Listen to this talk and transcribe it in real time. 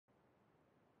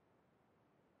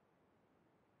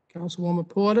Councilwoman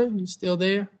Porter, you still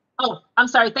there? Oh, I'm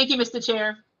sorry. Thank you, Mr.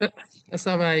 Chair. That's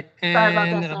all right. Sorry about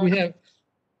And that, sir. we have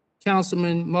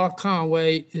Councilman Mark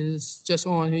Conway is just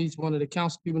on. He's one of the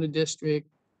council people in the district.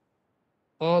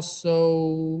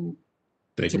 Also,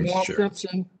 Thank you, Mr. Jamal Chair.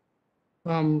 Simpson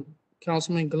from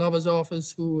Councilman Glover's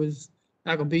office, who is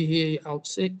not gonna be here, out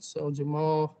sick. So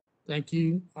Jamal, thank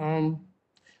you.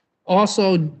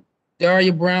 Also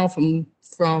Daria Brown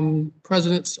from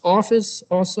President's office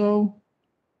also.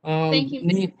 Thank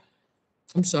you.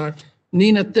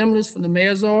 Nina Thimlis from the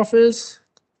mayor's office.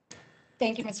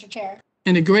 Thank you, Mr. Chair.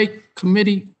 And a great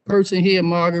committee person here,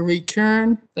 Marguerite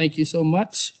Kern. Thank you so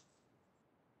much.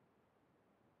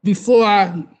 Before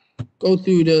I go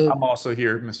through the. I'm also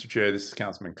here, Mr. Chair. This is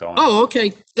Councilman Cohen. Oh,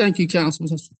 okay. Thank you,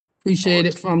 Councilman. Appreciate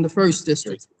it from the first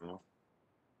district.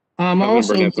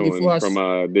 Also, before I.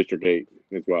 From District 8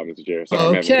 as well, Mr. Chair.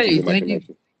 Sorry, okay, thank you.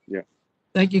 Yeah.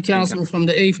 Thank you, Councilman from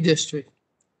the 8th district.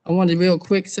 I wanted to real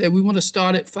quick say we want to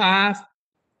start at 5.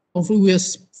 Hopefully we'll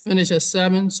finish at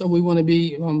 7. So we want to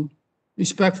be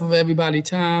respectful of everybody's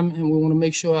time, and we want to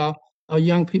make sure our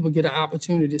young people get an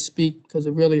opportunity to speak because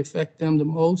it really affects them the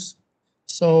most.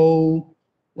 So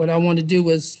what I want to do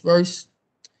is first,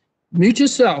 mute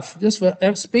yourself, just for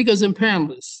speakers and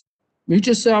panelists. Mute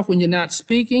yourself when you're not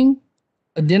speaking.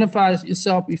 Identify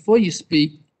yourself before you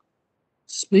speak.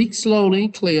 Speak slowly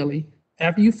and clearly.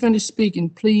 After you finish speaking,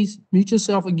 please mute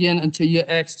yourself again until you're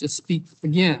asked to speak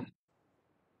again.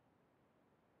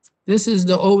 This is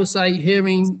the oversight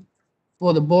hearing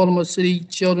for the Baltimore City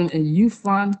Children and Youth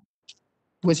Fund,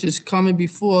 which is coming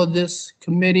before this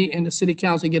committee and the city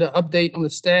council to get an update on the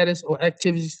status or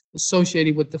activities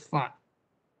associated with the fund.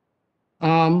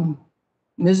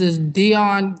 Mrs.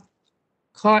 Dion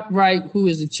Cartwright, who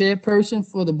is the chairperson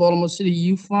for the Baltimore City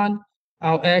Youth Fund,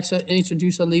 I'll ask her to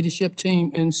introduce her leadership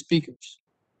team and speakers.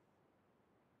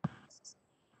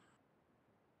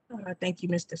 Thank you,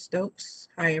 Mr. Stokes.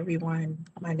 Hi, everyone.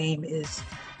 My name is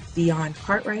Dion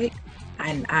Cartwright,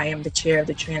 and I am the chair of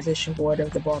the Transition Board of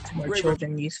the Baltimore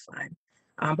Children Youth Fund.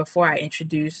 Before I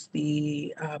introduce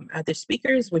the other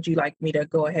speakers, would you like me to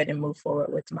go ahead and move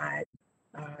forward with my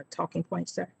talking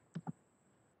points, sir?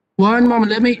 One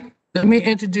moment. Let me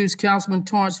introduce Councilman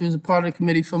Torrance, who is a part of the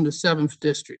committee from the 7th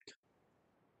district.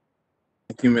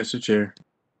 Thank you, Mr. Chair.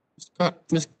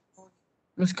 Ms.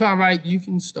 Cartwright, you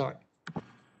can start.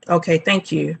 Okay,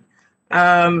 thank you.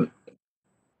 So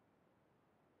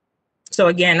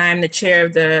again, I am the chair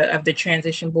of the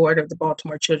Transition Board of the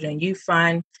Baltimore Children and Youth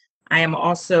Fund. I am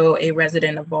also a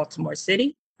resident of Baltimore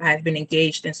City. I have been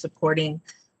engaged in supporting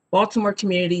Baltimore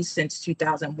communities since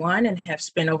 2001 and have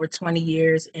spent over 20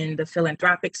 years in the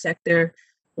philanthropic sector,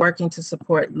 working to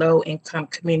support low-income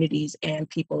communities and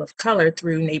people of color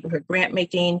through neighborhood grant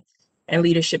making and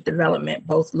leadership development,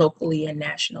 both locally and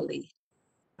nationally.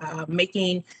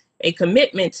 Making a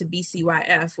commitment to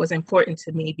BCYF was important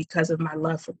to me because of my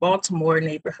love for Baltimore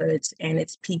neighborhoods and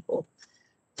its people.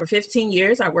 For 15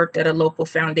 years, I worked at a local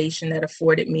foundation that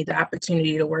afforded me the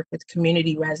opportunity to work with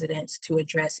community residents to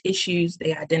address issues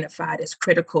they identified as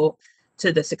critical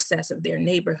to the success of their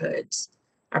neighborhoods.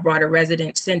 I brought a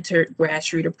resident-centered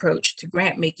grassroots approach to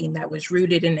grant making that was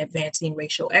rooted in advancing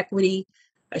racial equity,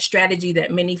 a strategy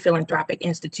that many philanthropic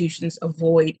institutions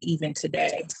avoid even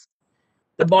today.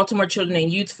 The Baltimore Children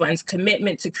and Youth Fund's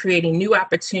commitment to creating new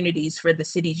opportunities for the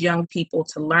city's young people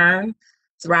to learn,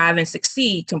 thrive, and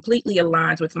succeed completely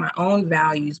aligns with my own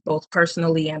values, both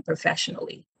personally and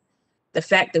professionally. The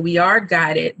fact that we are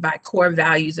guided by core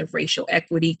values of racial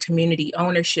equity, community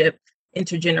ownership,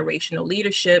 intergenerational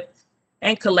leadership,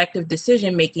 and collective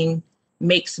decision-making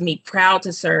makes me proud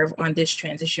to serve on this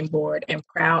transition board and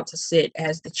proud to sit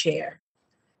as the chair.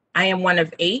 I am one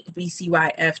of 8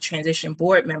 BCYF transition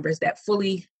board members that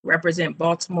fully represent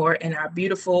Baltimore and our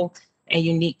beautiful and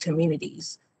unique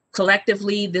communities.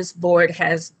 Collectively, this board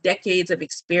has decades of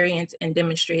experience and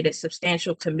demonstrated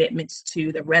substantial commitments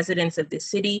to the residents of the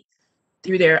city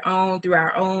through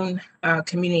our own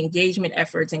community engagement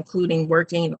efforts, including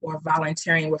working or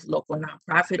volunteering with local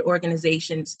nonprofit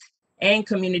organizations and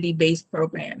community-based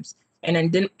programs, and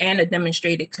a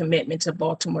demonstrated commitment to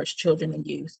Baltimore's children and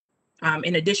youth.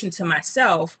 In addition to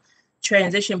myself,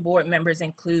 transition board members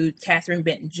include Catherine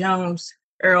Benton-Jones,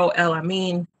 Earl El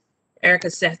Amin, Erica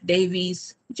Seth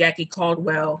Davies, Jackie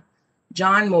Caldwell,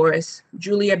 John Morris,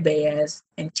 Julia Baez,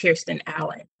 and Kirsten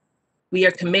Allen. We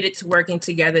are committed to working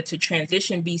together to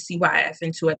transition BCYF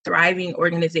into a thriving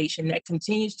organization that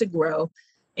continues to grow,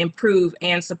 improve,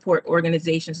 and support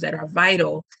organizations that are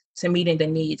vital to meeting the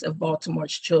needs of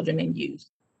Baltimore's children and youth.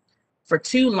 For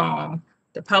too long,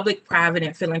 the public, private,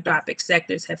 and philanthropic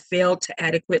sectors have failed to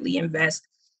adequately invest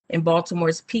in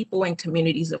Baltimore's people and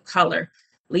communities of color,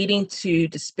 leading to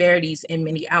disparities in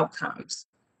many outcomes.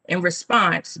 In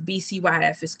response,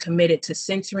 BCYF is committed to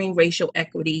centering racial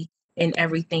equity in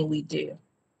everything we do.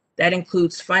 That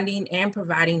includes funding and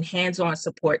providing hands-on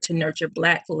support to nurture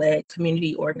Black-led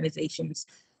community organizations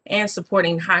and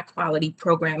supporting high-quality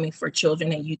programming for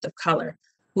children and youth of color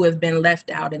who have been left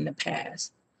out in the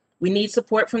past. We need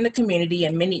support from the community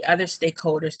and many other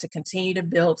stakeholders to continue to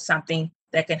build something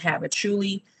that can have a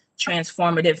truly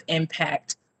transformative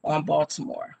impact on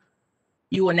Baltimore.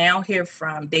 You will now hear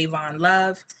from Davon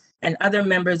Love and other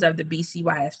members of the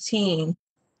BCYF team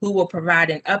who will provide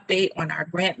an update on our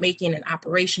grant making and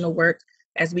operational work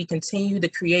as we continue the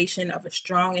creation of a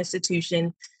strong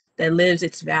institution that lives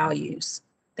its values.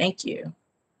 Thank you.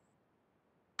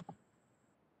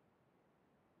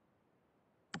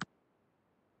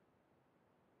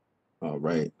 All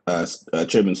right.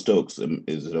 Chairman Stokes,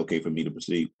 is it okay for me to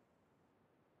proceed?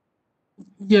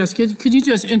 Yes, could you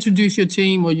just introduce your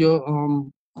team or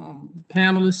your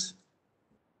panelists?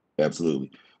 Absolutely.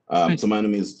 So my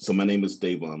name is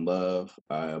Davon Love.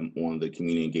 I'm on the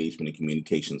community engagement and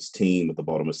communications team at the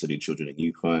Baltimore City Children and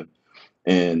Youth Fund.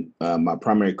 And my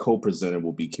primary co-presenter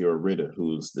will be Kira Ritter,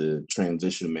 who's the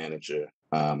transition manager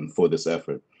for this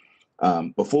effort.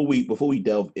 Before we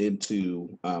delve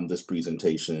into this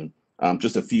presentation,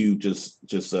 just a few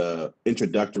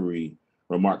introductory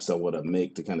remarks I want to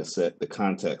make to kind of set the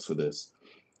context for this.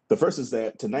 The first is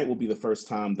that tonight will be the first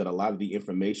time that a lot of the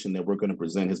information that we're going to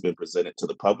present has been presented to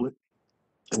the public.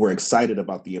 We're excited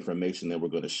about the information that we're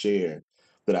going to share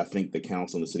that I think the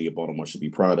council and the city of Baltimore should be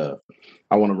proud of.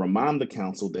 I want to remind the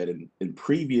council that in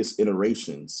previous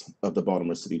iterations of the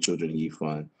Baltimore City Children and Youth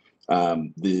Fund,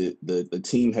 the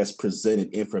team has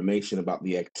presented information about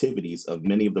the activities of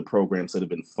many of the programs that have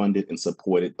been funded and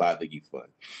supported by the Youth Fund,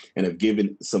 and have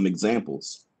given some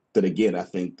examples that, again, I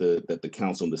think that the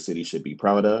council and the city should be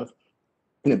proud of.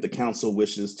 And if the council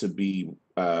wishes to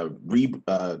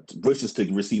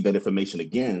receive that information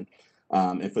again,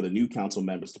 and for the new council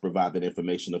members to provide that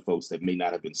information to folks that may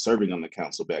not have been serving on the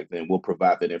council back then, we'll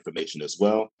provide that information as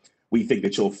well. We think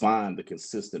that you'll find the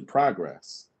consistent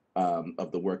progress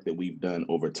of the work that we've done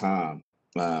over time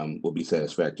will be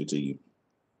satisfactory to you.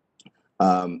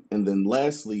 And then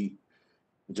lastly,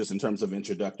 just in terms of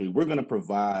introductory, we're going to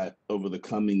provide over the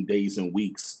coming days and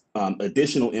weeks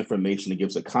additional information that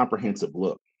gives a comprehensive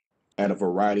look at a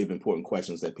variety of important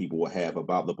questions that people will have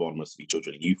about the Baltimore City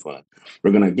Children and Youth Fund.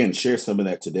 We're going to, again, share some of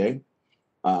that today,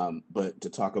 but to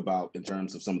talk about in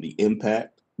terms of some of the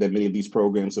impact that many of these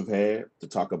programs have had, to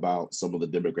talk about some of the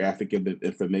demographic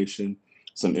information,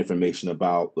 some information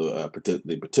about the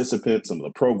participants, some of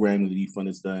the programming the Youth Fund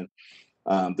has done.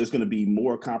 There's going to be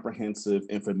more comprehensive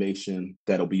information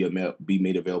that'll be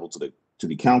made available to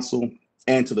the council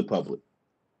and to the public.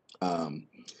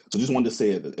 So just wanted to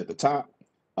say at the top.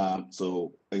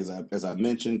 So as I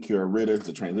mentioned, Kira Ritter,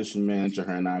 the transition manager,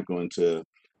 her and I are going to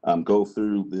go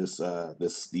through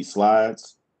these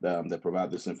slides that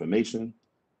provide this information.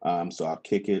 So I'll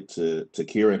kick it to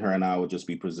Kira, and her and I will just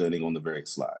be presenting on the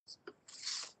various slides.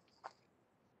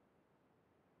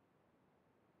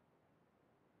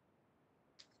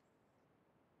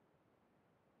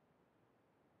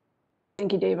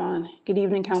 Thank you, Davon. Good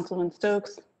evening, Councilman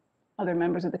Stokes, other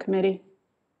members of the committee.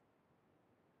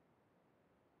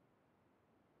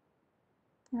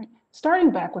 All right.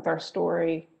 Starting back with our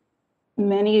story,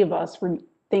 many of us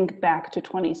think back to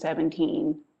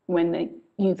 2017 when the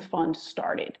Youth Fund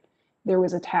started. There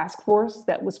was a task force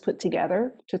that was put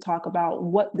together to talk about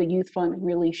what the Youth Fund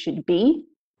really should be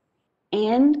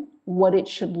and what it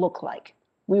should look like.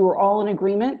 We were all in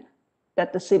agreement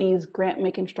that the city's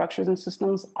grant-making structures and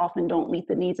systems often don't meet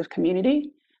the needs of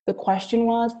community. The question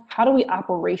was, how do we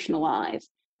operationalize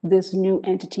this new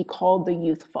entity called the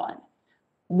Youth Fund?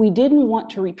 We didn't want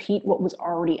to repeat what was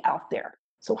already out there.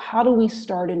 So how do we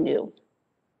start anew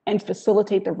and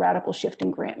facilitate the radical shift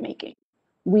in grant making?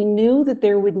 We knew that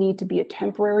there would need to be a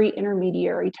temporary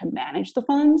intermediary to manage the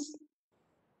funds,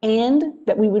 and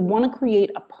that we would want to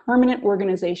create a permanent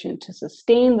organization to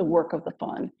sustain the work of the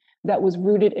fund that was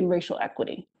rooted in racial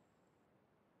equity.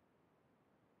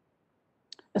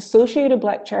 Associated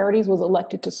Black Charities was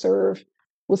selected to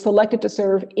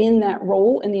serve in that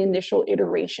role in the initial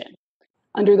iteration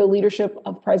under the leadership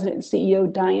of President and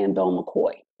CEO Diane Bell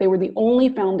McCoy. They were the only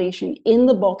foundation in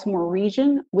the Baltimore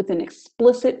region with an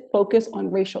explicit focus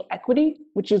on racial equity,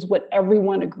 which is what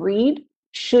everyone agreed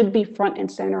should be front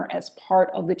and center as part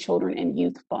of the Children and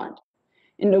Youth Fund.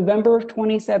 In November of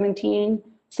 2017,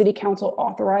 City Council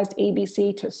authorized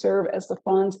ABC to serve as the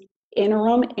fund's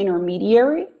interim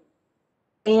intermediary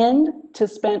and to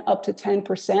spend up to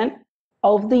 10%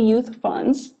 of the youth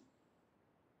funds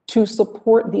to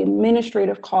support the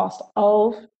administrative cost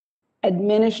of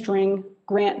administering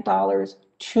grant dollars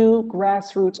to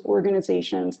grassroots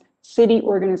organizations, city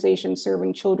organizations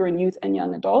serving children, youth, and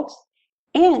young adults,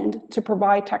 and to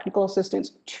provide technical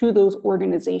assistance to those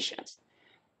organizations.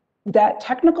 That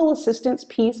technical assistance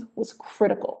piece was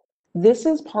critical. This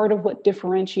is part of what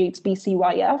differentiates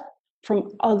BCYF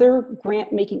from other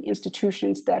grant-making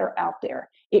institutions that are out there.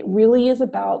 It really is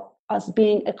about us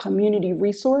being a community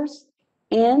resource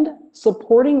and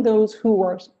supporting those who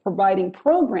are providing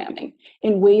programming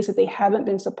in ways that they haven't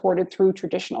been supported through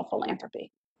traditional philanthropy.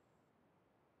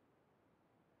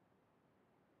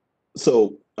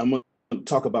 So I'm going to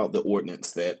talk about the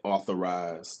ordinance that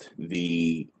authorized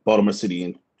the Baltimore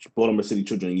City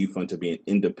Children and Youth Fund to be an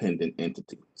independent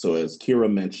entity. So as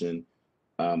Kira mentioned,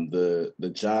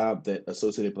 the job that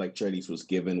Associated Black Charities was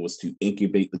given was to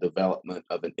incubate the development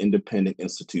of an independent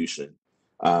institution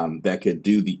that could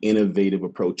do the innovative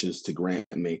approaches to grant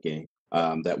making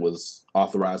that was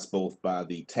authorized both by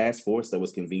the task force that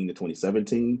was convened in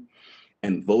 2017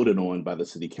 and voted on by the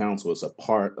city council as a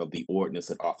part of the ordinance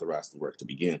that authorized the work to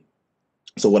begin.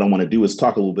 So what I want to do is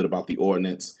talk a little bit about the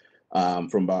ordinance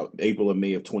from about April or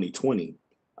May of 2020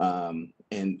 and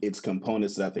its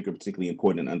components that I think are particularly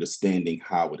important in understanding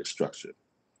how it is structured.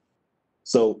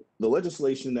 So the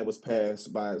legislation that was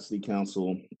passed by the city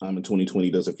council in 2020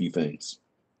 does a few things.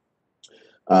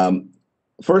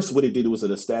 First, what it did was it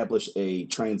established a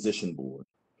transition board.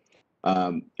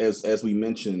 As we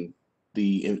mentioned,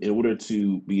 in order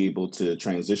to be able to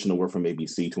transition the work from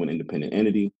ABC to an independent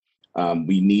entity,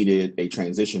 we needed a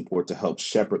transition board to help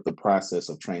shepherd the process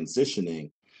of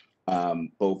transitioning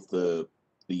both the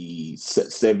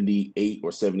 78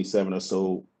 or 77 or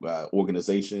so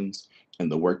organizations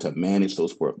and the work to manage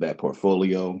that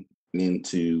portfolio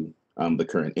into the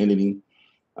current entity.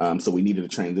 So we needed a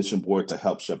transition board to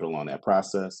help shepherd along that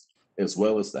process, as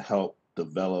well as to help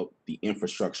develop the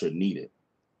infrastructure needed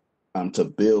to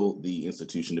build the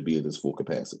institution to be at its full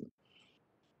capacity.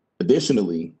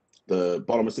 Additionally, the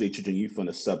Baltimore City Children and Youth Fund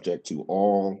is subject to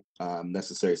all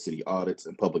necessary city audits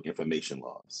and public information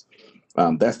laws.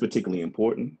 That's particularly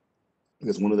important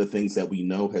because one of the things that we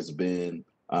know has been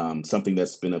something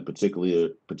that's been of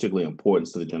particular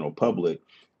importance to the general public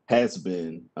has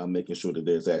been making sure that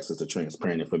there's access to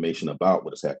transparent information about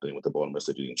what is happening with the Baltimore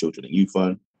City Children and Youth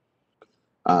Fund.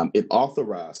 It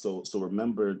authorized, so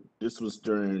remember, this was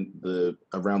during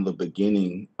around the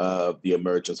beginning of the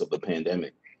emergence of the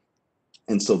pandemic.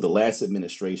 And so the last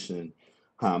administration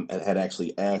had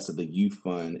actually asked that the youth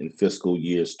fund in fiscal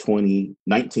years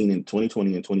 2019 and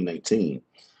 2020 and 2019,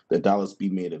 that dollars be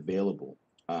made available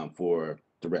for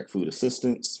direct food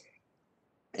assistance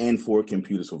and for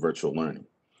computers for virtual learning.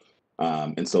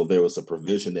 And so there was a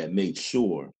provision that made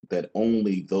sure that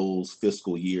only those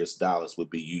fiscal years dollars would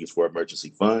be used for emergency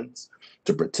funds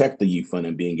to protect the youth fund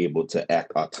and being able to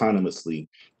act autonomously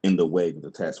in the way that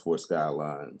the task force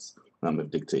guidelines have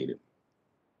dictated.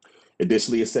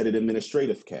 Additionally, it set an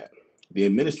administrative cap. The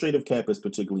administrative cap is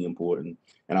particularly important,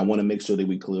 and I want to make sure that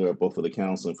we clear up both for the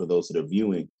council and for those that are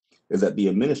viewing, is that the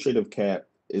administrative cap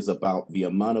is about the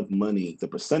amount of money, the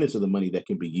percentage of the money that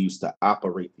can be used to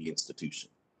operate the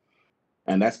institution.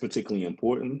 And that's particularly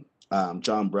important.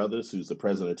 John Brothers, who's the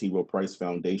president of T. Rowe Price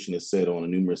Foundation, has said on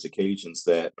numerous occasions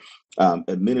that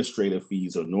administrative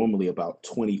fees are normally about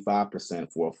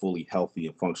 25% for a fully healthy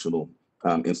and functional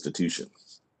institution.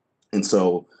 And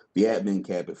so the admin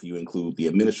cap, if you include the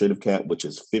administrative cap, which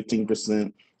is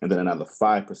 15%, and then another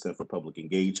 5% for public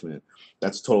engagement,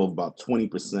 that's a total of about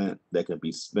 20% that can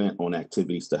be spent on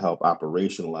activities to help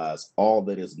operationalize all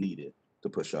that is needed to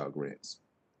push out grants.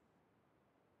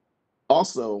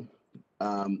 Also,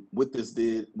 what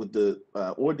the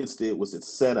ordinance did was it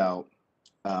set out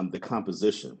the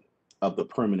composition of the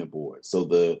permanent board. So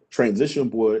the transition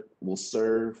board will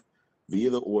serve via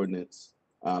the ordinance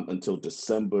until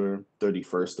December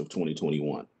 31st of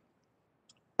 2021.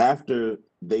 After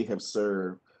they have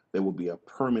served, there will be a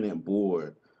permanent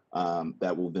board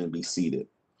that will then be seated.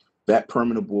 That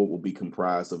permanent board will be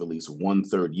comprised of at least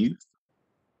 1/3 youth.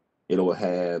 It'll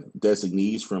have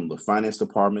designees from the finance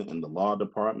department and the law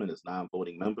department as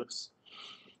non-voting members.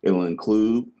 It'll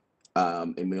include a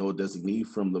male designee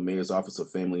from the Mayor's Office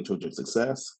of Family and Children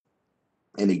Success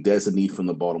and a designee from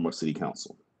the Baltimore City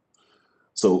Council.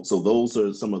 So those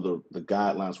are some of the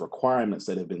guidelines, requirements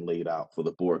that have been laid out for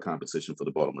the board composition for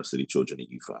the Baltimore City Children and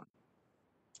Youth Fund.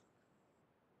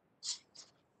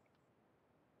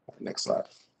 Next slide.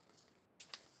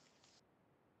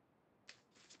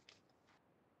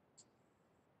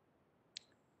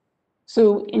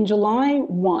 So in July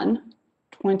 1,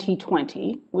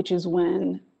 2020, which is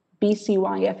when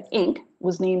BCYF Inc.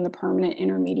 was named the permanent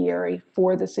intermediary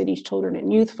for the city's Children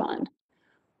and Youth Fund,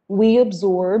 we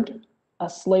absorbed a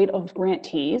slate of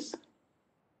grantees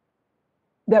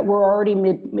that were already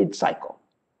mid-cycle.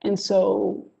 And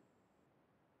so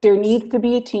there needs to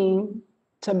be a team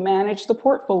to manage the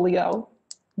portfolio,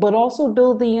 but also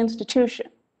build the institution.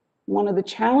 One of the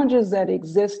challenges that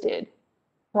existed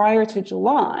prior to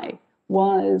July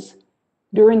was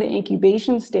during the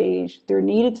incubation stage, there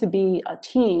needed to be a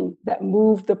team that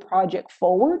moved the project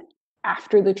forward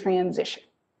after the transition.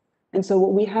 And so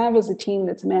what we have is a team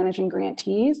that's managing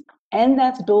grantees and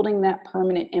that's building that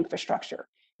permanent infrastructure.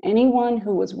 Anyone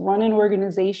who has run an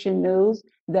organization knows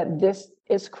that this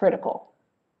is critical.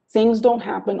 Things don't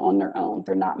happen on their own,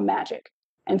 they're not magic.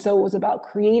 And so it was about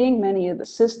creating many of the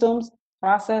systems,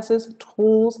 processes,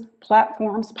 tools,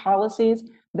 platforms, policies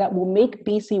that will make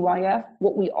BCYF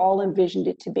what we all envisioned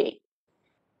it to be.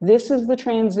 This is the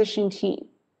transition team.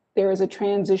 There is a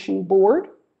transition board.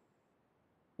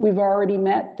 We've already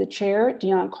met the chair,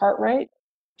 Dionne Cartwright.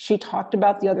 She talked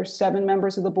about the other 7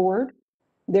 members of the board.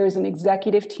 There's an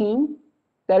executive team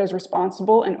that is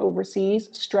responsible and oversees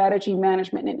strategy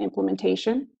management and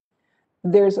implementation.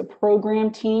 There's a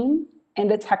program team and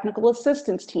a technical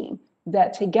assistance team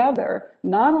that together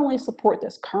not only support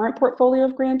this current portfolio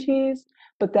of grantees,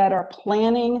 but that are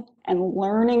planning and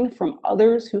learning from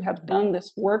others who have done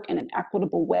this work in an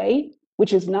equitable way,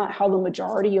 which is not how the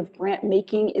majority of grant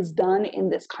making is done in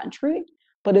this country,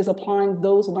 but is applying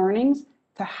those learnings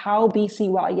to how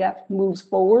BCYF moves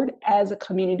forward as a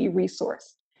community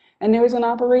resource. And there's an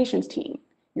operations team,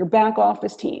 your back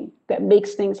office team that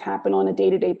makes things happen on a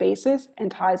day-to-day basis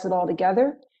and ties it all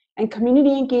together, and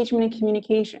community engagement and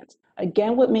communications.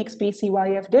 Again, what makes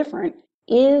BCYF different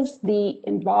is the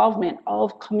involvement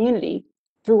of community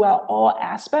throughout all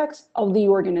aspects of the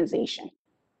organization.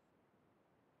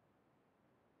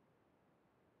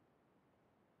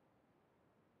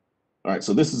 All right,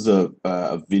 so this is a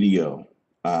video,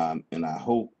 and I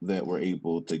hope that we're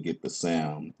able to get the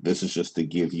sound. This is just to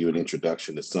give you an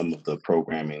introduction to some of the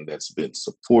programming that's been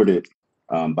supported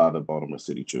by the Baltimore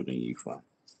City Children and Youth Fund.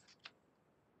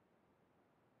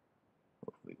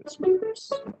 Hopefully this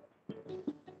works.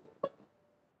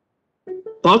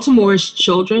 Baltimore's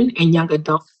children and young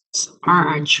adults are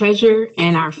our treasure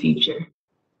and our future.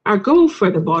 Our goal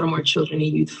for the Baltimore Children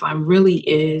and Youth Fund really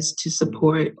is to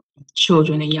support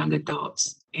children and young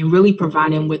adults and really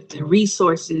provide them with the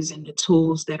resources and the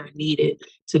tools that are needed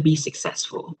to be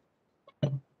successful.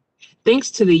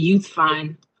 Thanks to the Youth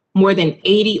Fund, more than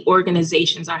 80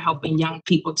 organizations are helping young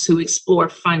people to explore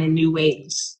fun in new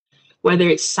ways, whether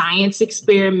it's science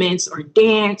experiments or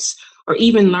dance, or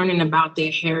even learning about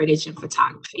their heritage and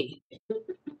photography.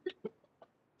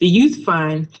 The Youth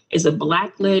Fund is a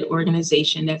Black-led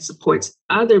organization that supports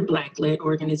other Black-led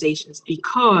organizations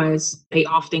because they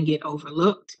often get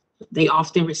overlooked. They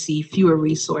often receive fewer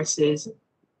resources.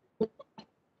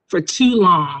 For too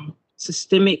long,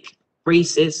 systemic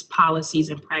racist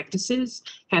policies and practices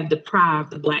have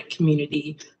deprived the Black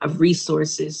community of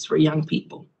resources for young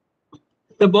people.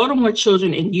 The Baltimore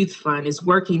Children and Youth Fund is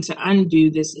working to undo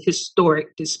this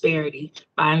historic disparity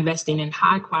by investing in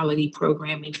high-quality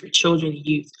programming for children and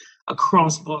youth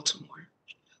across Baltimore.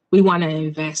 We want to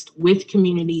invest with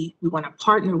community, we want to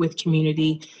partner with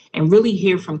community, and really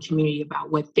hear from community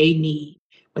about what they need,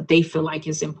 what they feel like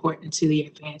is important to the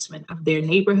advancement of their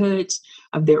neighborhoods,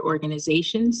 of their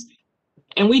organizations.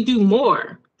 And we do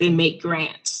more than make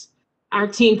grants. Our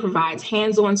team provides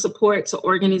hands-on support to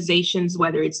organizations,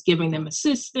 whether it's giving them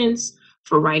assistance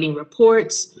for writing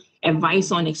reports,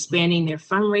 advice on expanding their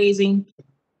fundraising.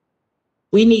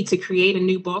 We need to create a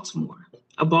new Baltimore,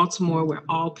 a Baltimore where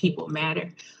all people matter,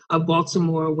 a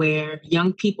Baltimore where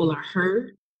young people are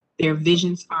heard, their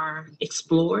visions are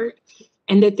explored,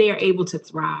 and that they are able to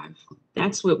thrive.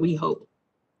 That's what we hope.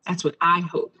 That's what I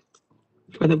hope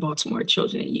for the Baltimore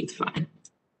Children and Youth Fund.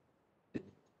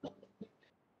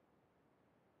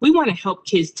 We want to help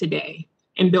kids today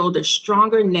and build a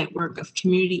stronger network of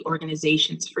community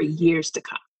organizations for years to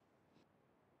come.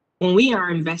 When we are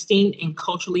investing in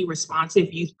culturally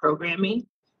responsive youth programming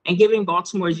and giving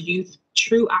Baltimore's youth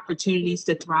true opportunities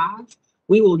to thrive,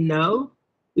 we will know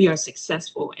we are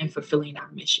successful in fulfilling our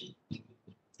mission.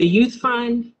 The Youth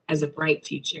Fund has a bright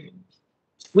future.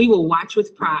 We will watch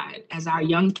with pride as our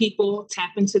young people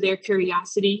tap into their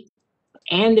curiosity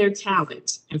and their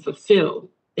talents and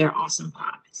fulfill their awesome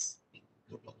promise.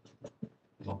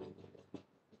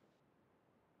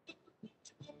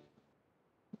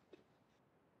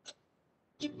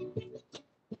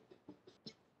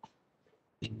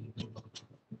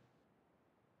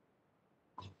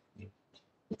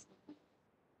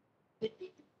 All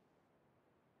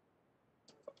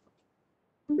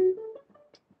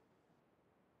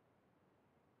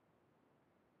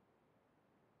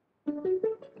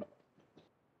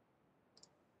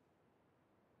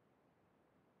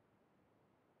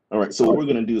right, so what we're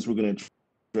going to do is we're going to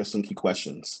address some key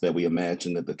questions that we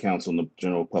imagine that the council and the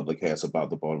general public has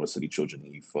about the Baltimore City Children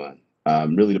and Youth Fund.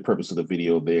 Really, the purpose of the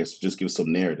video there is to just give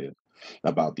some narrative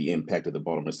about the impact that the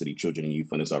Baltimore City Children and Youth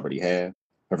Fund has already had.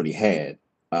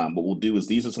 What we'll do is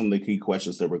these are some of the key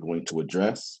questions that we're going to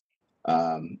address,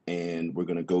 and we're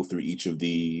going to go through each of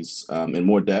these in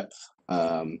more depth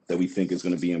that we think is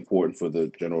going to be important for the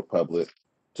general public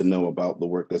to know about the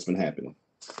work that's been happening.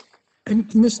 And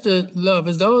Mr. Love,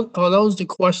 are those the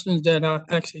questions that I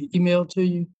actually emailed to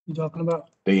you? You talking about?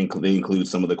 They include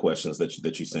some of the questions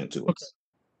that you sent to us. Okay.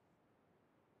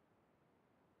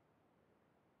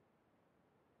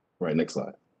 Right, next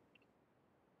slide.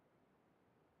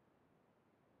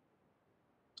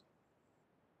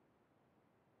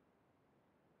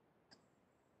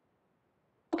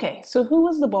 Okay, so who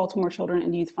is the Baltimore Children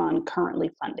and Youth Fund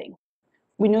currently funding?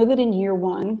 We know that in year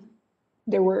one,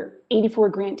 there were 84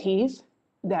 grantees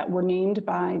that were named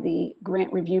by the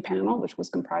grant review panel, which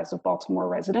was comprised of Baltimore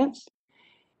residents.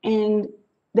 And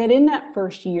that in that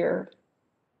first year,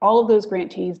 all of those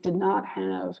grantees did not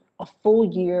have a full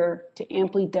year to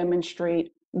amply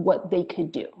demonstrate what they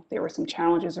could do. There were some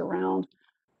challenges around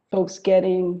folks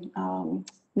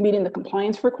meeting the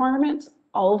compliance requirements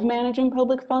of managing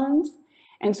public funds.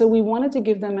 And so we wanted to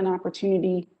give them an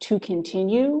opportunity to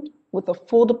continue with a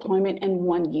full deployment in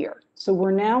 1 year. So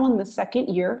we're now in the second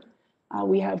year.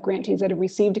 We have grantees that have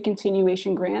received a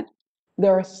continuation grant.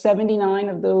 There are 79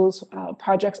 of those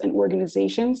projects and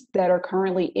organizations that are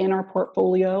currently in our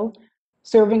portfolio,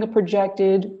 serving a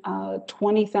projected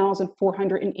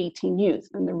 20,418 youth.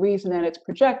 And the reason that it's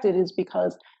projected is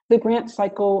because the grant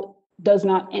cycle does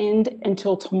not end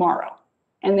until tomorrow.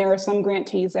 And there are some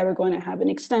grantees that are going to have an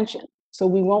extension. So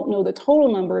we won't know the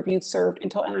total number of youth served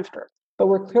until after. But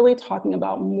we're clearly talking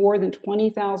about more than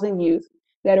 20,000 youth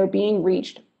that are being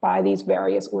reached by these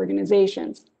various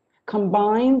organizations.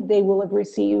 Combined, they will have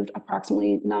received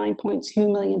approximately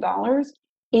 $9.2 million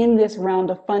in this round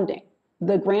of funding.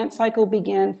 The grant cycle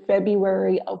began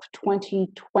February of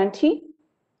 2020.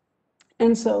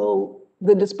 And so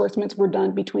the disbursements were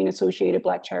done between Associated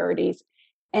Black Charities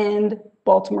and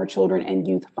Baltimore Children and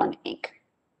Youth Fund, Inc.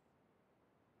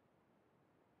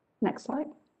 Next slide.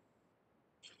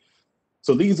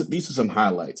 So these are some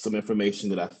highlights, some information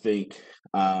that I think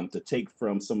to take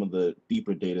from some of the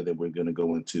deeper data that we're going to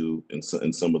go into in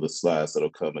some of the slides that'll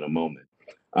come in a moment.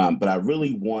 But I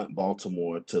really want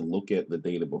Baltimore to look at the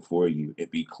data before you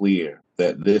and be clear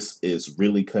that this is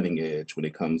really cutting edge when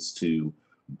it comes to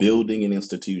building an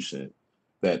institution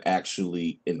that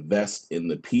actually invests in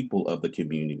the people of the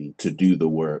community to do the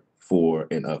work for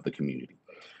and of the community.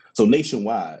 So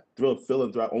nationwide,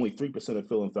 only 3% of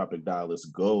philanthropic dollars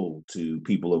go to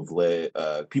people of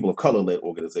color-led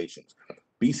organizations.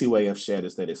 BCYF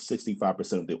shares that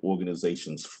 65% of the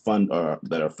organizations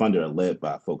that are funded are led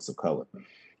by folks of color.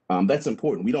 That's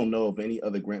important. We don't know of any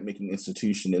other grant-making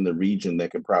institution in the region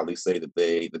that can probably say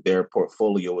that their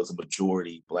portfolio is a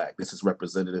majority Black. This is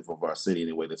representative of our city in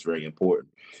a way that's very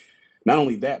important. Not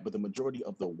only that, but the majority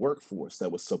of the workforce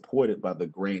that was supported by the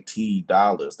grantee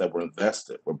dollars that were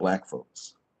invested were Black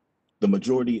folks. The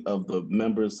majority of the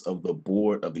members of the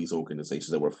board of these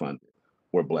organizations that were funded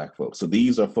were Black folks. So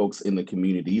these are folks in the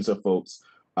community. These are folks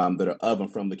that are of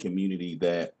and from the community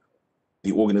that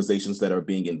the organizations that are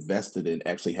being invested in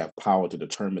actually have power to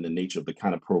determine the nature of the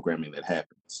kind of programming that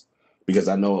happens. Because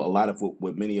I know a lot of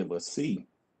what many of us see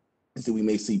is that we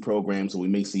may see programs or we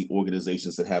may see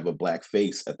organizations that have a Black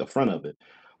face at the front of it.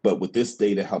 But what this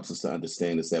data helps us to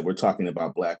understand is that we're talking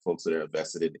about Black folks that are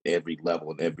invested in every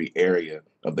level, in every area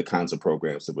of the kinds of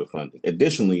programs that we're funding.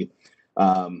 Additionally,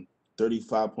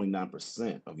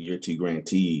 35.9% of year two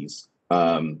grantees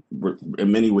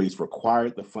in many ways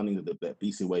required the funding that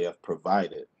BCYF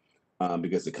provided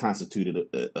because it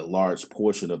constituted a large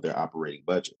portion of their operating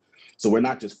budget. So we're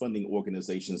not just funding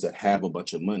organizations that have a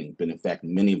bunch of money, but in fact,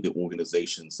 many of the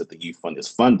organizations that the Youth Fund is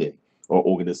funding are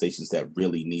organizations that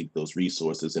really need those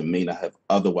resources and may not have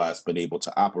otherwise been able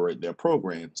to operate their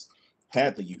programs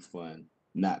had the Youth Fund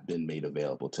not been made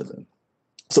available to them.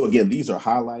 So again, these are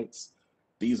highlights.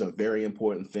 These are very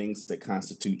important things that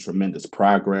constitute tremendous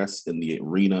progress in the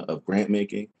arena of grant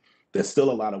making. There's still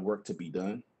a lot of work to be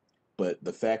done. But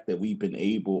the fact that we've been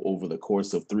able over the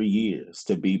course of 3 years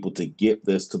to be able to get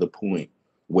this to the point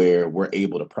where we're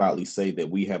able to proudly say that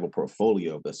we have a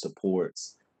portfolio that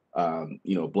supports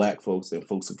Black folks and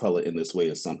folks of color in this way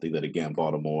is something that, again,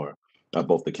 Baltimore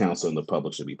both the council and the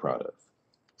public should be proud of.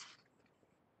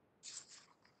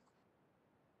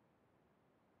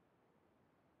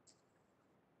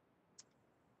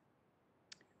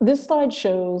 This slide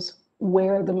shows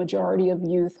where the majority of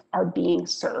youth are being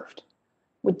served.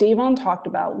 What Davon talked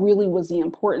about really was the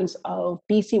importance of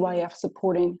BCYF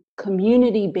supporting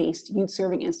community-based youth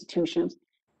serving institutions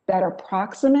that are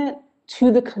proximate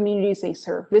to the communities they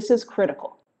serve. This is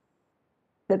critical,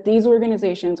 that these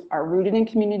organizations are rooted in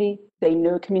community, they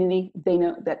know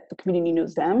that the community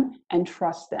knows them and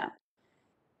trusts them.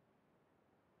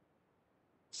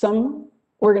 Some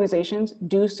organizations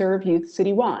do serve youth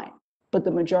citywide, but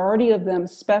the majority of them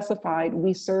specified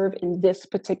we serve in this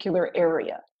particular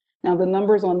area. Now, the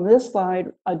numbers on this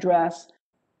slide address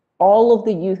all of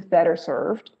the youth that are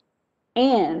served.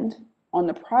 And on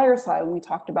the prior slide, when we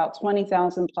talked about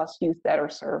 20,000 plus youth that are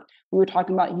served, we were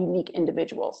talking about unique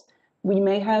individuals. We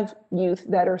may have youth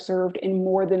that are served in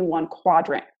more than one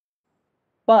quadrant.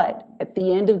 But at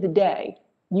the end of the day,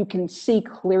 you can see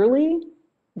clearly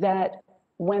that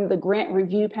when the grant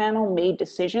review panel made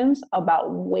decisions about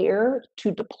where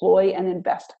to deploy and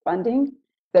invest funding,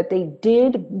 that they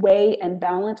did weigh and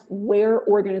balance where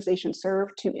organizations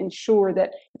serve to ensure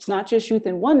that it's not just youth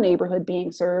in one neighborhood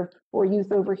being served or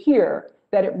youth over here,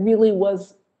 that it really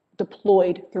was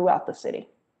deployed throughout the city.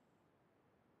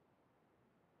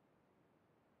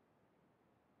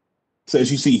 So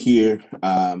as you see here,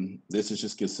 this is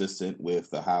just consistent with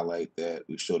the highlight that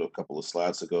we showed a couple of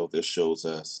slides ago. This shows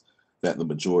us that the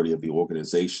majority of the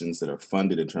organizations that are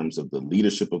funded in terms of the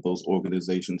leadership of those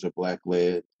organizations are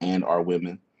Black-led and are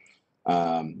women.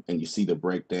 And you see the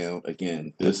breakdown.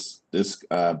 Again, this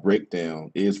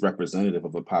breakdown is representative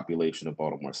of the population of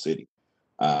Baltimore City.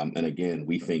 And again,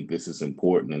 we think this is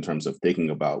important in terms of thinking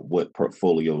about what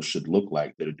portfolios should look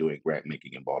like that are doing grant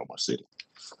making in Baltimore City.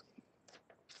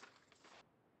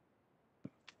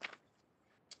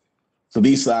 So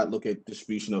these slides look at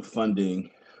distribution of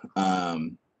funding,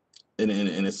 and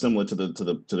it's similar to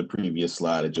the previous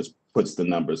slide. It just puts the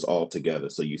numbers all together.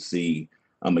 So you see,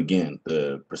 again,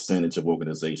 the percentage of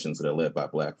organizations that are led by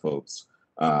Black folks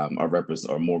are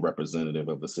more representative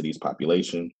of the city's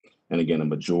population, and again, a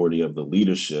majority of the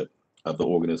leadership of the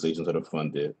organizations that are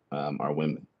funded are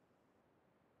women.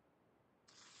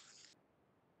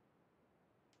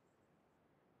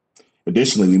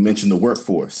 Additionally, we mentioned the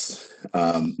workforce.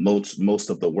 Most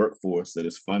of the workforce that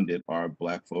is funded are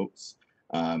Black folks.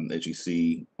 As you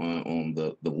see on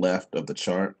the left of the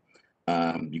chart,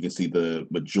 you can see the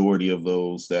majority of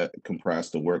those that comprise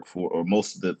the workforce, or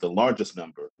most of the largest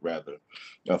number, rather,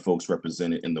 of folks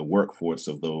represented in the workforce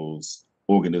of those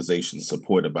organizations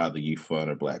supported by the Youth Fund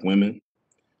are Black women.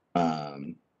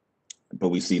 But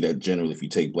we see that generally, if you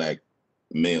take Black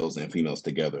males and females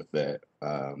together, that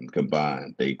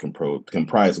combined, they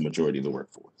comprise the majority of the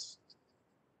workforce.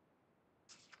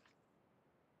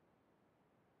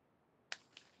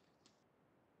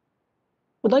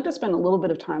 Would like to spend a little bit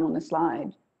of time on this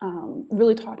slide,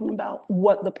 really talking about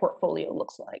what the portfolio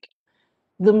looks like.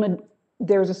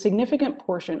 There's a significant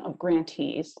portion of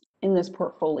grantees in this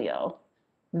portfolio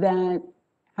that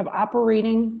have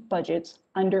operating budgets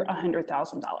under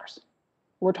 $100,000.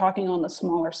 We're talking on the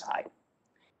smaller side.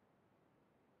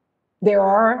 There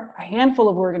are a handful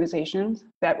of organizations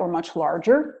that were much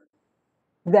larger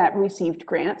that received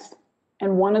grants.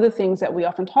 And one of the things that we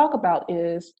often talk about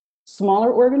is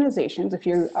smaller organizations. If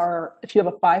you have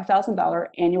a $5,000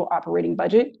 annual operating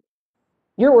budget,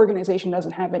 your organization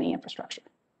doesn't have any infrastructure.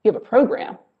 You have a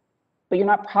program, but you're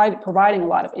not providing a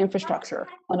lot of infrastructure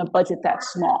on a budget that's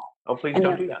small. Oh, please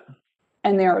don't do that.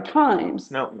 And there are times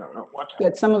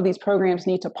that some of these programs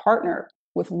need to partner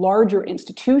with larger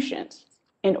institutions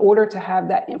in order to have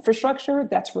that infrastructure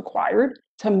that's required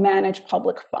to manage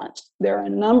public funds. There are a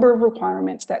number of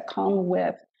requirements that come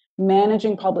with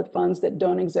managing public funds that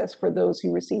don't exist for those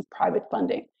who receive private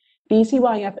funding.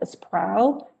 BCYF is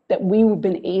proud that we've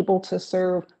been able to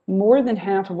serve more than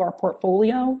half of our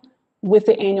portfolio with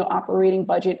the annual operating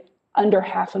budget under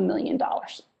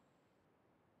 $500,000.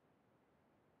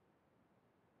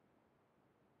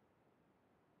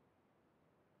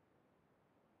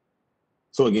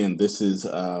 So again, this is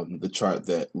the chart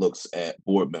that looks at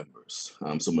board members.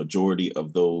 So majority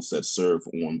of those that serve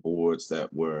on boards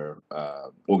that were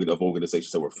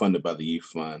organizations that were funded by the Youth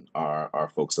Fund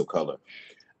are folks of color.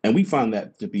 And we find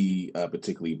that to be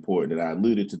particularly important. And I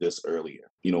alluded to this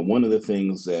earlier. One of the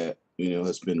things that,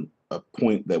 has been a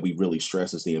point that we really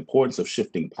stress is the importance of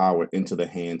shifting power into the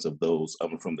hands of those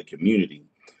from the community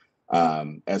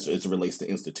as it relates to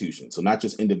institutions. So not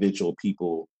just individual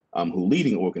people who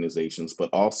leading organizations, but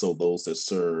also those that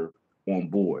serve on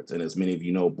boards. And as many of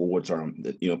you know, boards are,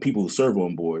 people who serve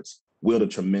on boards wield a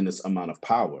tremendous amount of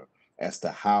power as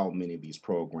to how many of these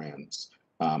programs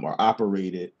are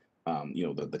operated,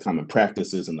 the common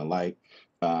practices and the like.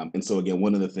 And so again,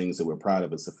 one of the things that we're proud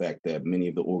of is the fact that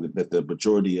the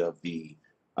majority of the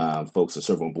folks that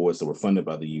serve on boards that were funded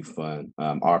by the Youth Fund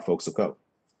are folks of color.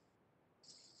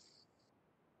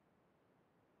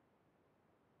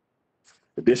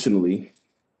 Additionally,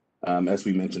 as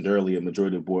we mentioned earlier,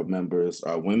 majority of board members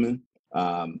are women.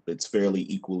 It's fairly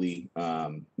equally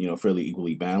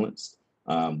balanced,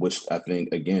 which I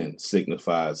think, again,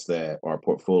 signifies that our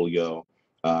portfolio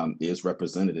is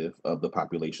representative of the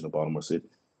population of Baltimore City.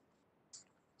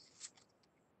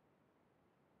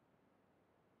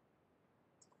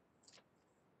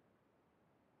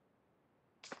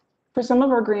 For some of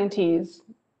our grantees,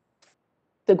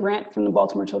 the grant from the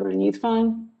Baltimore Children and Youth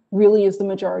Fund really is the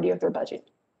majority of their budget.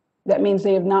 That means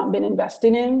they have not been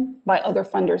invested in by other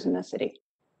funders in the city.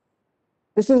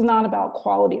 This is not about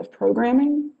quality of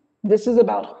programming. This is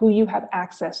about who you have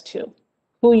access to,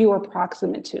 who you are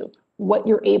proximate to, what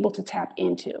you're able to tap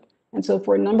into. And so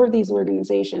for a number of these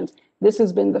organizations, this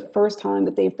has been the first time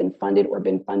that they've been funded or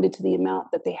been funded to the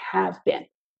amount that they have been.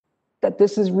 That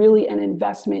this is really an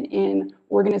investment in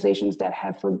organizations that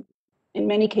have, for, in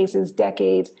many cases,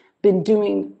 decades, been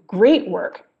doing great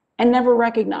work and never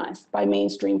recognized by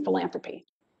mainstream philanthropy.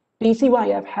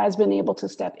 BCYF has been able to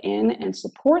step in and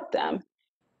support them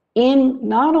in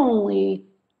not only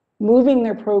moving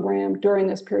their program during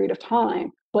this period of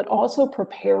time, but also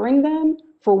preparing them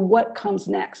for what comes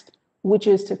next, which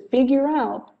is to figure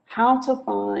out how to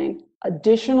find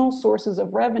additional sources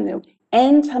of revenue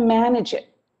and to manage it.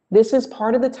 This is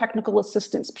part of the technical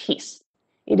assistance piece.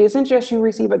 It isn't just you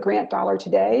receive a grant dollar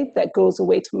today that goes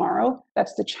away tomorrow.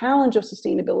 That's the challenge of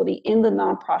sustainability in the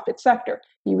nonprofit sector.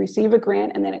 You receive a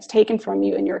grant and then it's taken from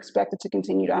you and you're expected to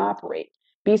continue to operate.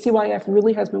 BCYF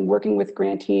really has been working with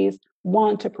grantees,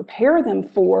 one, to prepare them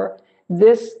for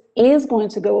this is going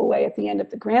to go away at the end of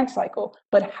the grant cycle,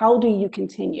 but how do you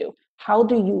continue? How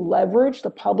do you leverage the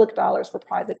public dollars for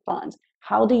private funds?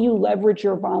 How do you leverage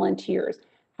your volunteers?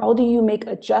 How do you make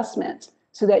adjustments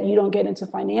so that you don't get into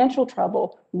financial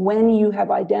trouble when you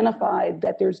have identified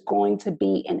that there's going to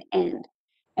be an end?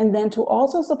 And then to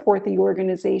also support the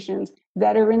organizations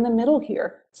that are in the middle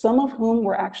here, some of whom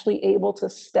were actually able to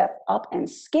step up and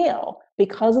scale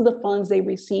because of the funds they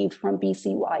received from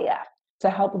BCYF, to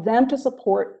help them to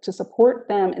support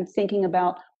them in thinking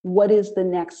about what is the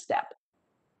next step.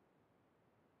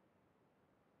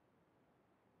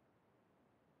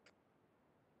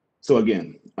 So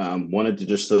again, wanted to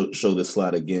just show this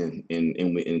slide again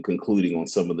in concluding on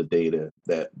some of the data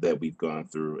that we've gone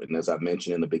through. And as I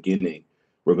mentioned in the beginning,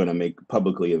 we're going to make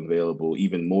publicly available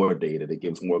even more data that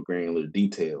gives more granular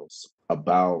details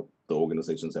about the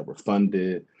organizations that were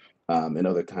funded and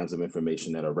other kinds of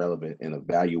information that are relevant in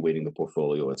evaluating the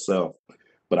portfolio itself.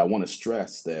 But I want to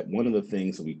stress that one of the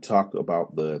things that we talked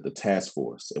about the task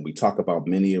force, and we talk about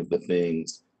many of the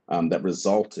things that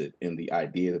resulted in the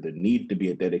idea that there needed to be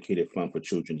a dedicated fund for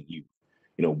children and youth.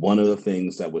 One of the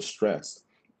things that was stressed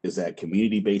is that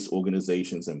community-based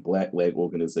organizations and Black-led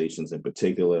organizations in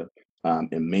particular,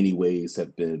 in many ways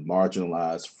have been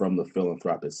marginalized from the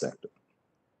philanthropic sector.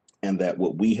 And that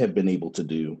what we have been able to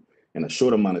do in a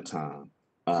short amount of time,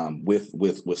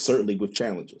 with certainly with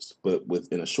challenges, but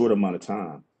within a short amount of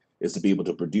time, is to be able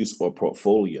to produce a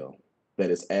portfolio that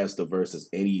is as diverse as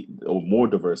any, or more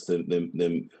diverse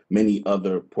than many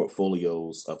other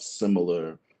portfolios of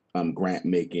similar grant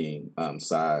making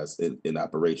size in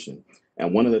operation.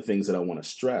 And one of the things that I want to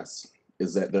stress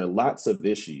is that there are lots of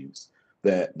issues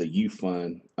that the Youth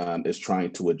Fund is trying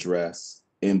to address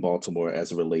in Baltimore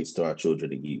as it relates to our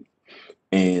children and youth.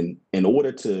 And in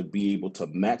order to be able to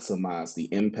maximize the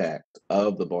impact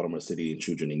of the Baltimore City and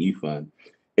Children and Youth Fund,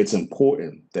 it's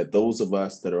important that those of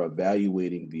us that are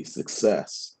evaluating the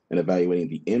success and evaluating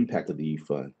the impact of the Youth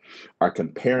Fund are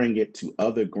comparing it to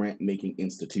other grant-making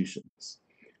institutions,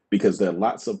 because there are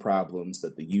lots of problems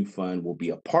that the Youth Fund will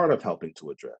be a part of helping to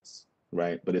address,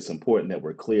 right? But it's important that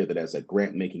we're clear that as a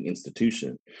grant-making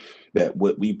institution, that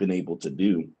what we've been able to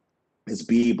do is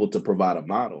be able to provide a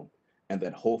model, and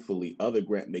that hopefully other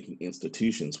grant-making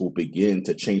institutions will begin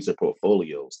to change their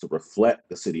portfolios to reflect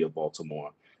the city of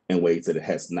Baltimore in ways that it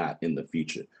has not in the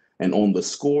future. And on the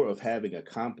score of having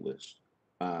accomplished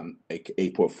a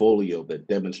portfolio that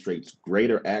demonstrates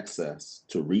greater access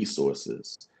to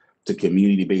resources, to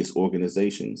community-based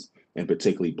organizations, and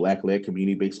particularly Black-led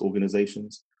community-based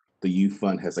organizations, the Youth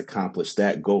Fund has accomplished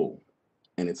that goal.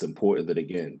 And it's important that,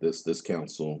 again, this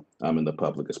council and the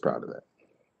public is proud of that.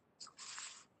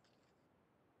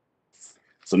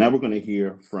 So now we're going to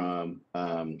hear from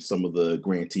some of the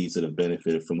grantees that have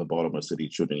benefited from the Baltimore City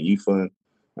Children and Youth Fund.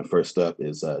 And first up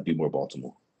is Do More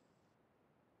Baltimore.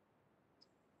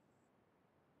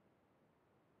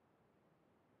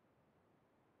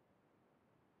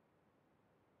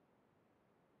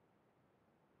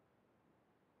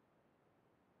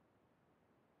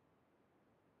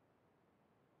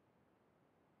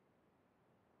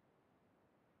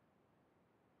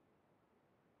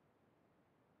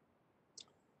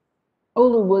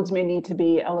 Olu Woods may need to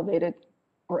be elevated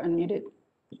or unmuted.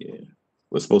 Yeah,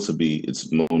 it's supposed to be,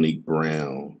 it's Monique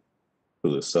Brown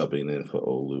who is subbing in for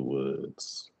Olu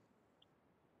Woods.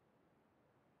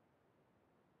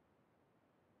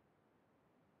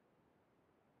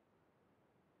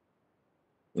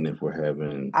 And if we're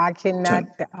having, I cannot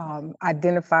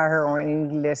identify her on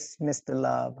any list, Mr.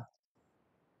 Love.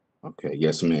 okay,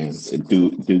 yes, ma'am.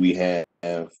 Do we have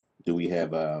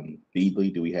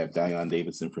Beedley? Do we have Dion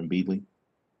Davidson from Beedley?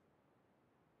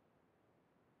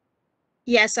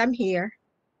 Yes, I'm here.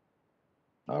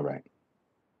 All right.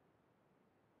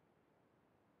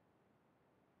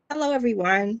 Hello,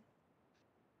 everyone.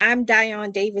 I'm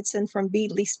Dion Davidson from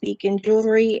Beedley Speaking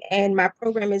Jewelry, and my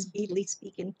program is Beedley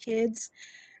Speaking Kids.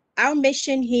 Our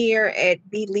mission here at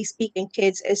Beedley Speaking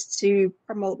Kids is to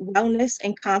promote wellness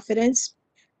and confidence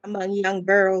among young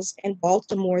girls in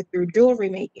Baltimore through jewelry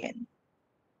making.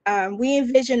 We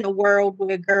envision a world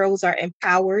where girls are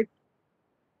empowered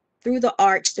through the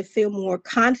arts to feel more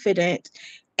confident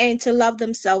and to love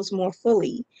themselves more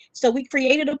fully. So we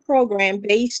created a program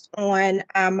based on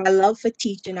my love for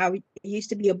teaching. I used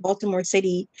to be a Baltimore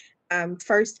City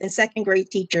first and second grade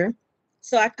teacher.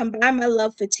 So I combined my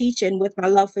love for teaching with my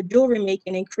love for jewelry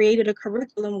making and created a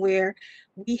curriculum where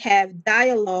we have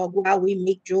dialogue while we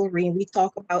make jewelry and we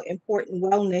talk about important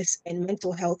wellness and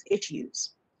mental health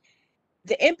issues.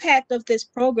 The impact of this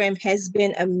program has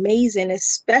been amazing,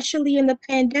 especially in the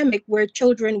pandemic where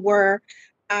children were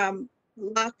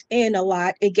locked in a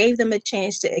lot. It gave them a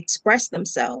chance to express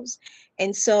themselves.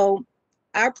 And so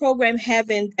our program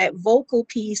having that vocal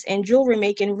piece and jewelry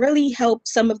making really helped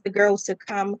some of the girls to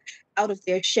come out of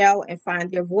their shell and find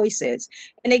their voices.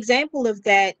 An example of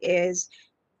that is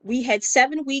we had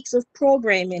 7 weeks of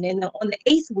programming, and on the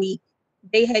 8th week,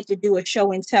 they had to do a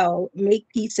show and tell, make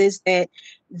pieces that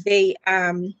they,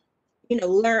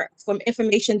 learn from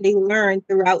information they learned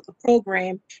throughout the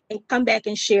program and come back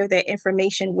and share that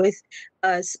information with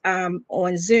us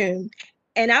on Zoom.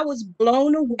 And I was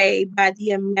blown away by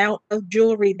the amount of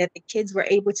jewelry that the kids were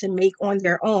able to make on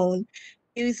their own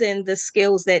using the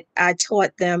skills that I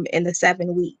taught them in the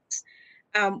 7 weeks.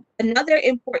 Another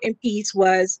important piece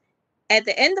was at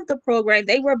the end of the program,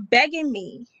 they were begging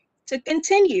me to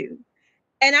continue.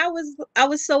 And I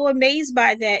was so amazed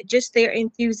by that, just their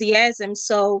enthusiasm.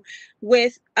 So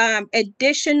with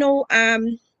additional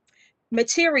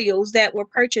materials that were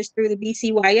purchased through the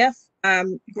BCYF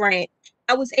grant,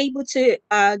 I was able to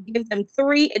give them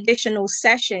 3 additional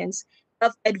sessions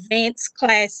of advanced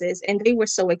classes, and they were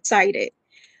so excited.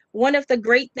 One of the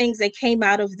great things that came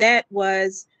out of that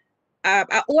was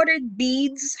I ordered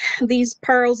beads, these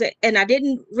pearls, and I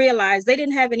didn't realize they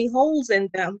didn't have any holes in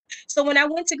them. So when I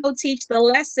went to go teach the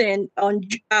lesson on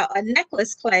a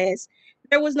necklace class,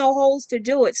 there was no holes to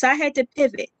do it. So I had to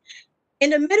pivot. In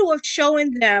the middle of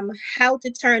showing them how to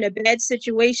turn a bad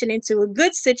situation into a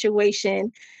good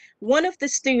situation, one of the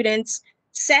students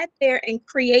sat there and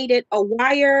created a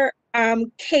wire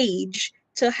cage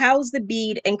to house the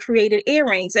bead and created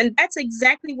earrings. And that's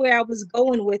exactly where I was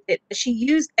going with it. She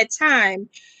used that time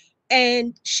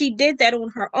and she did that on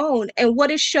her own. And what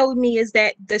it showed me is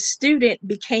that the student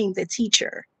became the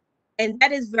teacher. And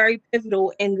that is very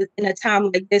pivotal in a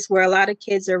time like this where a lot of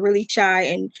kids are really shy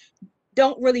and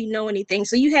don't really know anything.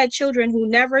 So you had children who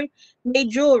never made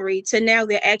jewelry to now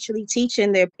they're actually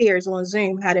teaching their peers on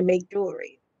Zoom how to make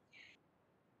jewelry.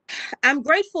 I'm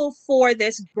grateful for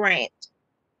this grant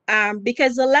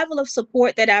because the level of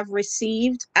support that I've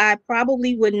received, I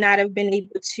probably would not have been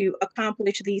able to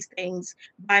accomplish these things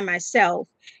by myself.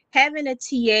 Having a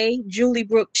TA, Julie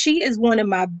Brooks, she is one of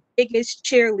my biggest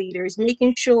cheerleaders,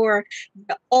 making sure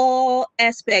that all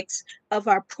aspects of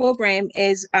our program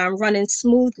is running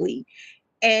smoothly.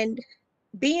 And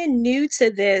being new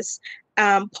to this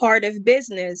part of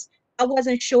business, I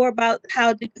wasn't sure about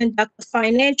how to conduct the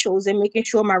financials and making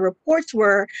sure my reports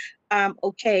were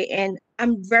okay. And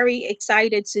I'm very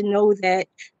excited to know that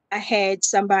I had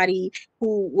somebody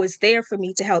who was there for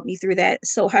me to help me through that.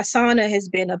 So Hassana has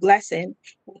been a blessing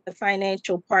with the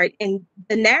financial part and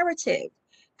the narrative,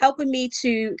 helping me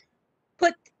to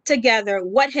put together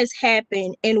what has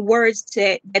happened in words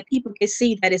that people can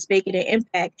see that it's making an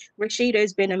impact. Rashida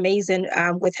has been amazing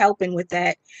with helping with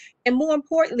that. And more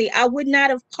importantly, I would not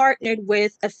have partnered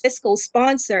with a fiscal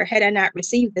sponsor had I not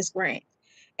received this grant.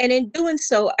 And in doing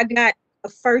so, I got a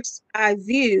first eye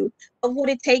view of what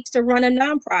it takes to run a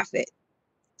nonprofit.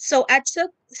 So I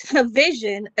took a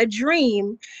vision, a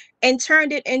dream, and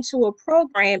turned it into a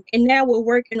program. And now we're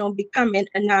working on becoming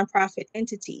a nonprofit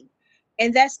entity.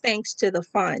 And that's thanks to the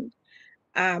fund.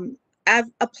 Um, I've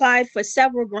applied for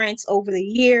several grants over the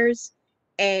years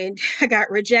and I got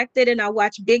rejected, and I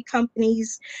watched big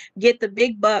companies get the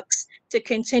big bucks to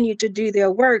continue to do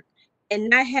their work. And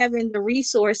not having the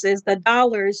resources, the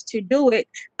dollars to do it,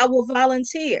 I will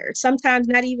volunteer. Sometimes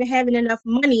not even having enough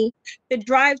money to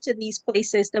drive to these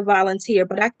places to volunteer,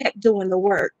 but I kept doing the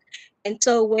work. And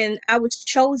so when I was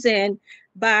chosen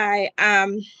by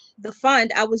the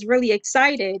fund, I was really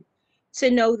excited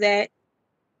to know that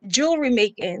jewelry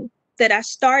making that I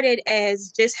started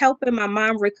as just helping my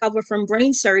mom recover from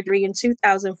brain surgery in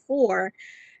 2004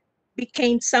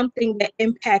 became something that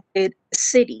impacted the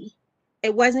city.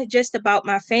 It wasn't just about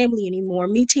my family anymore.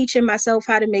 Me teaching myself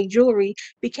how to make jewelry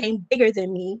became bigger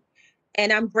than me.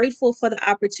 And I'm grateful for the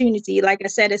opportunity. Like I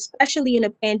said, especially in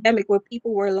a pandemic where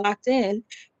people were locked in,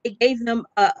 it gave them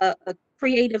a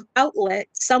creative outlet,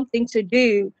 something to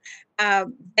do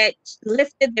that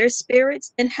lifted their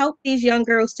spirits and helped these young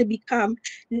girls to become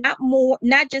not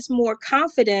just more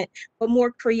confident, but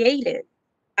more creative.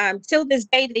 Till this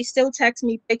day, they still text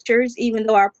me pictures, even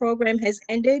though our program has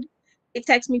ended. They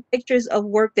text me pictures of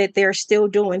work that they're still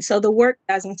doing. So the work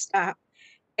doesn't stop.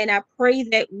 And I pray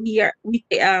that we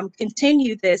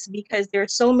continue this, because there are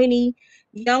so many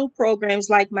young programs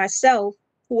like myself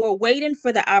who are waiting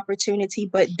for the opportunity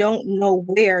but don't know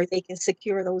where they can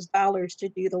secure those dollars to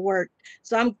do the work.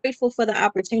 So I'm grateful for the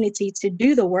opportunity to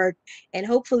do the work, and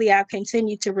hopefully I'll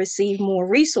continue to receive more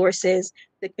resources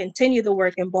to continue the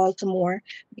work in Baltimore,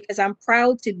 because I'm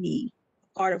proud to be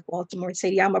a part of Baltimore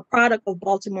City. I'm a product of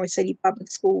Baltimore City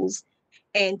Public Schools,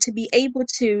 and to be able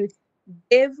to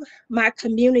give my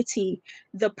community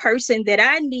the person that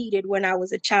I needed when I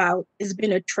was a child has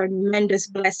been a tremendous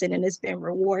blessing, and it's been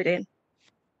rewarding.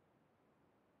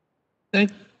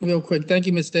 Real quick, thank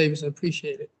you, Ms. Davis. I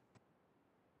appreciate it.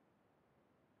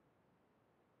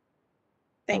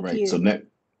 Thank All right, you. so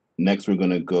next we're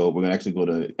gonna actually go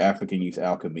to African Youth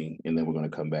Alchemy, and then we're gonna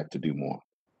come back to do more.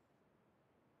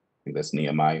 I think that's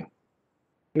Nehemiah.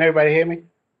 Can everybody hear me?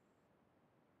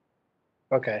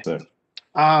 Okay. Sir.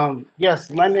 Yes,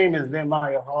 my name is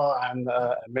Nehemiah Hall. I'm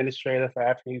the administrator for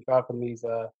African Youth Alchemy's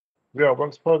Real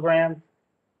Works program.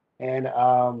 And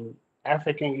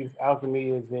African Youth Alchemy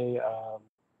is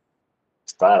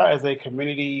started out as a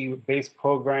community-based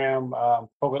program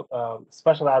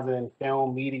specializing in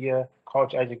film, media,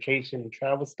 culture, education, and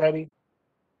travel study.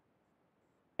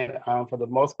 And for the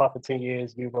most part, for 10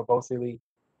 years, we were mostly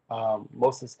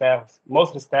most of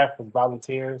the staff was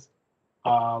volunteers.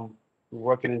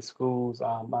 Working in schools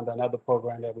under another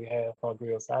program that we have called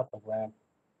Real South Program.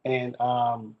 And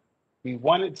we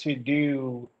wanted to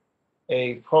do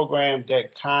a program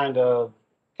that kind of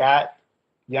got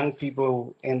young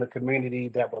people in the community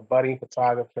that were budding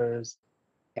photographers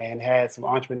and had some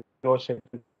entrepreneurship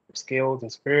skills and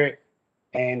spirit.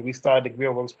 And we started the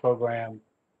Grill Works program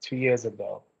 2 years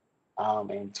ago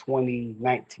in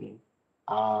 2019.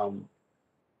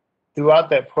 Throughout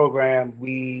that program,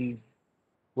 we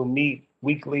will meet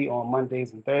weekly on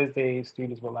Mondays and Thursdays.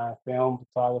 Students will learn film,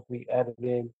 photography,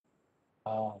 editing,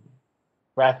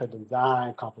 graphic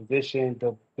design, composition,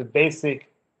 the basic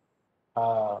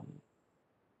film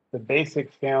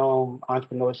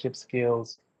entrepreneurship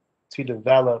skills to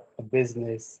develop a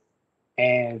business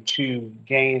and to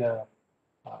gain a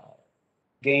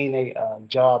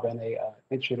job in a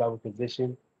entry level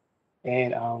position.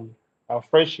 And our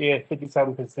first year,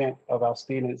 57% of our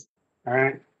students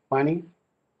earned money,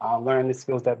 learn the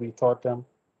skills that we taught them.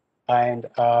 And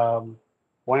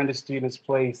one of the students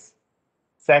placed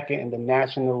second in the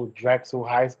National Drexel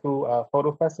High School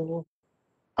Photo Festival.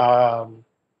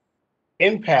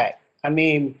 Impact, I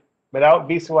mean, without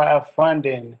BCYF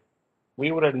funding,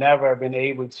 we would have never been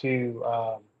able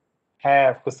to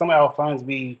because some of our funds,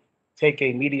 we take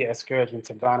a media excursion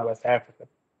to Ghana, West Africa.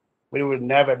 We would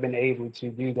never have been able to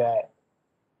do that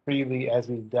freely as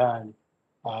we've done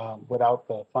without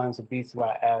the funds of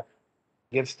BCYF,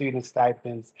 give students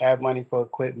stipends, have money for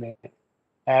equipment,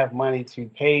 have money to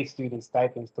pay student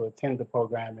stipends to attend the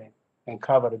programming and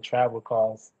cover the travel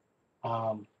costs.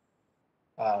 That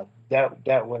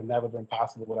would have never been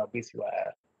possible without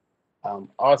BCYF.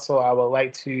 Also, I would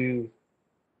like to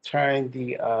turn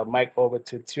the mic over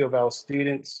to two of our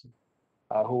students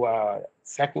who are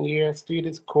second-year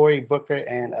students, Corey Booker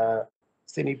and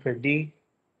Sydney Perdee.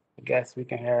 I guess we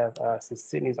can have, since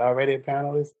Sydney's already a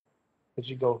panelist, could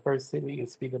you go first, Sydney, and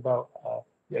speak about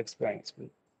your experience, please?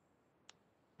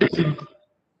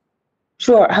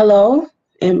 Sure. Hello.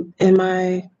 Am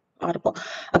I audible?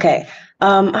 Okay.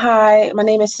 Hi, my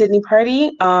name is Sydney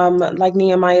Purdy. Like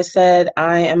Nehemiah said,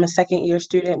 I am a second-year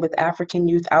student with African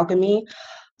Youth Alchemy.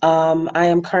 I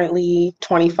am currently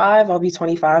 25. I'll be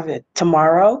 25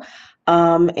 tomorrow.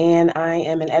 And I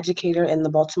am an educator in the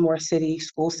Baltimore City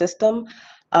school system.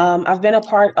 I've been a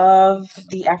part of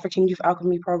the African Youth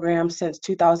Alchemy program since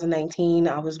 2019.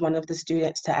 I was one of the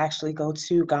students to actually go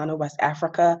to Ghana, West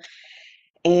Africa.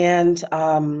 And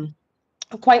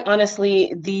quite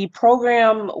honestly, the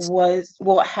program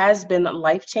has been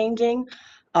life-changing.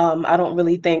 I don't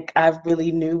really think I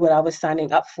really knew what I was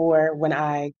signing up for when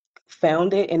I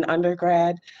found it in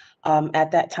undergrad.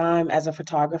 At that time, as a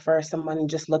photographer, someone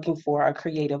just looking for a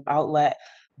creative outlet.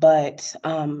 But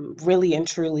really and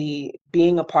truly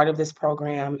being a part of this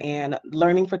program and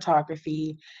learning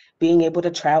photography, being able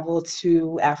to travel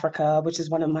to Africa, which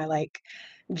is one of my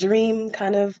dream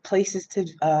kind of places to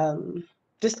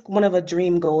just one of a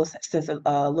dream goals since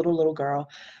a little girl.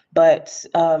 But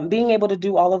being able to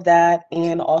do all of that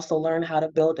and also learn how to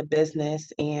build a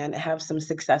business and have some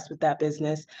success with that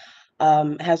business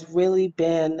has really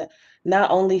been not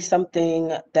only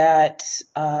something that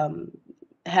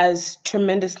has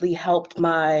tremendously helped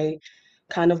my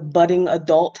kind of budding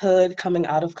adulthood, coming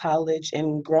out of college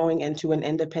and growing into an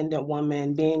independent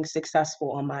woman, being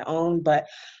successful on my own, but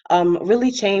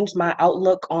really changed my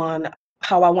outlook on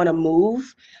how I want to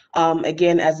move.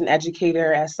 Again, as an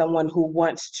educator, as someone who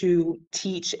wants to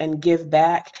teach and give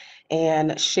back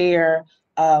and share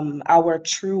our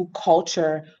true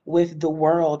culture with the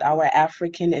world, our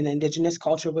African and Indigenous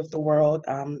culture with the world,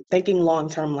 thinking long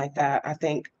term like that, I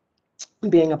think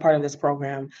being a part of this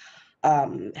program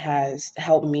has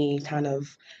helped me kind of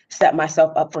set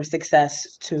myself up for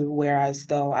success, to whereas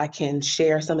though I can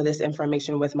share some of this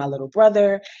information with my little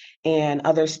brother and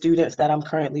other students that I'm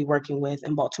currently working with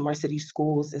in Baltimore City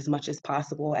schools as much as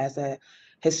possible as a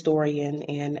historian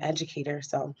and educator.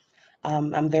 So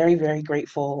I'm very, very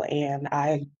grateful, and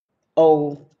I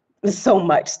owe so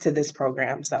much to this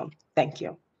program. So thank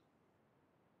you.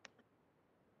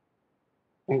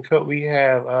 And could we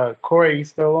have Corey, you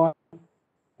still on?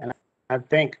 And I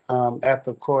think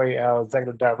after Corey, our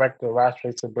executive director,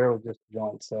 Rashtre Sabir, just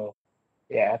joined. So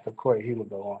yeah, after Corey, he will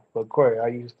go on. But Corey, are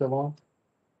you still on?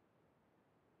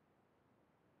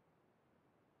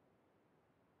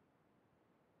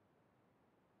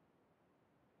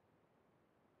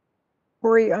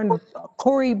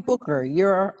 Corey Booker,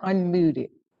 you're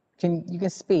unmuted. You can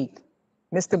speak.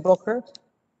 Mr. Booker?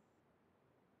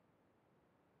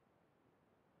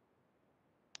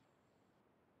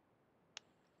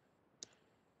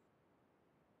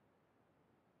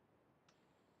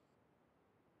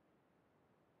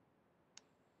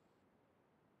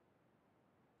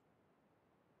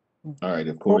 All right,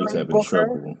 if Corey's having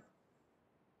trouble.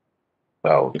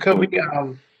 Well, could we,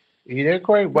 you there,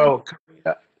 Corey? Well,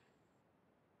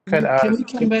 can we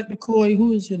come back to Corey?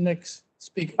 Who is your next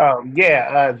speaker?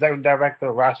 Yeah, Executive Director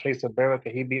Rashtre Sabir,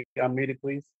 can he be unmuted,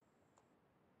 please?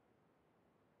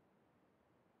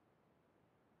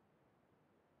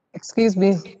 Excuse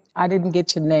me, I didn't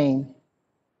get your name.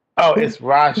 Oh, it's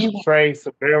Rashtre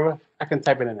Sabir. I can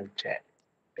type it in the chat.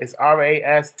 It's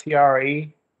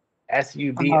RASTRE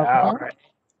SUBIR.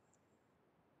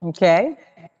 Okay.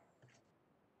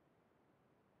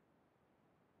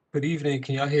 Good evening.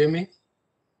 Can y'all hear me?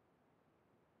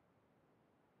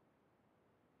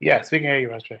 Yes, we can hear you,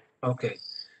 Rashtre. Okay.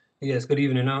 Yes, good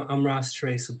evening. I'm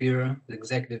Rashtre Sabira, the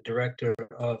Executive Director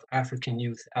of African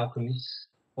Youth Alchemy,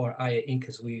 or AYA Inc.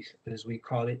 as we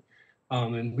call it.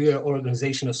 And we are an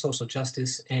organization of social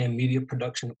justice and media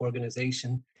production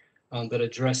organization that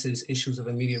addresses issues of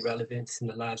immediate relevance in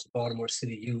the lives of Baltimore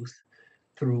City youth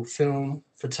through film,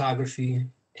 photography,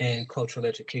 and cultural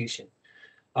education.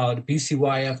 The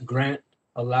BCYF grant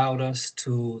allowed us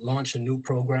to launch a new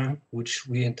program, which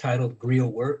we entitled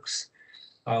Griot Works,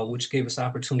 which gave us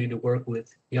opportunity to work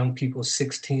with young people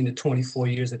 16 to 24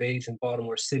 years of age in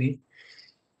Baltimore City,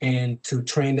 and to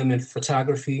train them in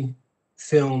photography,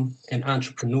 film, and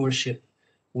entrepreneurship,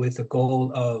 with the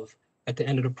goal of, at the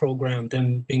end of the program,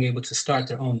 them being able to start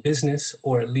their own business,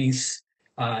 or at least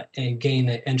and gain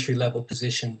an entry-level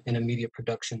position in a media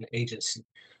production agency.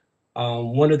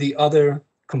 One of the other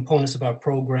components of our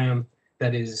program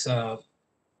that is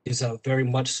very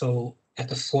much so at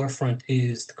the forefront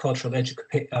is the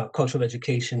cultural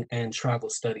education and travel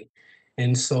study.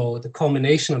 And so the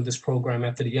culmination of this program,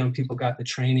 after the young people got the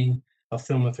training of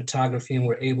film and photography and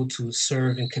were able to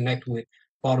serve and connect with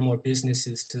Baltimore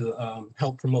businesses to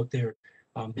help promote their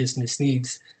business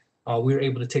needs, we were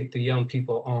able to take the young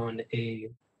people on a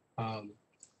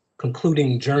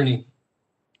concluding journey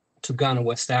to Ghana,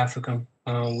 West Africa,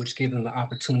 which gave them the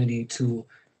opportunity to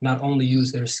not only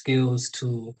use their skills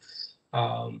to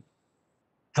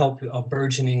help a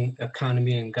burgeoning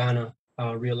economy in Ghana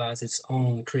realize its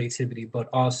own creativity, but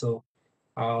also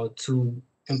to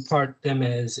impart them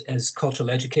as cultural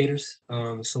educators.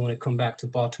 So when it come back to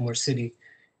Baltimore City,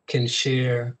 can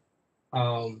share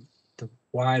the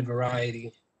wide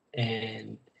variety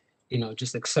and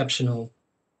just exceptional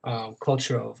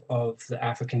culture of the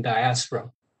African diaspora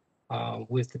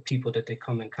with the people that they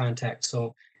come in contact.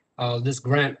 So this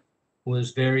grant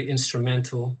was very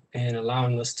instrumental in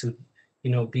allowing us to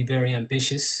be very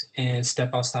ambitious and step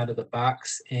outside of the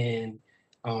box and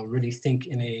really think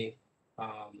in a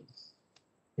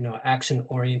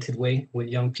action-oriented way with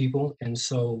young people. And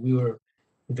so we were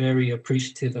very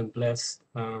appreciative and blessed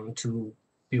to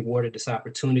be awarded this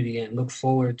opportunity and look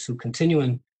forward to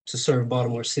continuing to serve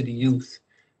Baltimore City youth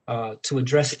to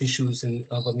address issues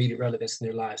of immediate relevance in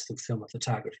their lives through film and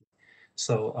photography.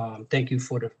 So thank you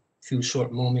for the few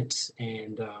short moments,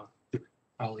 and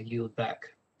I'll yield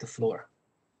back the floor.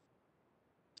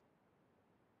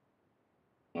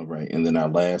 All right, and then our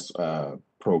last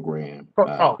program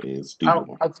is Do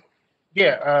More. I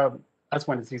just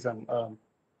wanted to see something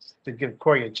to give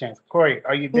Corey a chance. Corey,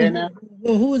 are you there now?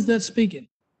 Well, who is that speaking?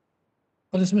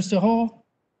 Oh, it's Mr. Hall?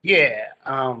 Yeah,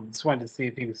 just wanted to see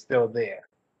if he was still there.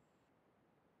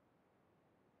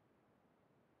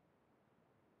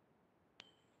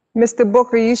 Mr.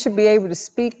 Booker, you should be able to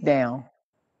speak now.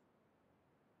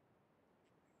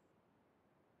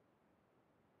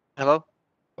 Hello?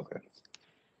 Okay.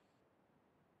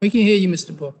 We can hear you,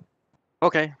 Mr. Booker.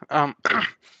 Okay.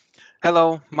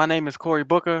 Hello, my name is Corey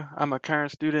Booker. I'm a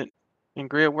current student in the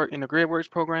GridWorks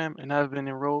program, and I've been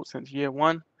enrolled since year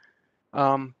one.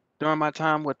 During my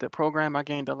time with the program, I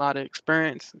gained a lot of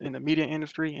experience in the media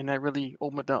industry, and that really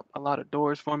opened up a lot of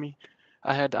doors for me.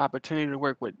 I had the opportunity to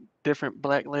work with different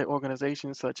Black-led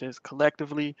organizations such as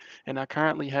Collectively, and I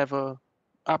currently have a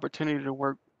opportunity to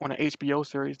work on an HBO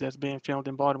series that's being filmed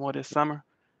in Baltimore this summer.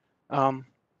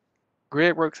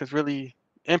 GridWorks has really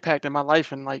impacted my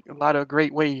life in like a lot of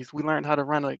great ways. We learned how to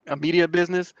run a media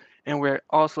business, and we're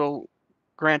also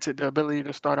granted the ability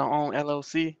to start our own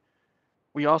LLC.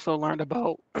 We also learned a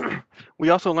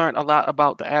lot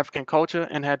about the African culture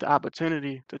and had the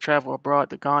opportunity to travel abroad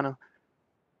to Ghana.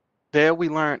 There we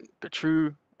learned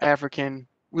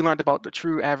about the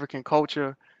true African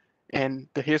culture and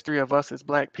the history of us as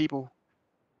Black people.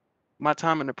 My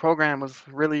time in the program was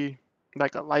really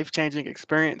like a life-changing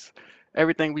experience.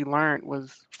 Everything we learned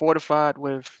was fortified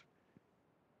with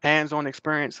hands-on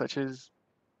experience such as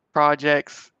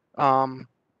projects, going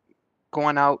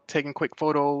out, taking quick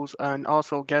photos, and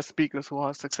also guest speakers who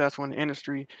are successful in the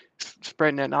industry,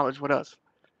 spreading their knowledge with us.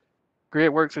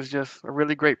 GridWorks is just a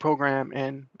really great program,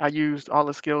 and I used all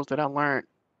the skills that I learned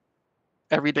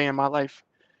every day in my life.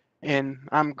 And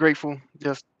I'm grateful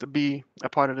just to be a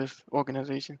part of this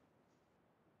organization.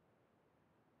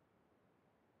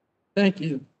 Thank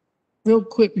you. Real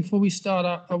quick, before we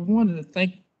start, I wanted to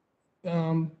thank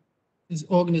this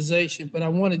organization, but I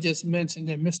want to just mention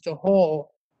that Mr.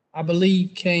 Hall, I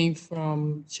believe, came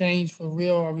from Change for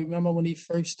Real. I remember when he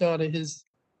first started his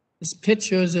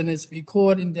pictures and his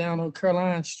recording down on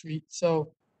Caroline Street.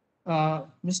 So,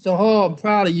 Mr. Hall, I'm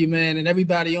proud of you, man, and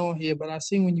everybody on here, but I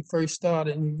seen when you first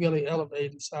started and you really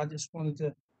elevated. So I just wanted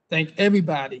to thank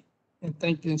everybody and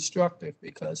thank the instructor,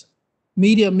 because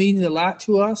media means a lot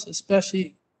to us,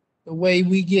 especially the way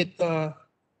we get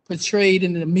portrayed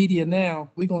in the media now.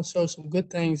 We're going to show some good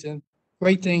things and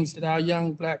great things that our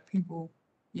young Black people,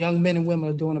 young men and women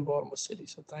are doing in Baltimore City.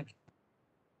 So thank you.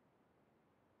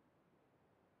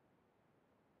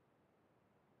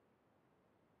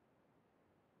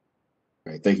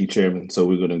 All right, thank you, Chairman. So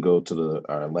we're going to go to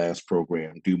our last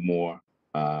program, Do More,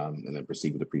 and then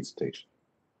proceed with the presentation.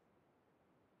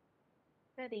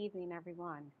 Good evening,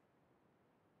 everyone.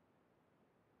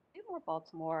 Do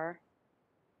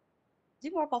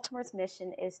More Baltimore's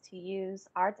mission is to use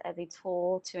arts as a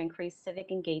tool to increase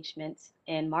civic engagement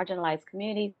in marginalized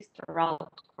communities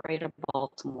throughout Greater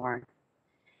Baltimore.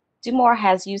 Do More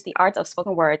has used the arts of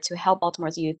spoken word to help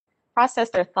Baltimore's youth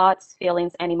process their thoughts,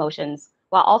 feelings, and emotions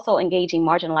while also engaging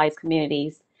marginalized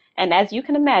communities. And as you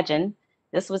can imagine,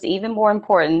 this was even more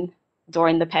important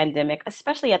during the pandemic,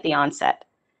 especially at the onset.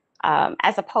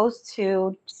 As opposed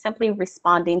to simply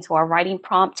responding to a writing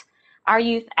prompt, our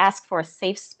youth asked for a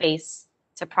safe space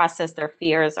to process their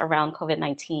fears around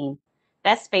COVID-19.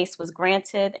 That space was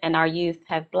granted, and our youth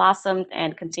have blossomed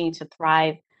and continue to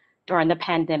thrive during the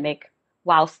pandemic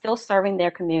while still serving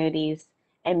their communities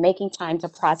and making time to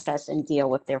process and deal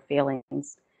with their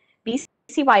feelings.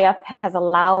 BCYF has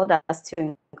allowed us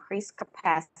to increase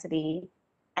capacity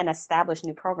and establish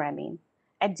new programming.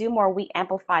 At Do More, we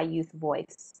amplify youth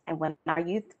voice. And when our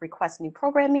youth request new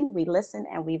programming, we listen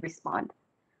and we respond.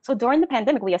 So during the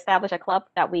pandemic, we established a club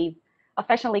that we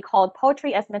affectionately called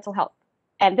Poetry as Mental Health.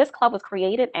 And this club was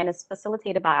created and is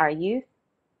facilitated by our youth.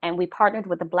 And we partnered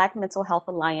with the Black Mental Health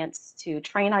Alliance to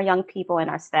train our young people and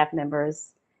our staff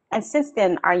members. And since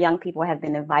then, our young people have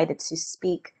been invited to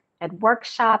speak at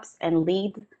workshops and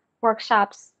lead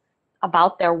workshops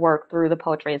about their work through the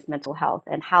Poetry as Mental Health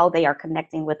and how they are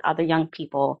connecting with other young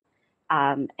people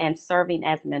and serving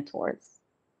as mentors.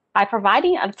 By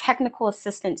providing a technical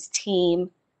assistance team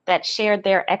that shared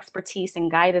their expertise and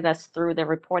guided us through the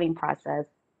reporting process,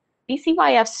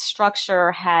 BCYF's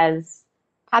structure has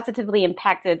positively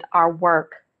impacted our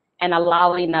work and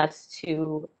allowing us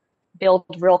to build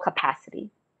real capacity.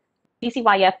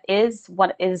 BCYF is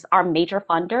what is our major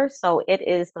funder, so it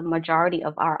is the majority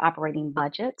of our operating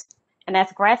budget. And as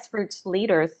grassroots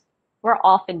leaders, we're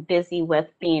often busy with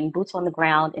being boots on the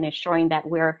ground and ensuring that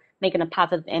we're making a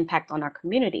positive impact on our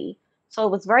community. So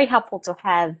it was very helpful to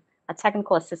have a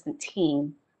technical assistant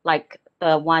team like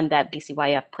the one that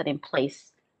BCYF put in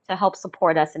place to help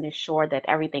support us and ensure that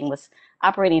everything was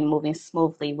operating and moving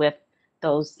smoothly with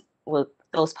those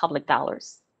public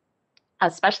dollars.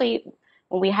 Especially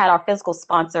when we had our physical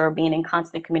sponsor being in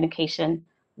constant communication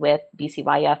with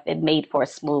BCYF, it made for a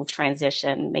smooth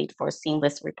transition, made for a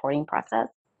seamless reporting process.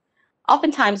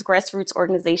 Oftentimes, grassroots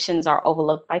organizations are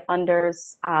overlooked by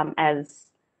funders, as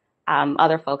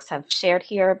other folks have shared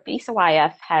here.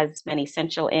 BCYF has been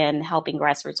essential in helping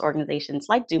grassroots organizations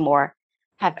like Do More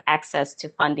have access to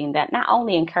funding that not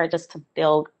only encourages us to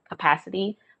build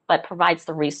capacity, but provides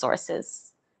the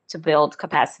resources to build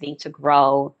capacity, to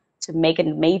grow, to make a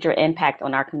major impact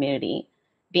on our community.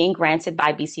 Being granted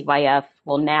by BCYF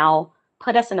will now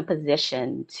put us in a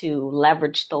position to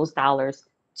leverage those dollars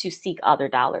to seek other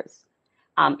dollars.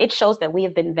 It shows that we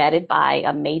have been vetted by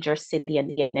a major city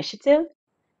initiative,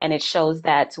 and it shows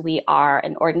that we are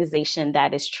an organization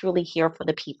that is truly here for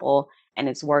the people and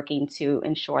is working to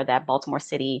ensure that Baltimore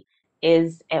City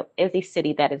is a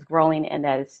city that is growing and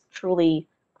that is truly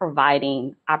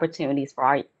providing opportunities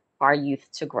for our youth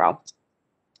to grow.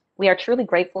 We are truly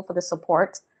grateful for the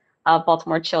support of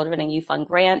Baltimore Children and Youth Fund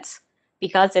grants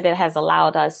because it has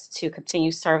allowed us to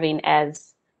continue serving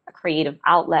as a creative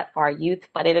outlet for our youth,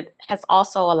 but it has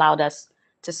also allowed us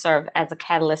to serve as a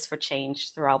catalyst for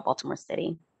change throughout Baltimore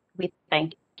City. We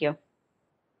thank you.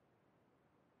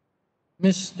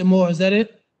 Ms. Moore, is that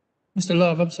it? Mr.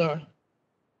 Love, I'm sorry.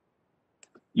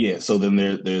 Yeah, so then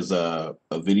there's a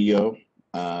video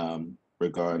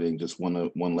regarding just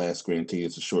one last grantee.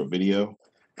 It's a short video.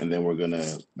 And then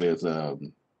there's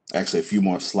actually a few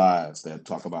more slides that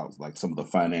talk about like some of the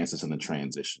finances and the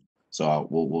transition. So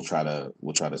we'll try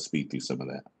to speak through some of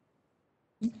that.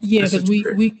 Yeah, because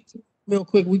we real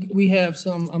quick, we have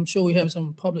some, I'm sure we have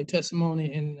some public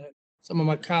testimony and some of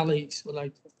my colleagues would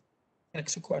like to ask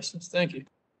some questions. Thank you.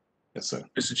 Yes, sir.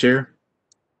 Mr. Chair.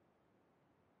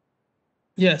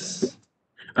 Yes.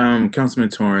 Councilman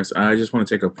Torrance, I just want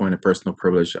to take a point of personal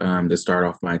privilege to start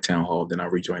off my town hall, then I'll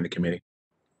rejoin the committee.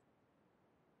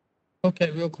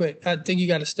 Okay, real quick. I think you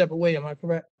got to step away. Am I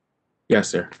correct? Yes,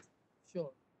 sir.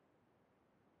 Sure.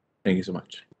 Thank you so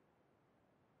much.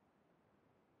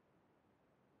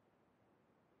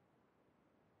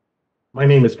 My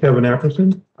name is Kevin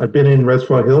Apperson. I've been in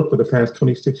Reservoir Hill for the past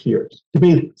 26 years. To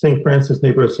me, St. Francis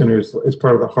Neighborhood Center is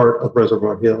part of the heart of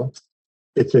Reservoir Hill.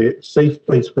 It's a safe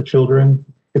place for children.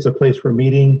 It's a place for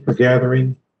meeting, for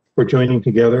gathering, for joining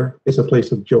together. It's a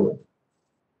place of joy.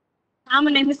 Hi, my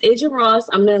name is Asia Ross.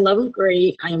 I'm in 11th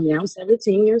grade. I am now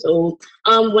 17 years old.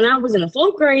 When I was in the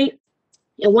 4th grade,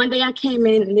 and one day I came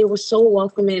in and they were so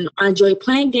welcoming. I enjoyed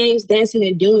playing games, dancing,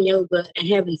 and doing yoga and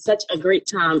having such a great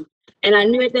time. And I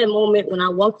knew at that moment when I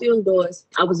walked through the doors,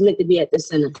 I was meant to be at the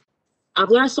center. I've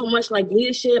learned so much like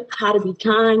leadership, how to be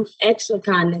kind, extra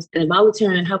kindness, and about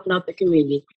return helping out the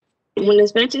community. When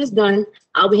this expansion is done,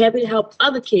 I'll be happy to help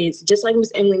other kids, just like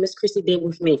Miss Emily and Miss Chrissy did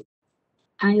with me.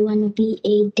 I want to be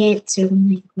a dancer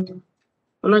when I grow up.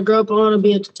 When I grow up, I want to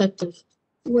be a detective.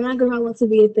 When I grow up, I want to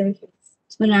be a therapist.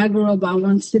 When I grow up, I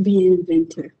want to be an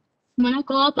inventor. When I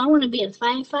grow up, I want to be a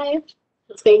firefighter.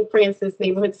 St. Francis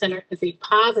Neighborhood Center is a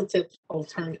positive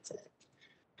alternative.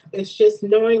 It's just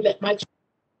knowing that my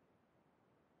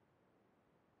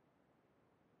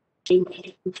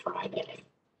every Friday.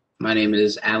 My name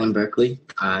is Alan Berkeley.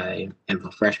 I am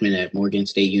a freshman at Morgan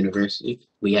State University.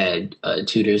 We had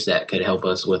tutors that could help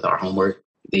us with our homework.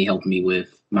 They helped me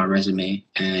with my resume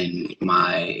and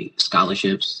my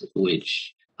scholarships,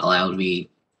 which allowed me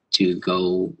to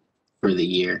go for the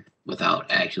year without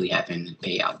actually having to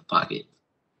pay out of pocket.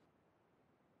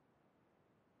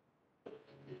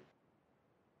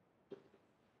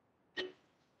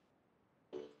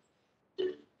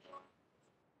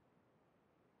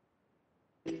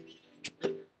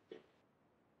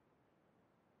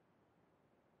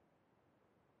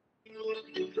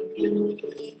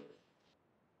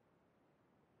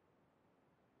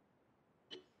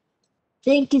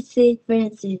 Thank you, St.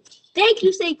 Francis. Thank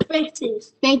you, St.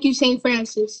 Francis. Thank you, St.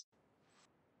 Francis.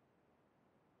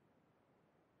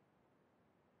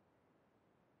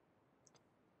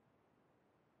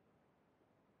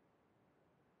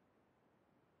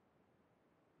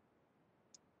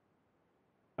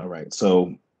 All right,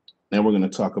 so now we're going to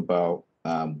talk about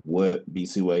what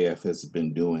BCYF has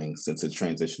been doing since its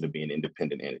transition to being an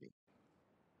independent entity.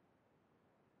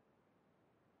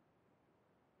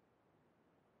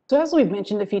 So as we've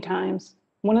mentioned a few times,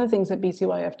 one of the things that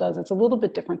BCYF does, it's a little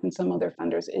bit different than some other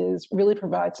funders, is really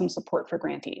provide some support for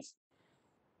grantees.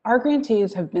 Our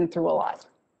grantees have been through a lot.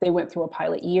 They went through a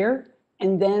pilot year,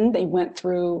 and then they went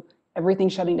through everything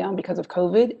shutting down because of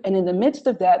COVID. And in the midst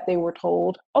of that, they were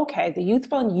told, okay, the youth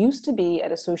fund used to be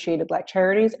at Associated Black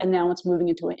Charities, and now it's moving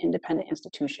into an independent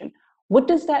institution. What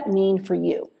does that mean for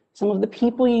you? Some of the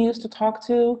people you used to talk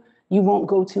to, you won't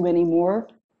go to anymore.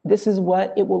 This is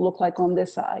what it will look like on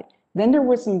this side. Then there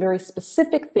were some very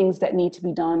specific things that need to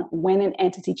be done when an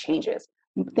entity changes.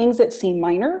 Things that seem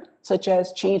minor, such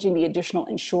as changing the additional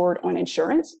insured on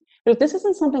insurance. But if this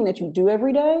isn't something that you do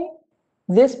every day,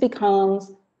 this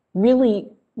becomes really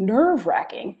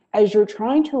nerve-wracking as you're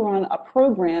trying to run a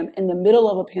program in the middle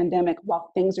of a pandemic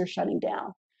while things are shutting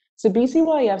down. So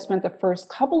BCYF spent the first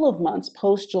couple of months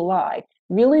post-July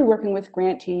really working with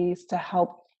grantees to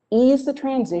help ease the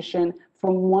transition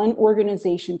from one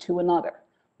organization to another.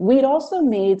 We'd also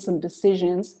made some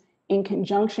decisions in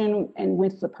conjunction and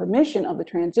with the permission of the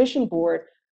transition board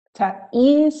to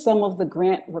ease some of the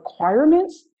grant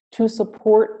requirements to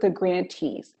support the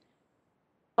grantees.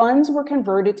 Funds were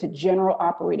converted to general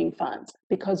operating funds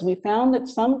because we found that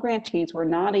some grantees were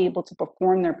not able to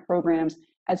perform their programs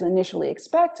as initially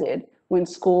expected when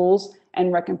schools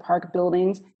and rec and park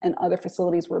buildings and other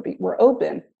facilities were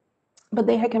open. But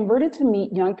they had converted to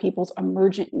meet young people's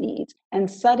emergent needs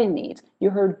and sudden needs. You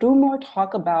heard Dumore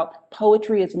talk about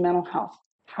poetry as mental health,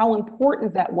 how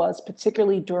important that was,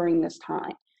 particularly during this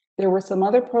time. There were some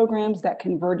other programs that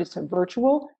converted to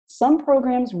virtual. Some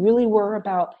programs really were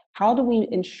about how do we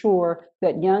ensure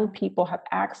that young people have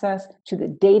access to the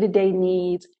day-to-day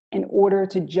needs in order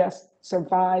to just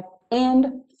survive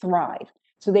and thrive.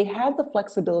 So they had the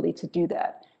flexibility to do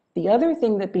that. The other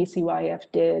thing that BCYF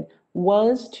did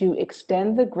was to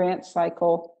extend the grant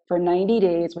cycle for 90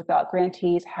 days without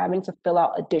grantees having to fill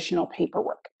out additional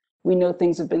paperwork. We know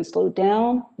things have been slowed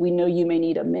down. We know you may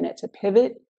need a minute to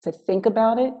pivot, to think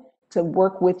about it, to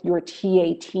work with your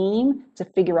TA team to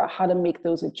figure out how to make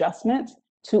those adjustments,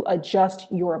 to adjust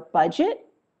your budget,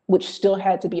 which still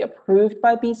had to be approved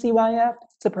by BCYF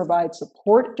to provide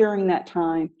support during that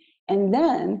time, and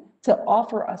then to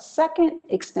offer a second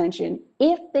extension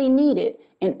if they need it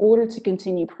in order to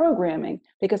continue programming,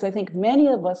 because I think many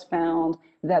of us found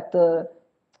that the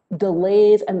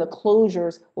delays and the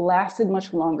closures lasted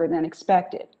much longer than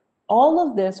expected. All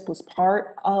of this was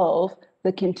part of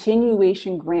the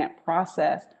continuation grant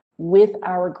process with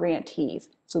our grantees.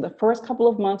 So the first couple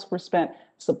of months were spent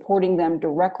supporting them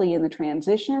directly in the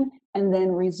transition and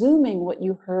then resuming what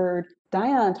you heard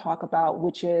Diane talk about,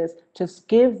 which is to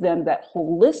give them that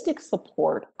holistic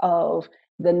support of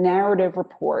the narrative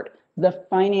report, the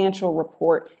financial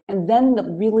report, and then the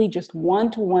really just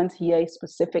one-to-one TA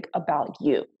specific about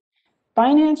you.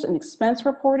 Finance and expense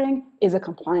reporting is a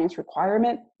compliance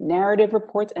requirement. Narrative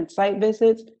reports and site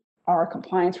visits are a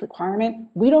compliance requirement.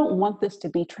 We don't want this to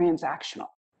be transactional.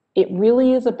 It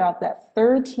really is about that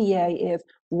third TA is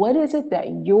what is it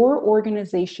that your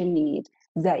organization needs,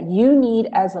 that you need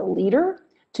as a leader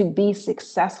to be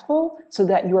successful so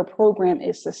that your program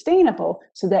is sustainable,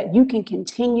 so that you can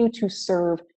continue to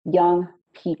serve young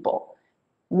people.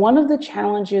 One of the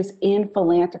challenges in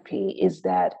philanthropy is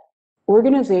that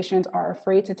organizations are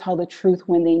afraid to tell the truth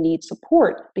when they need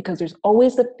support because there's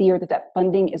always the fear that that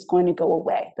funding is going to go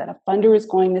away, that a funder is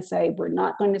going to say, we're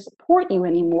not going to support you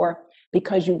anymore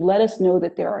because you've let us know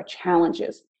that there are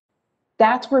challenges.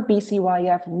 That's where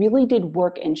BCYF really did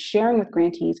work in sharing with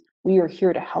grantees. We are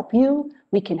here to help you.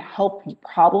 We can help you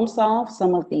problem solve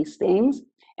some of these things.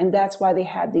 And that's why they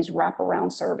had these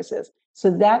wraparound services.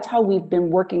 So that's how we've been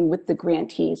working with the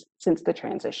grantees since the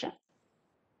transition.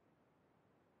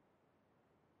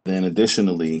 Then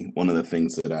additionally, one of the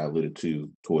things that I alluded to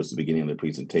towards the beginning of the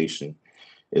presentation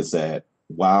is that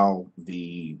while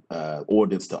the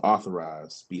ordinance to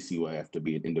authorize BCYF to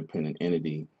be an independent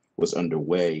entity was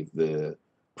underway, the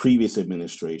previous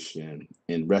administration,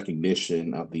 in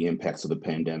recognition of the impacts of the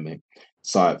pandemic,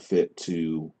 saw it fit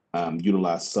to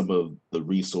utilize some of the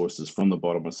resources from the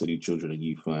Baltimore City Children and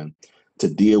Youth Fund to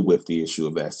deal with the issue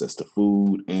of access to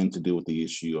food and to deal with the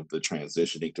issue of the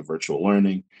transitioning to virtual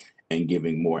learning and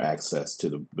giving more access to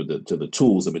the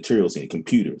tools and materials and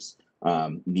computers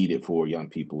needed for young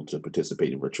people to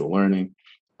participate in virtual learning.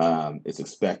 It's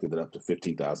expected that up to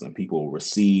 15,000 people will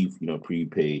receive,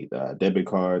 prepaid debit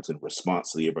cards in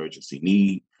response to the emergency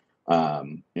need,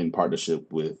 in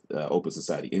partnership with Open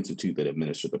Society Institute that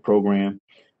administered the program.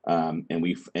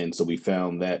 And so we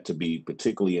found that to be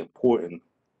particularly important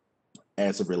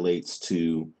as it relates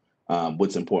to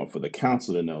what's important for the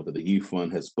council to know, that the Youth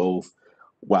Fund has both,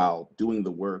 while doing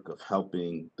the work of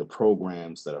helping the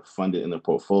programs that are funded in the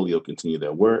portfolio continue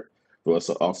their work, but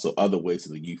also other ways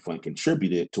that the Youth Fund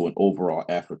contributed to an overall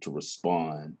effort to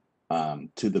respond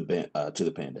to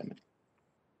the pandemic.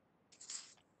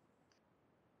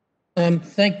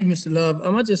 Thank you, Mr. Love.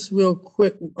 I'm gonna just real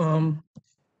quick, we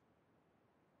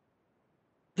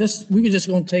were just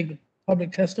gonna take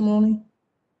public testimony.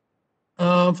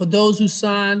 For those who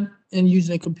sign in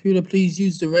using a computer, please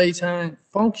use the raise hand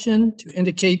function to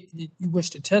indicate that you wish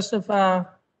to testify.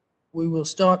 We will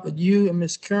start with you and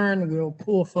Ms. Kern, and we'll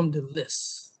pull from the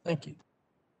list. Thank you.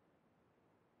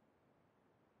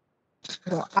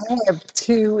 Well, I have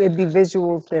two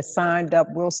individuals that signed up.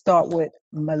 We'll start with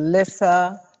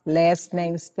Melissa, last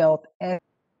name spelled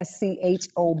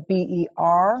Schober.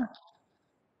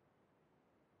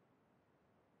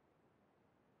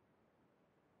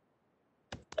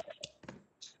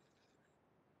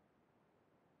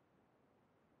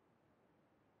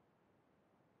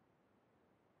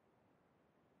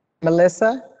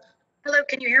 Melissa? Hello,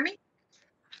 can you hear me?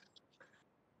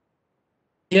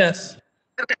 Yes.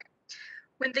 Okay.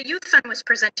 When the Youth Fund was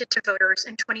presented to voters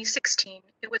in 2016,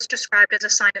 it was described as a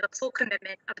sign of the full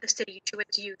commitment of the city to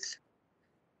its youth.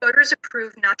 Voters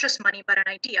approved not just money, but an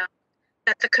idea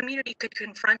that the community could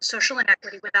confront social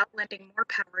inequity without lending more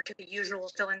power to the usual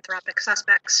philanthropic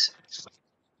suspects.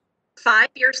 5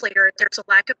 years later, there's a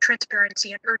lack of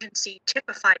transparency and urgency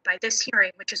typified by this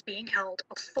hearing, which is being held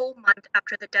a full month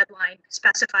after the deadline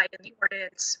specified in the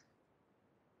ordinance.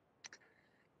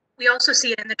 We also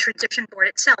see it in the transition board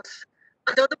itself.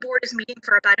 Although the board is meeting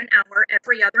for about an hour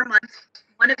every other month,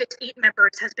 one of its 8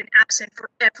 members has been absent for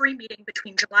every meeting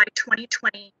between July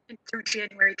 2020 and through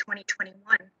January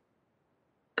 2021.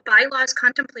 The bylaws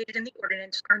contemplated in the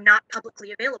ordinance are not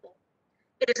publicly available.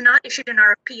 It has not issued an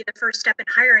RFP, the first step in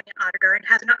hiring an auditor, and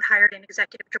has not hired an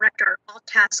executive director, all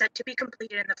tasks set to be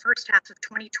completed in the first half of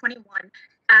 2021,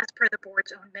 as per the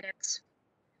board's own minutes.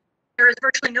 There is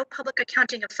virtually no public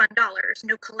accounting of fund dollars,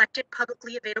 no collected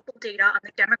publicly available data on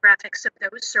the demographics of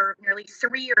those served nearly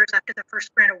 3 years after the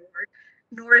first grant award,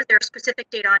 nor is there specific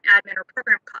data on admin or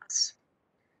program costs.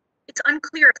 It's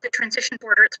unclear if the transition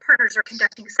board or its partners are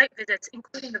conducting site visits,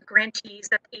 including of grantees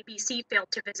that the ABC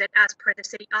failed to visit as per the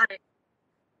city audit.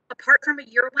 Apart from a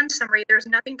year one summary, there's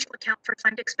nothing to account for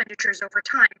fund expenditures over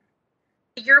time.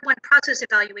 The year one process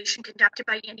evaluation conducted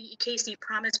by Andy E. Casey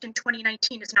promised in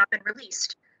 2019 has not been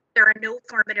released. There are no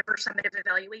formative or summative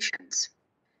evaluations.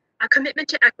 A commitment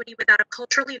to equity without a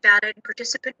culturally valid and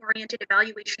participant-oriented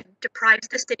evaluation deprives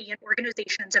the city and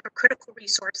organizations of a critical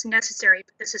resource necessary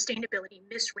for the sustainability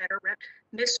Ms.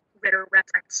 Ritter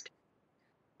referenced.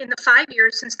 In the 5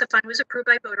 years since the fund was approved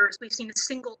by voters, we've seen a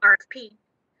single RFP.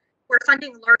 We're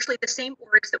funding largely the same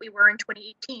orgs that we were in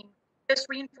 2018. This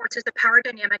reinforces the power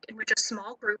dynamic in which a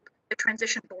small group, the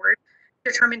transition board,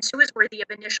 determines who is worthy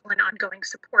of initial and ongoing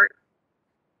support.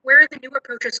 Where are the new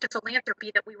approaches to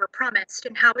philanthropy that we were promised,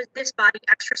 and how is this body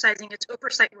exercising its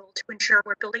oversight role to ensure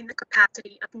we're building the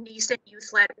capacity of nascent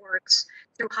youth-led orgs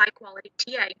through high-quality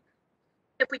TA?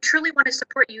 If we truly want to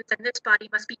support youth, then this body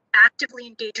must be actively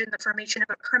engaged in the formation of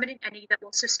a permanent entity that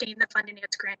will sustain the fund and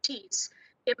its grantees.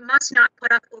 It must not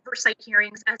put up oversight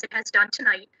hearings as it has done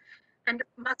tonight, and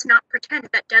must not pretend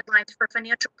that deadlines for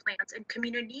financial plans and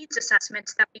community needs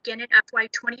assessments that begin in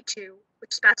FY22,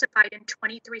 which specified in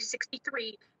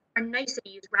 2363, are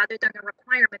niceties rather than the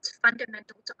requirements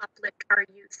fundamental to uplift our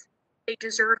youth. They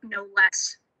deserve no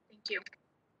less. Thank you.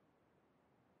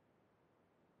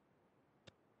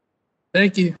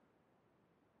 Thank you.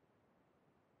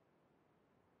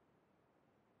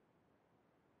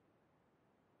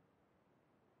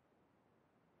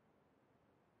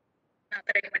 Not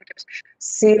that anyone gives a shit.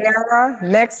 Sierra,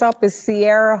 next up is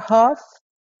Sierra Huff.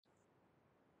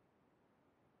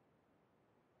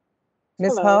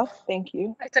 Ms. Hello, Huff? thank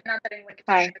you. I said not that anyone gives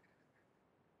a Hi, shit.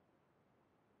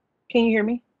 can you hear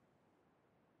me?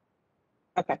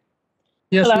 Okay.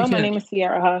 Yes, we Hello, my can. name is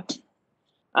Sierra Huff.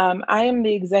 I am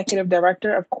the Executive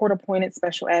Director of Court Appointed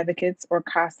Special Advocates, or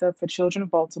CASA, for Children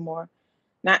of Baltimore,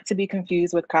 not to be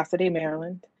confused with CASA de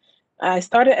Maryland. I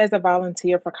started as a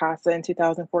volunteer for CASA in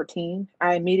 2014.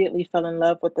 I immediately fell in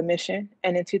love with the mission,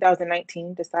 and in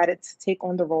 2019 decided to take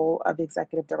on the role of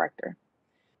Executive Director.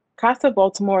 CASA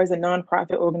Baltimore is a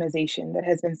nonprofit organization that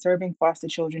has been serving foster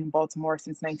children in Baltimore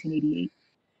since 1988.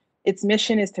 Its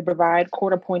mission is to provide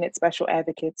court-appointed special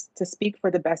advocates to speak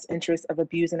for the best interests of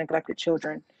abused and neglected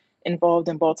children involved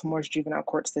in Baltimore's juvenile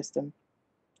court system,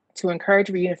 to encourage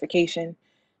reunification,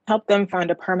 help them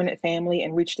find a permanent family,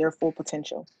 and reach their full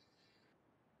potential.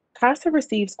 CASA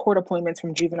receives court appointments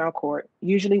from juvenile court,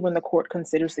 usually when the court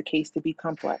considers the case to be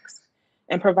complex,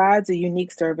 and provides a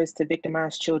unique service to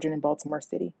victimized children in Baltimore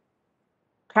City.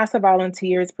 CASA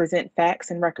volunteers present facts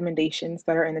and recommendations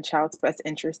that are in the child's best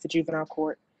interest to juvenile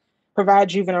court, provide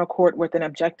juvenile court with an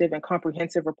objective and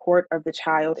comprehensive report of the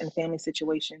child and family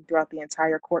situation throughout the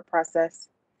entire court process,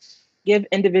 give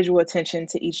individual attention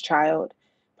to each child,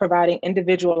 providing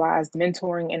individualized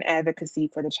mentoring and advocacy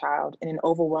for the child in an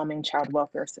overwhelming child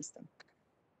welfare system.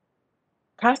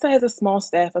 CASA has a small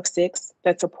staff of 6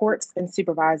 that supports and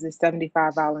supervises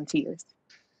 75 volunteers.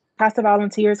 CASA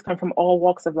volunteers come from all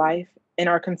walks of life and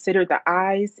are considered the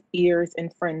eyes, ears,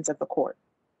 and friends of the court.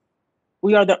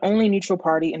 We are the only neutral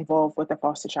party involved with a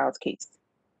foster child's case.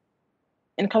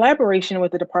 In collaboration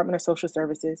with the Department of Social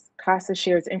Services, CASA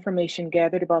shares information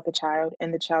gathered about the child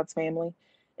and the child's family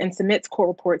and submits court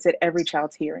reports at every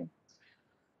child's hearing.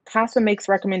 CASA makes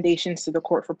recommendations to the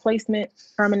court for placement,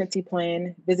 permanency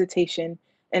plan, visitation,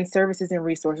 and services and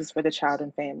resources for the child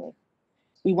and family.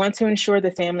 We want to ensure the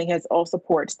family has all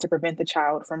supports to prevent the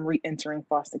child from re-entering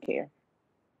foster care.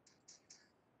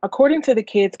 According to the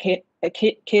Kids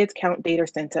Count Data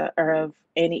Center of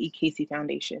Annie E. Casey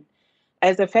Foundation,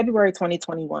 as of February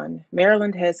 2021,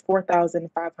 Maryland has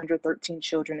 4,513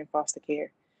 children in foster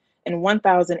care, and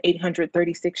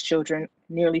 1,836 children,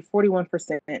 nearly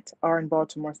 41%, are in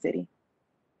Baltimore City.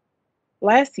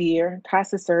 Last year,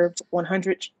 CASA served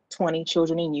 120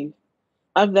 children and youth.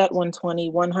 Of that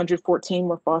 120, 114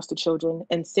 were foster children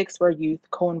and 6 were youth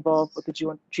co-involved with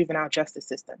the juvenile justice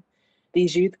system.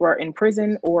 These youth were in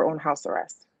prison or on house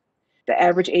arrest. The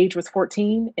average age was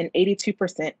 14 and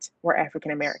 82% were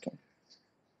African American.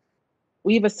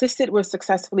 We've assisted with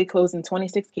successfully closing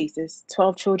 26 cases.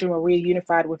 12 children were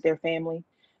reunified with their family,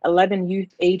 11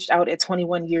 youth aged out at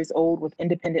 21 years old with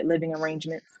independent living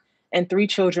arrangements, and 3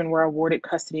 children were awarded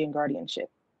custody and guardianship.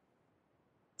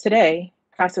 Today,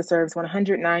 CASA serves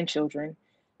 109 children,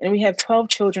 and we have 12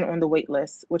 children on the wait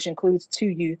list, which includes 2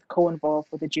 youth co-involved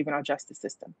with the juvenile justice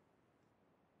system.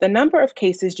 The number of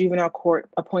cases juvenile court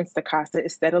appoints to CASA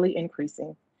is steadily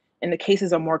increasing, and the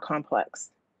cases are more complex.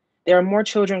 There are more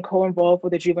children co-involved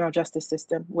with the juvenile justice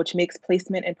system, which makes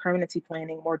placement and permanency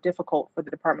planning more difficult for the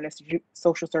Department of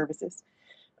Social Services.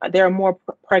 There are more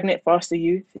pregnant foster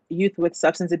youth, youth with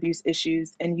substance abuse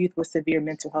issues, and youth with severe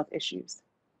mental health issues.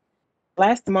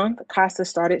 Last month, CASA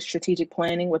started strategic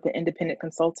planning with an independent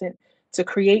consultant to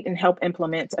create and help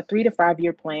implement a 3 to 5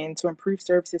 year plan to improve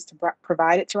services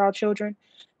provided to our children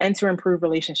and to improve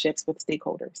relationships with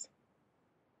stakeholders.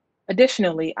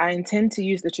 Additionally, I intend to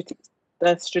use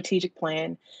the strategic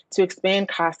plan to expand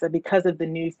CASA because of the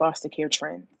new foster care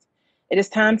trends. It is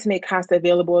time to make CASA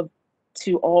available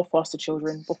to all foster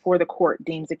children before the court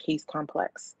deems a case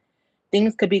complex.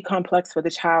 Things could be complex for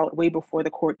the child way before the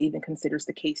court even considers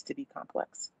the case to be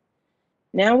complex.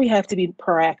 Now we have to be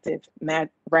proactive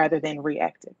rather than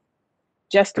reactive.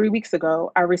 Just 3 weeks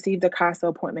ago, I received a CASA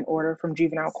appointment order from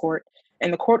juvenile court,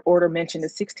 and the court order mentioned a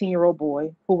 16-year-old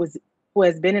boy who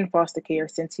has been in foster care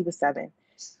since he was 7.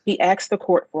 He asked the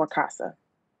court for a CASA.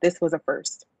 This was a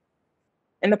first.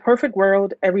 In the perfect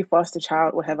world, every foster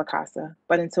child will have a CASA,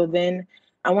 but until then,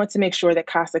 I want to make sure that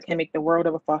CASA can make the world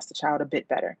of a foster child a bit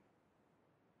better.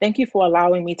 Thank you for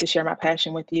allowing me to share my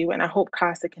passion with you, and I hope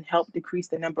CASA can help decrease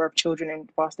the number of children in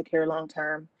foster care long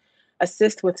term,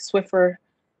 assist with swifter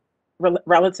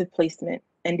relative placement,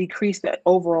 and decrease the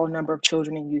overall number of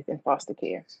children and youth in foster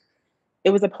care. It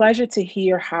was a pleasure to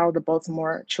hear how the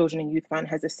Baltimore Children and Youth Fund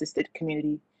has assisted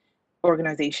community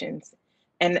organizations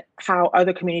and how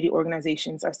other community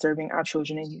organizations are serving our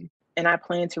children and youth. And I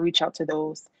plan to reach out to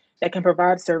those that can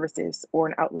provide services or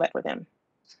an outlet for them.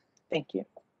 Thank you.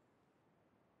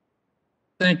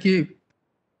 Thank you.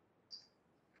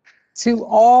 To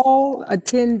all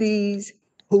attendees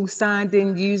who signed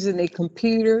in using a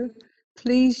computer,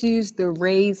 please use the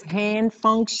raise hand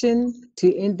function to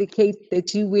indicate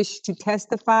that you wish to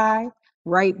testify.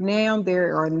 Right now,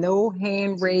 there are no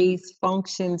hand raise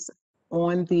functions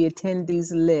on the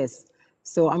attendees list.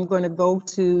 So I'm going to go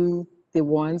to the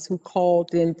ones who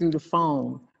called in through the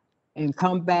phone and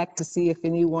come back to see if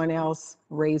anyone else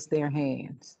raised their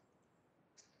hands.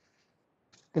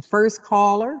 The first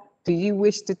caller, do you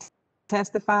wish to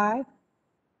testify?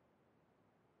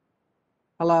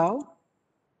 Hello?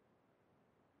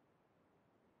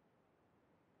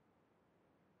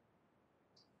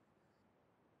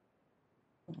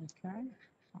 Okay.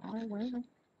 All right, wait a minute.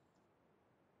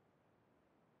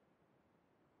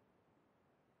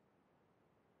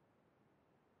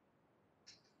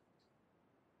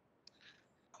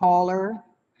 Caller,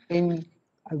 and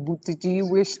do you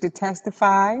wish to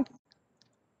testify?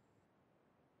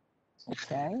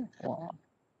 Okay. Well,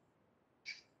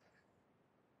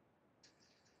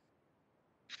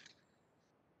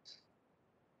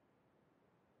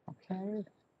 okay.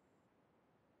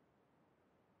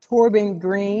 Torben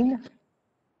Green.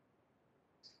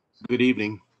 Good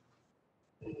evening.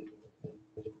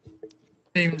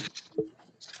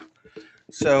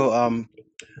 So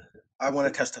I want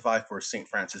to testify for St.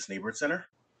 Francis Neighborhood Center.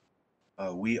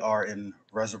 We are in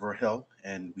Reservoir Hill,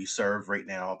 and we serve right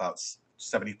now about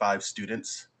 75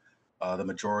 students. The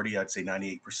majority, I'd say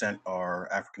 98%,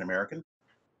 are African American.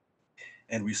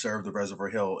 And we serve the Reservoir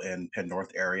Hill and Penn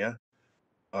North area.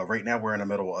 Right now, we're in the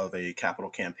middle of a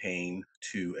capital campaign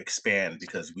to expand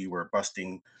because we were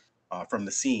busting from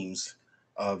the seams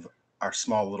of our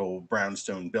small little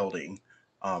brownstone building.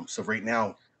 So right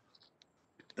now,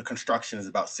 the construction is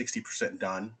about 60%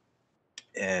 done.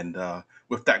 And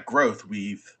with that growth,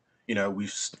 we've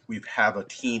have a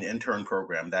teen intern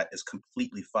program that is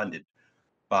completely funded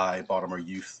by Baltimore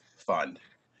Youth Fund.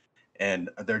 And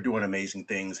they're doing amazing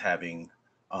things, having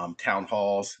town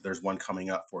halls. There's one coming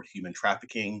up for human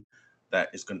trafficking that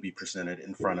is going to be presented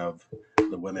in front of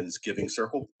the Women's Giving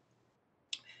Circle.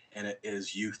 And it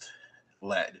is youth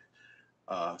led.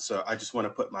 So I just want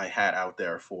to put my hat out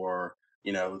there for,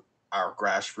 our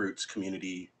grassroots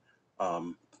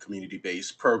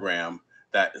community-based program.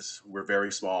 We're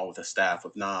very small with a staff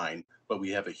of 9, but we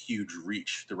have a huge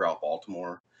reach throughout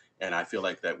Baltimore. And I feel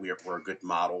like that we're a good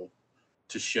model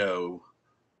to show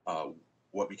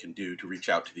what we can do to reach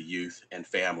out to the youth and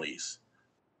families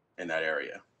in that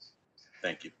area.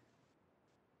 Thank you.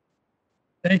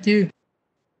 Thank you.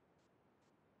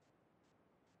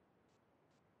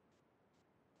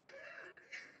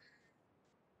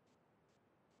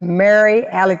 Mary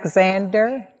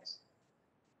Alexander.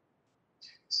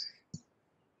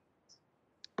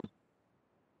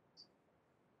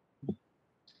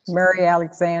 Mary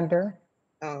Alexander.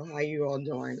 Oh, how you all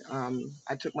doing?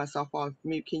 I took myself off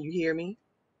mute. Can you hear me?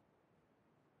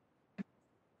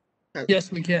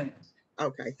 Yes, we can.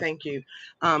 Okay, thank you.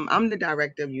 I'm the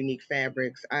director of Unique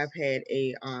Fabrics. I've had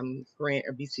a grant,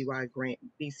 a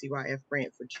BCYF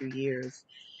grant for 2 years.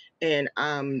 And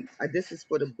this is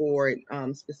for the board,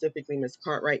 specifically Ms.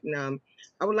 Cartwright. And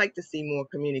I would like to see more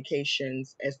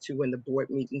communications as to when the board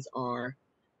meetings are.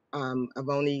 I've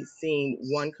only seen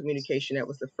one communication. That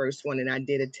was the first one, and I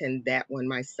did attend that one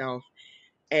myself.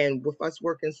 And with us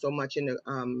working so much in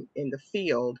the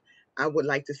field, I would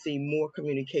like to see more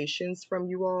communications from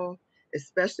you all,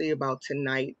 especially about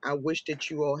tonight. I wish that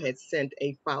you all had sent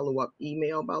a follow-up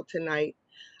email about tonight.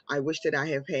 I wish that I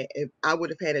would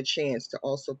have had a chance to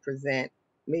also present.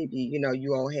 Maybe,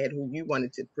 you all had who you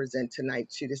wanted to present tonight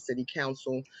to the city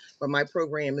council, but my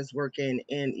program is working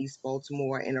in East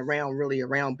Baltimore and really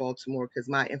around Baltimore, because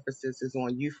my emphasis is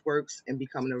on youth works and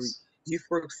becoming a youth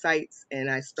work sites. And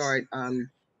I start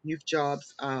youth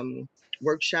jobs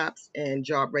workshops and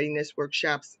job readiness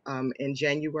workshops in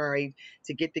January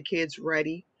to get the kids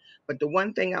ready. But the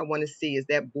one thing I want to see is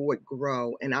that board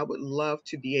grow, and I would love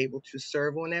to be able to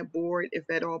serve on that board if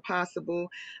at all possible.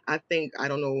 I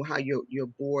don't know how your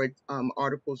board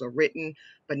articles are written,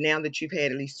 but now that you've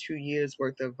had at least 2 years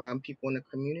worth of people in the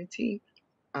community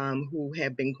who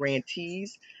have been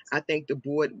grantees, I think the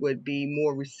board would be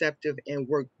more receptive and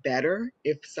work better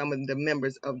if some of the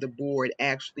members of the board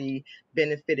actually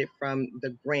benefited from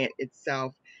the grant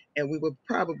itself. And we would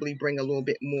probably bring a little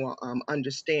bit more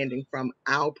understanding from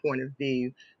our point of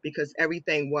view, because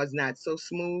everything was not so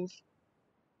smooth,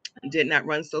 did not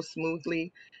run so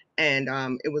smoothly. And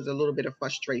it was a little bit of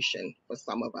frustration for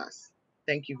some of us.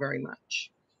 Thank you very much.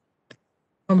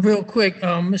 Real quick,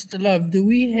 Mr. Love, do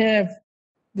we have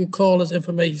the caller's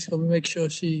information so we make sure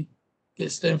she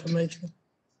gets the information?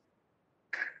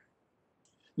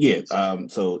 Yeah.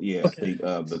 So yeah, Okay. I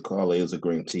think the caller is a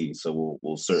grantee, so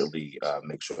we'll certainly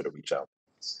make sure to reach out.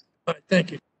 All right,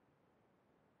 thank you.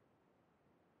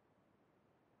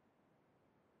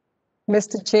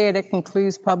 Mr. Chair, that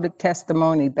concludes public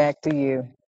testimony. Back to you.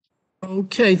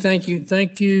 Okay, thank you.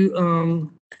 Thank you,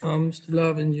 Mr.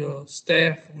 Love and your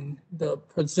staff and the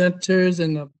presenters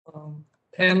and the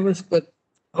panelists. But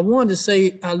I wanted to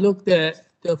say, I looked at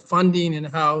the funding and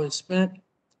how it's spent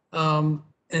and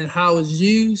how it's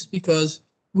used because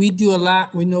we do a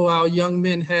lot. We know our young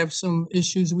men have some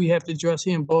issues we have to address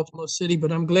here in Baltimore City,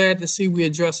 but I'm glad to see we're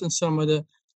addressing some of the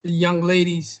young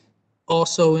ladies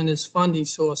also in this funding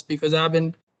source because I've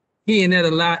been hearing that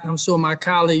a lot. I'm sure my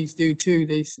colleagues do too.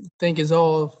 They think it's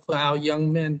all for our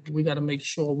young men. We got to make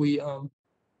sure we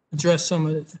address some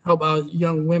of it, help our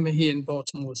young women here in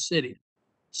Baltimore City.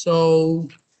 So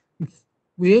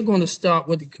we're going to start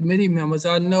with the committee members.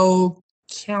 I know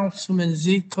Councilman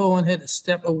Zeke Cohen had to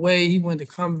step away. He wanted to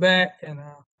come back and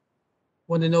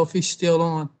wanted to know if he's still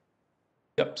on.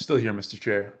 Yep, still here, Mr.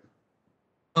 Chair.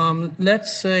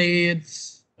 Let's say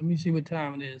it's, let me see what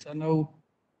time it is. I know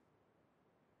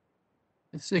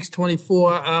it's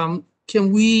 6:24.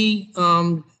 Can we,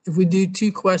 if we do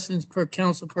 2 questions per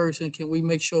council person, can we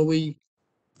make sure we,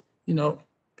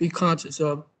 be conscious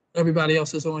of everybody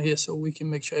else is on here so we can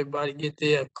make sure everybody get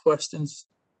their questions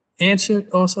answered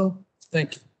also?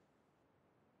 Thank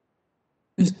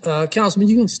you. Councilman,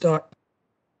 you can start.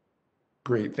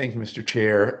 Great, thank you, Mr.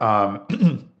 Chair.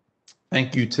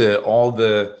 Thank you to all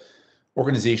the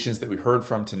organizations that we heard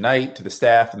from tonight, to the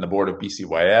staff and the board of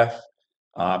BCYF.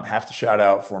 Have to shout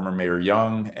out former Mayor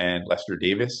Young and Lester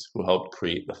Davis, who helped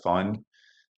create the fund.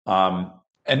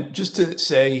 And just to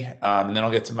say, and then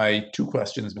I'll get to my 2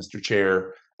 questions, Mr.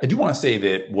 Chair, I do want to say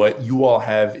that what you all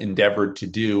have endeavored to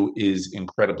do is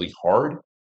incredibly hard.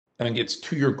 I think it's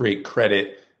to your great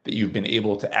credit that you've been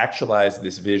able to actualize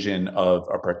this vision of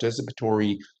a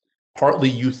participatory, partly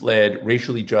youth-led,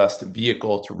 racially just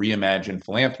vehicle to reimagine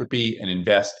philanthropy and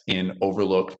invest in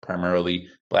overlooked, primarily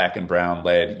Black and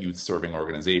Brown-led youth-serving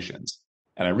organizations.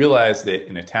 And I realize that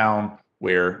in a town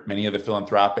where many of the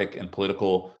philanthropic and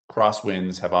political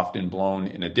crosswinds have often blown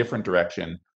in a different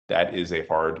direction, that is a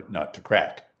hard nut to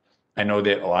crack. I know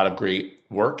that a lot of great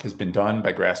work has been done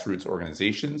by grassroots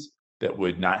organizations that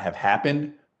would not have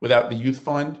happened without the Youth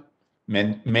Fund.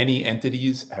 Many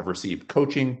entities have received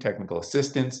coaching, technical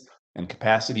assistance, and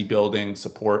capacity building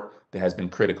support that has been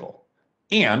critical.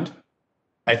 And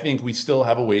I think we still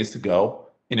have a ways to go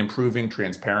in improving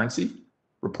transparency,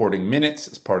 reporting minutes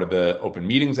as part of the Open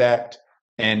Meetings Act,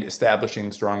 and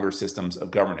establishing stronger systems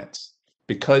of governance.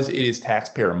 Because it is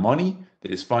taxpayer money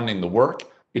that is funding the work,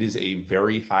 it is a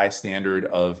very high standard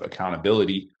of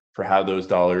accountability for how those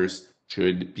dollars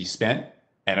should be spent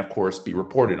and, of course, be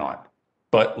reported on.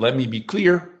 But let me be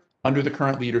clear, under the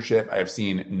current leadership, I have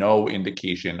seen no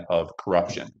indication of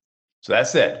corruption. So that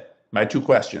said, my 2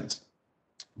 questions.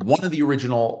 One of the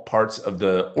original parts of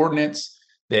the ordinance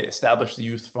that established the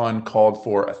youth fund called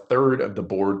for 1/3 of the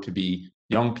board to be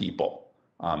young people.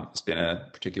 It's been a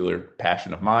particular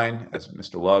passion of mine, as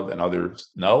Mr. Love and others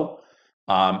know.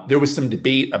 There was some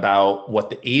debate about what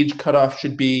the age cutoff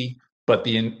should be, but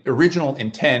the original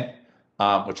intent,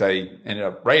 which I ended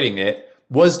up writing it,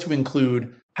 was to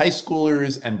include high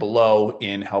schoolers and below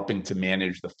in helping to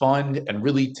manage the fund and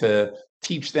really to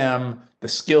teach them the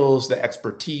skills, the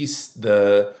expertise,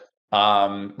 the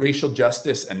racial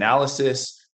justice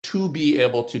analysis to be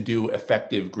able to do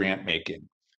effective grant making.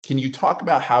 Can you talk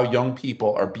about how young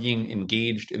people are being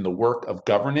engaged in the work of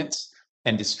governance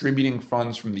and distributing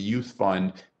funds from the youth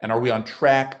fund? And are we on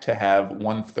track to have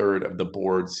 1/3 of the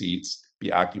board seats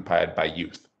be occupied by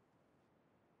youth?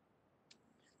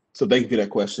 So thank you for that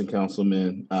question,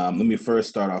 Councilman. Let me first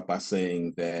start off by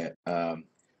saying that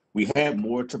we have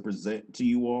more to present to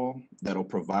you all that'll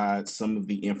provide some of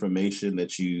the information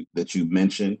that you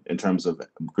mentioned in terms of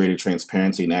greater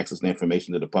transparency and access to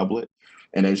information to the public.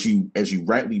 And as you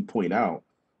rightly point out,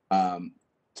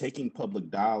 taking public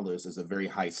dollars is a very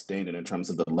high standard in terms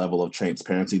of the level of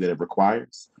transparency that it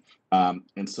requires.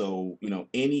 And so,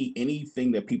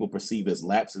 anything that people perceive as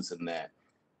lapses in that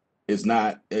is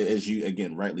not, as you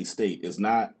again rightly state, is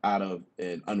not out of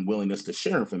an unwillingness to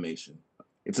share information.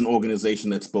 It's an organization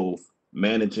that's both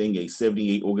managing a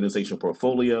 78 organizational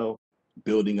portfolio,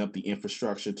 building up the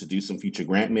infrastructure to do some future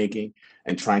grant making,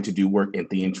 and trying to do work at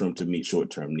the interim to meet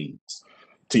short-term needs.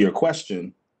 To your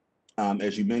question,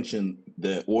 as you mentioned,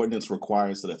 the ordinance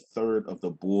requires that 1/3 of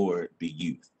the board be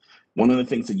youth. One of the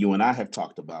things that you and I have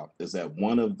talked about is that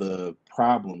one of the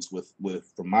problems with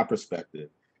from my perspective,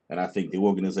 and I think the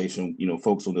organization,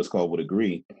 folks on this call would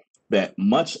agree, that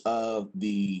much of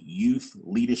the youth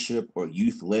leadership or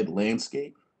youth-led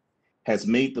landscape has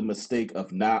made the mistake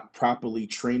of not properly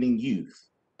training youth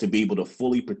to be able to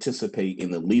fully participate in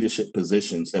the leadership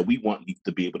positions that we want youth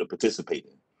to be able to participate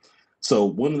in. So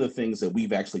one of the things that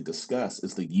we've actually discussed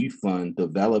is the Youth Fund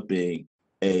developing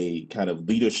a kind of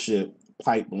leadership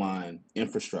pipeline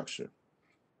infrastructure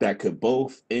that could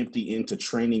both empty into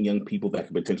training young people that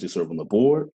could potentially serve on the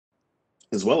board,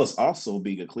 as well as also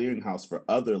being a clearinghouse for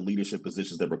other leadership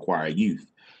positions that require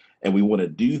youth. And we want to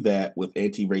do that with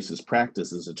anti-racist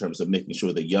practices in terms of making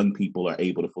sure that young people are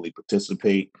able to fully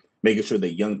participate, making sure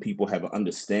that young people have an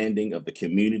understanding of the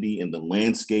community and the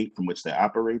landscape from which they're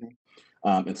operating.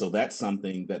 And so that's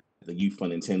something that the Youth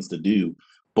Fund intends to do,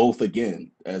 both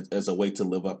again, as a way to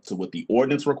live up to what the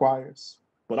ordinance requires,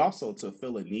 but also to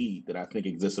fill a need that I think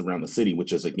exists around the city,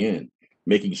 which is, again,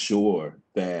 making sure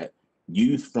that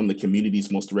youth from the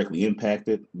communities most directly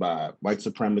impacted by white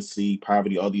supremacy,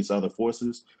 poverty, all these other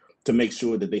forces, to make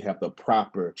sure that they have the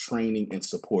proper training and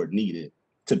support needed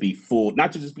to be full,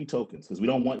 not to just be tokens, because we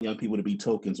don't want young people to be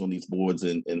tokens on these boards,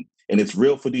 and it's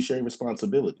real fiduciary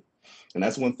responsibility. And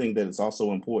that's one thing that is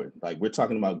also important. Like, we're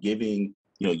talking about giving,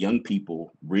 young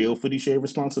people real fiduciary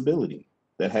responsibility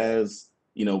that has,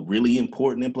 really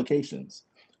important implications.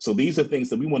 So these are things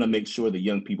that we want to make sure that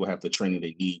young people have the training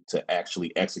they need to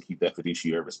actually execute that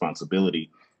fiduciary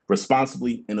responsibility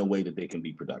responsibly in a way that they can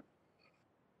be productive.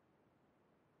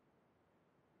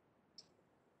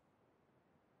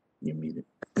 You're muted.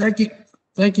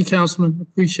 Thank you, Councilman.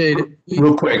 Appreciate it.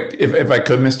 Real quick, if I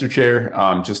could, Mr. Chair,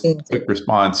 just a quick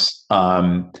response.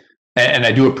 And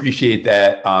I do appreciate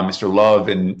that, Mr. Love,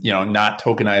 and not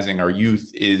tokenizing our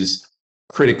youth is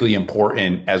critically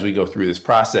important as we go through this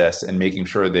process, and making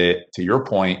sure that, to your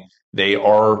point, they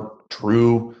are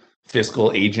true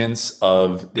fiscal agents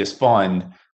of this fund.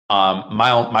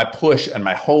 My push and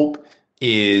my hope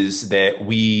is that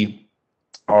we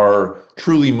are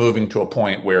truly moving to a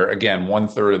point where, again,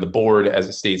 1/3 of the board, as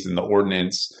it states in the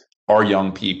ordinance, are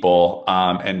young people,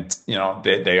 and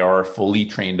they are fully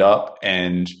trained up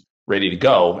and ready to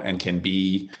go, and can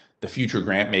be the future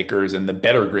grant makers and the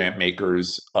better grant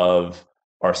makers of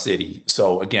our city.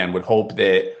 So again, would hope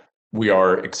that we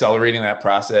are accelerating that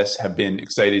process. Have been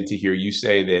excited to hear you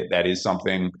say that that is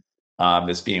something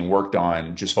that's being worked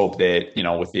on. Just hope that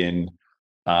within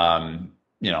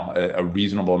a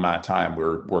reasonable amount of time,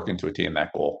 we're working to attain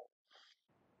that goal.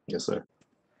 Yes, sir.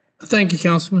 Thank you,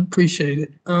 Councilman. Appreciate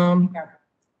it.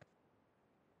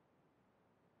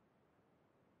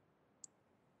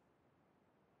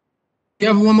 You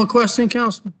have one more question,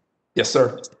 Councilman? Yes,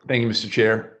 sir. Thank you, Mr.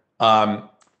 Chair.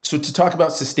 So to talk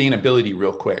about sustainability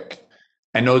real quick,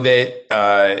 I know that,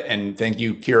 and thank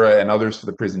you, Kira and others, for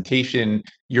the presentation.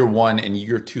 Year 1 and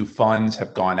Year 2 funds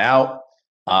have gone out,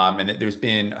 and that there's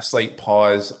been a slight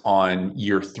pause on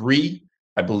Year 3,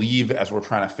 I believe, as we're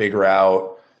trying to figure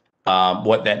out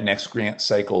what that next grant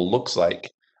cycle looks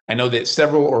like. I know that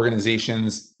several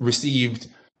organizations received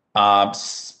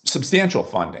substantial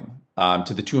funding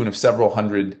to the tune of several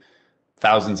hundred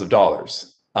thousands of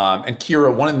dollars. And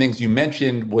Kira, one of the things you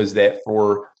mentioned was that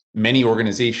for many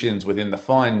organizations within the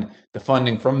fund, the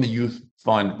funding from the youth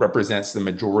fund represents the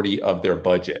majority of their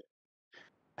budget.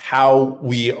 How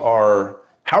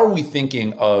are we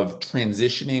thinking of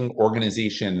transitioning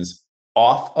organizations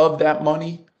off of that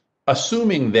money,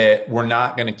 assuming that we're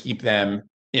not going to keep them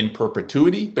in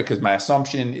perpetuity? Because my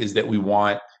assumption is that we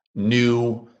want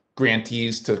new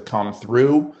grantees to come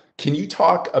through. Can you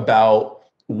talk about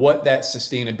what that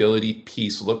sustainability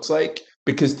piece looks like?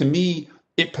 Because to me,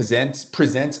 it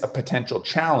presents a potential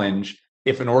challenge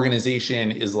if an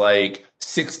organization is like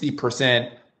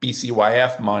 60%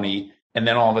 BCYF money, and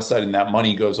then all of a sudden that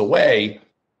money goes away.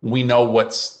 We know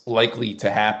what's likely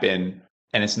to happen,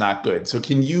 and it's not good. So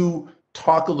can you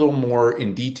talk a little more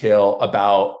in detail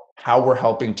about how we're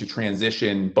helping to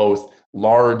transition both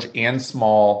large and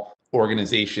small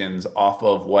organizations off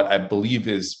of what I believe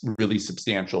is really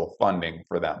substantial funding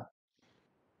for them?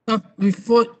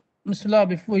 Before, Mr. Law,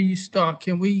 before you start,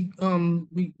 can we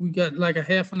got like a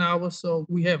half an hour, so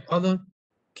we have other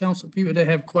council people that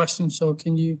have questions, so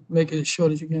can you make it as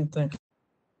short as you can? Thank you.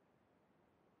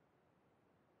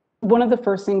 One of the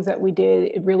first things that we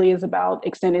did, it really is about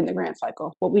extending the grant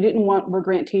cycle. What we didn't want were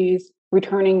grantees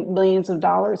returning millions of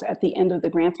dollars at the end of the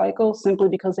grant cycle simply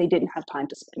because they didn't have time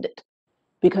to spend it,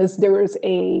 because there was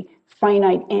a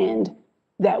finite end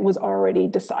that was already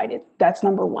decided. That's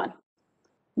number one.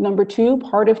 Number two,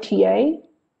 part of TA,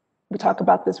 we talk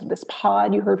about this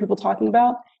pod you heard people talking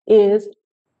about, is,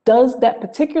 does that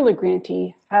particular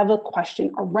grantee have a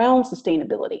question around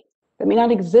sustainability that may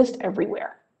not exist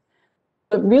everywhere?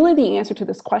 But really the answer to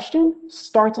this question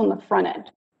starts on the front end,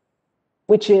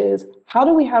 which is, how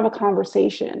do we have a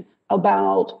conversation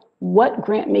about what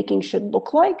grant making should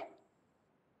look like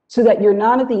so that you're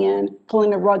not at the end pulling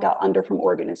the rug out under from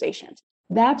organizations?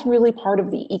 That's really part of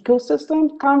the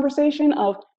ecosystem conversation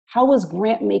of how is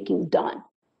grant making done?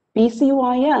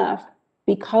 BCYF,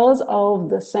 because of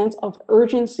the sense of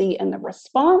urgency and the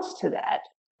response to that,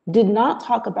 did not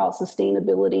talk about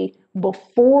sustainability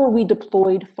before we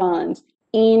deployed funds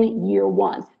in year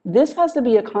one. This has to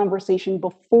be a conversation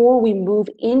before we move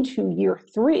into year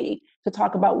three to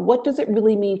talk about what does it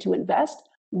really mean to invest?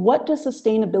 What does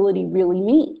sustainability really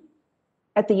mean?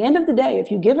 At the end of the day,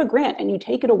 if you give a grant and you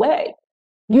take it away,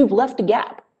 you've left a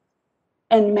gap.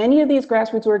 And many of these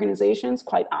grassroots organizations,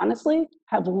 quite honestly,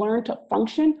 have learned to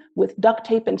function with duct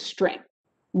tape and string.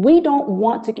 We don't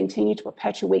want to continue to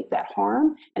perpetuate that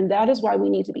harm, and that is why we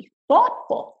need to be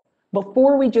thoughtful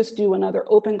before we just do another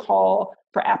open call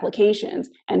for applications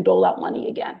and dole out money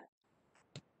again.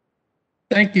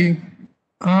 Thank you.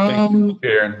 Thank you,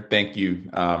 Chair, and thank you.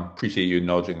 Appreciate you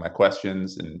indulging my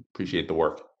questions and appreciate the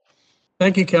work.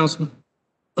 Thank you, Councilman.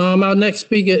 Our next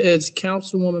speaker is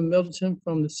Councilwoman Middleton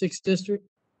from the 6th District.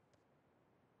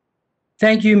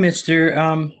 Thank you,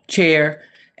 Mr. Chair.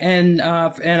 And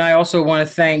I also want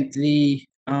to thank the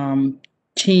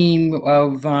team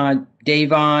of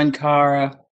Davon,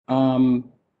 Cara, and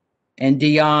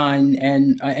Dion,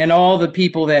 and all the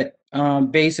people that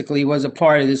basically was a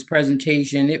part of this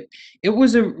presentation. It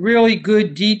was a really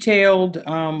good, detailed,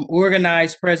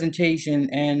 organized presentation,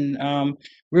 and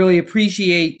really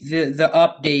appreciate the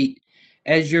update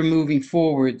as you're moving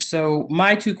forward. So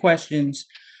my two questions.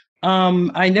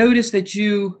 I noticed that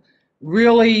you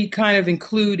really kind of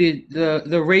included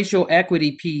the racial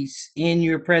equity piece in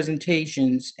your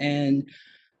presentations, and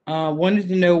wanted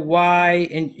to know why,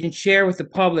 and share with the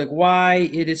public why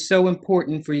it is so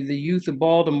important for the youth of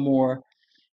Baltimore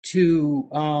to,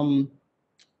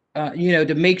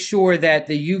 to make sure that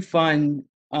the youth fund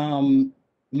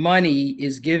money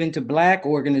is given to Black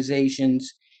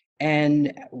organizations,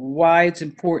 and why it's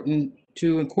important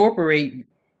to incorporate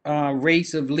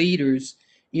race of leaders,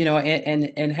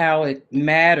 and how it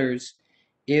matters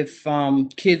if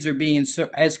kids are being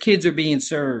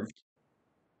served.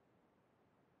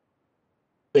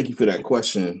 Thank you for that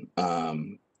question.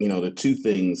 The two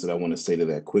things that I want to say to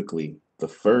that quickly. The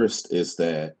first is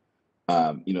that,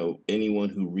 anyone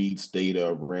who reads data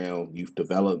around youth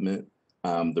development,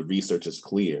 the research is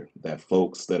clear that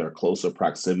folks that are closer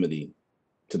proximity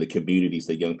to the communities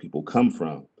that young people come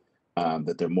from,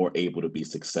 that they're more able to be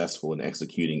successful in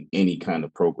executing any kind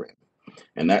of program.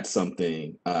 And that's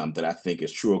something that I think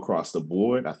is true across the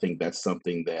board. I think that's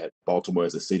something that Baltimore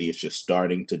as a city is just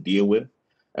starting to deal with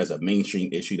as a mainstream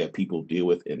issue that people deal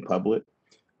with in public.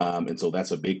 And so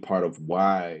that's a big part of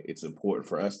why it's important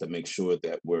for us to make sure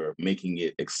that we're making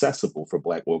it accessible for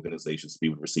Black organizations to be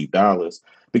able to receive dollars,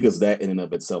 because that in and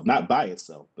of itself, not by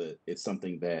itself, but it's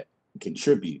something that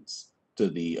contributes to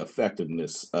the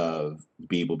effectiveness of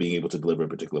being able to deliver a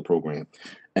particular program.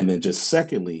 And then just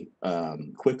secondly,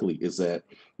 quickly, is that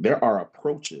there are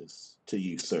approaches to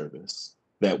youth service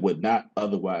that would not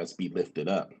otherwise be lifted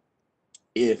up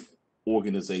if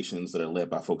organizations that are led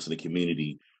by folks in the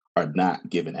community are not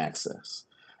given access.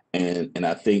 And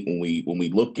I think when we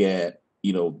look at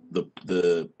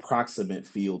the proximate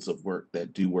fields of work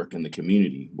that do work in the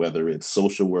community, whether it's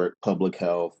social work, public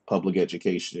health, public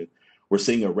education, we're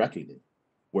seeing a reckoning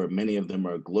where many of them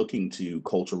are looking to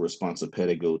cultural responsive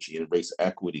pedagogy and race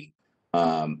equity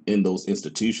in those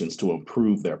institutions to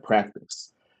improve their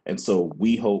practice. And so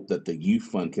we hope that the Youth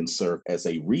Fund can serve as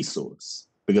a resource,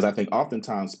 because I think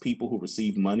oftentimes people who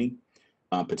receive money,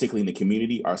 particularly in the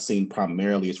community, are seen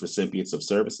primarily as recipients of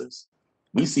services.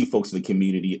 We see folks in the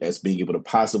community as being able to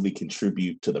positively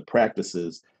contribute to the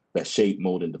practices that shape,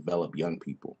 mold, and develop young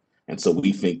people. And so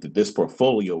we think that this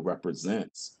portfolio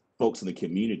represents folks in the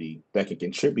community that can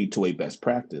contribute to a best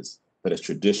practice that has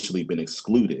traditionally been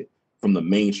excluded from the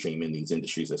mainstream in these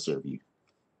industries that serve youth.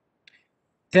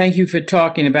 Thank you for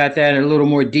talking about that in a little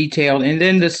more detail. And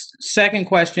then the second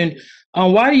question,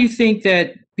 why do you think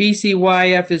that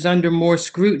BCYF is under more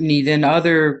scrutiny than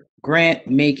other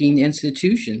grant-making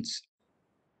institutions?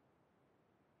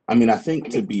 I mean, I think,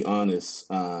 to be honest,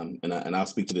 and I'll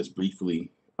speak to this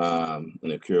briefly, and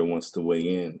if Kira wants to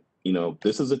weigh in,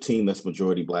 this is a team that's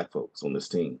majority Black folks on this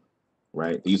team,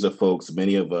 right? These are folks,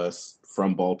 many of us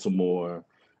from Baltimore,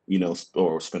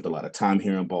 or spent a lot of time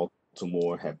here in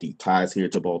Baltimore, have deep ties here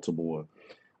to Baltimore.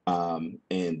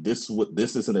 And this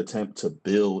is an attempt to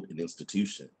build an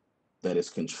institution that is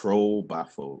controlled by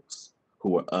folks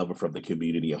who are other from the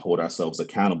community and hold ourselves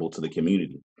accountable to the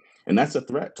community. And that's a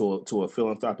threat to a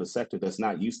philanthropic sector that's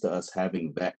not used to us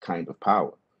having that kind of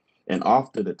power. And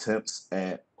often attempts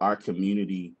at our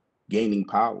community gaining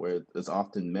power is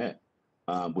often met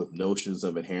with notions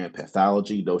of inherent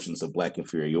pathology, notions of Black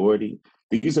inferiority.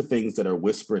 These are things that are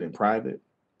whispered in private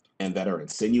and that are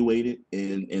insinuated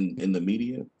in the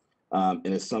media. And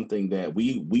it's something that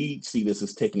we see this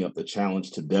as taking up the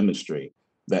challenge to demonstrate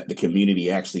that the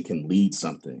community actually can lead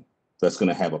something that's going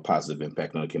to have a positive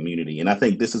impact on the community. And I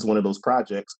think this is one of those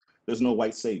projects. There's no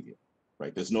white savior,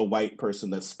 right? There's no white person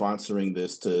that's sponsoring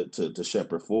this to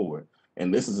shepherd forward.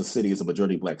 And this is a city, it's a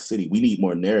majority Black city. We need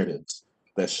more narratives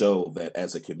that show that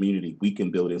as a community, we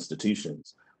can build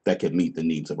institutions that can meet the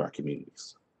needs of our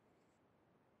communities.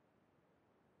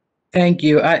 Thank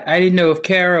you. I didn't know if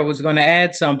Kara was going to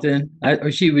add something, or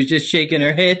she was just shaking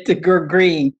her head to go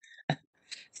green.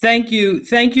 Thank you.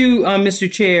 Thank you,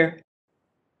 Mr. Chair.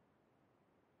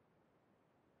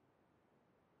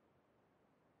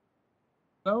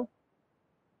 Hello?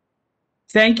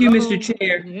 Thank you, Hello? Mr.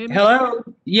 Chair. Can you hear me? Hello?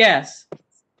 Yes.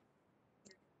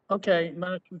 Okay,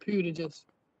 my computer just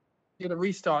did a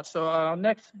restart. So our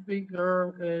next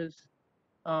speaker is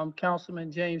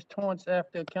Councilman James Torrance.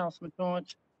 After Councilman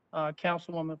Torrance,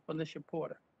 Councilwoman Felicia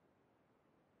Porter.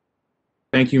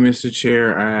 Thank you, Mr.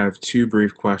 Chair. I have two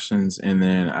brief questions, and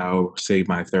then I'll save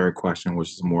my third question,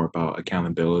 which is more about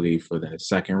accountability for the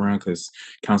second round, because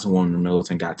Councilwoman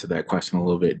Middleton got to that question a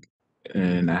little bit,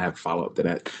 and I have follow-up to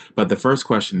that. But the first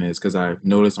question is, because I've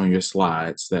noticed on your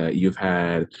slides that you've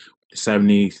had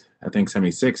 70, I think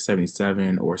 76,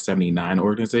 77, or 79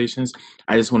 organizations.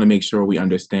 I just want to make sure we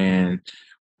understand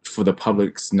for the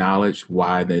public's knowledge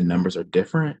why the numbers are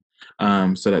different,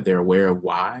 so that they're aware of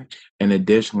why. And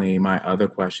additionally, my other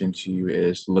question to you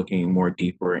is looking more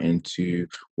deeper into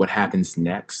what happens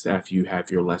next after you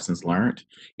have your lessons learned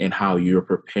and how you're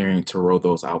preparing to roll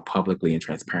those out publicly and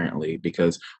transparently.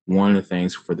 Because one of the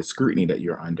things for the scrutiny that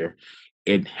you're under,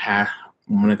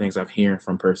 one of the things I've heard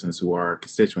from persons who are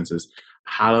constituents is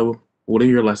what are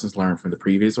your lessons learned from the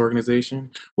previous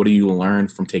organization? What do you learn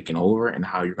from taking over, and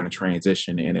how you're going to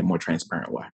transition in a more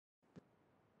transparent way?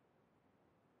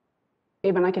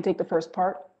 Abe, and I can take the first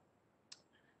part.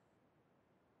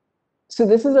 So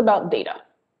this is about data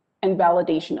and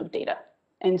validation of data.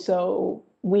 And so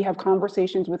we have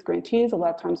conversations with grantees. A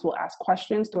lot of times we'll ask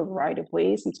questions through a variety of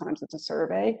ways. Sometimes it's a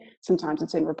survey, sometimes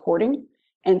it's in reporting.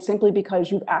 And simply because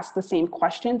you've asked the same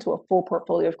question to a full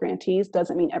portfolio of grantees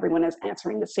doesn't mean everyone is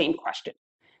answering the same question.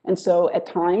 And so at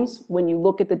times when you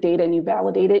look at the data and you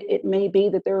validate it, it may be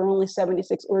that there are only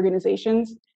 76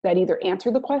 organizations that either answer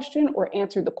the question or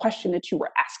answer the question that you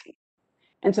were asking.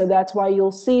 And so that's why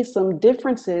you'll see some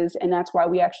differences, and that's why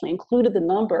we actually included the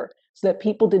number so that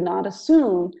people did not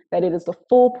assume that it is the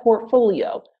full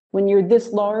portfolio. When you're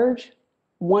this large,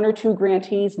 one or two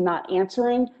grantees not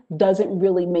answering doesn't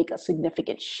really make a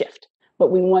significant shift. But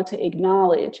we want to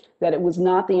acknowledge that it was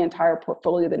not the entire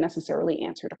portfolio that necessarily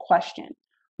answered a question.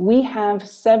 We have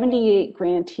 78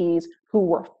 grantees who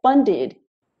were funded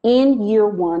in year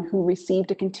one who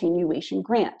received a continuation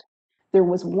grant. There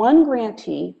was one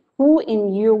grantee who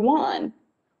in year one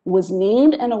was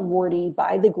named an awardee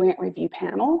by the grant review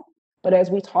panel, but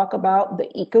as we talk about the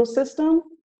ecosystem,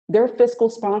 their fiscal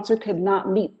sponsor could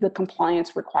not meet the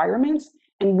compliance requirements,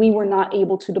 and we were not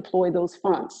able to deploy those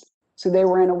funds. So they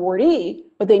were an awardee,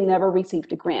 but they never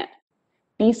received a grant.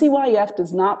 BCYF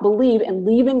does not believe in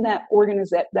leaving that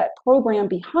program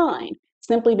behind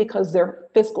simply because their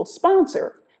fiscal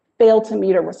sponsor failed to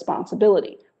meet a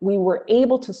responsibility. We were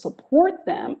able to support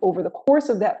them over the course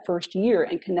of that first year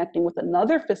in connecting with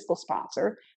another fiscal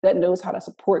sponsor that knows how to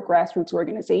support grassroots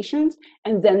organizations,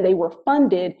 and then they were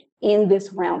funded in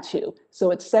this round two. So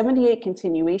it's 78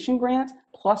 continuation grants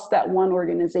plus that one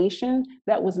organization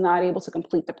that was not able to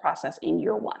complete the process in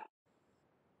year one.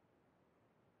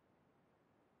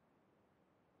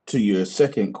 To your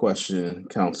second question,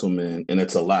 Councilman, and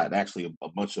it's a lot. Actually, a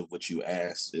bunch of what you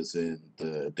asked is in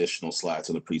the additional slides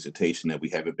in the presentation that we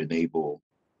haven't been able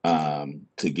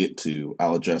to get to.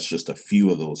 I'll address just a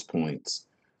few of those points.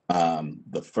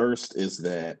 The first is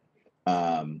that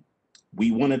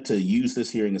we wanted to use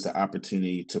this hearing as an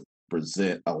opportunity to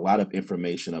present a lot of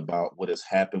information about what has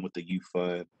happened with the Youth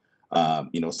Fund,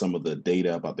 some of the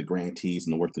data about the grantees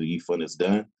and the work that the Youth Fund has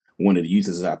done. Wanted to use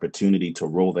this as an opportunity to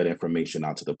roll that information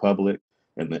out to the public,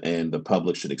 and the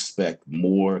public should expect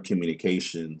more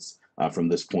communications from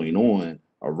this point on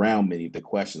around many of the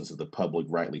questions that the public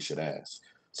rightly should ask.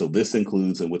 So this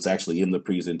includes, and what's actually in the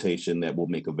presentation that we'll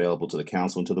make available to the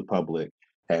council and to the public,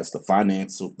 has the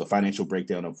financial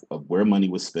breakdown of where money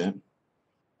was spent,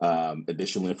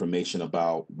 additional information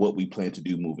about what we plan to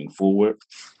do moving forward,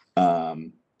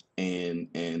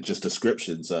 and just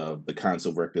descriptions of the kinds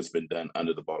of work that's been done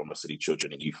under the Baltimore City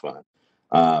Children and Youth Fund.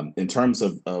 In terms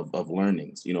of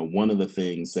learnings, one of the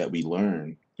things that we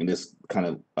learn, and this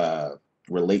kind of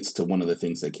relates to one of the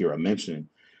things that Kira mentioned,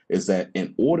 is that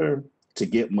in order to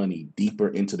get money deeper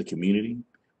into the community,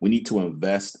 we need to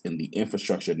invest in the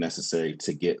infrastructure necessary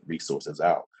to get resources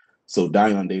out. So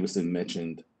Dion Davison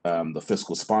mentioned the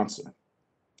fiscal sponsor,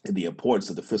 and the importance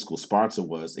of the fiscal sponsor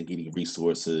was in getting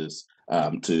resources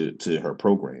to her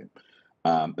program.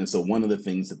 And so one of the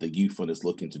things that the Youth Fund is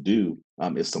looking to do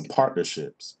is some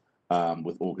partnerships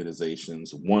with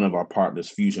organizations. One of our partners,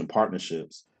 Fusion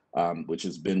Partnerships, which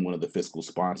has been one of the fiscal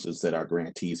sponsors that our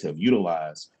grantees have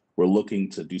utilized, we're looking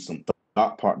to do some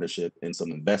thought partnership and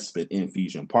some investment in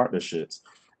Fusion Partnerships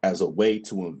as a way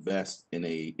to invest in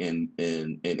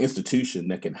an institution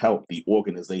that can help the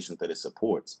organizations that it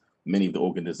supports. Many of the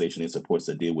organizations it supports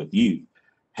that deal with youth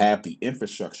have the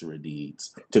infrastructure it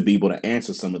needs to be able to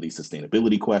answer some of these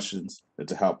sustainability questions and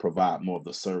to help provide more of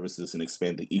the services and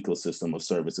expand the ecosystem of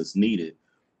services needed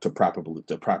to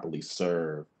properly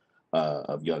serve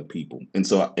of young people. And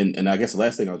so, and I guess the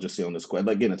last thing I'll just say on this question,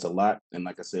 again, it's a lot. And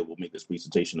like I said, we'll make this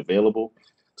presentation available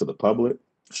to the public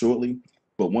shortly.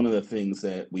 But one of the things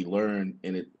that we learned,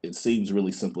 and it seems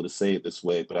really simple to say it this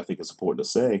way, but I think it's important to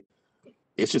say,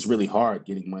 it's just really hard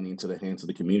getting money into the hands of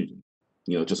the community.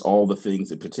 Just all the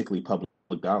things, and particularly public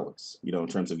dollars, in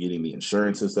terms of getting the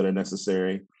insurances that are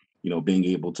necessary, being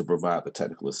able to provide the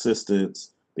technical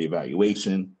assistance, the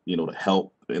evaluation, the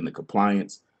help and the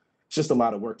compliance. It's just a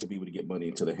lot of work to be able to get money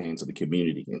into the hands of the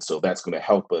community. And so that's going to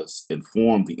help us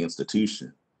inform the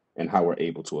institution and how we're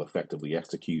able to effectively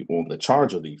execute on the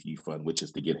charge of the Youth Fund, which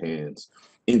is to get hands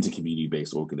into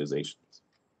community-based organizations.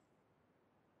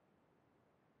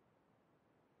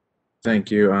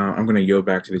 Thank you. I'm going to yield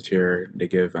back to the chair to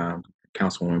give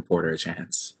Councilwoman Porter a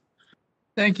chance.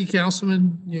 Thank you,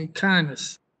 Councilman, your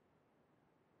kindness.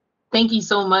 Thank you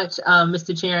so much,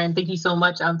 Mr. Chair, and thank you so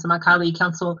much to my colleague,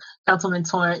 Councilman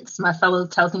Torrance, my fellow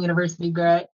Towson University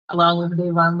grad, along with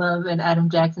Davon Love and Adam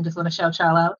Jackson. Just want to shout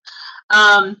y'all out.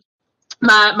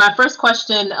 My first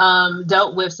question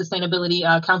dealt with sustainability.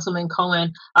 Councilman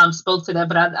Cohen spoke to that,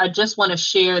 but I just want to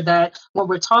share that when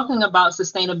we're talking about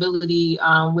sustainability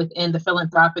within the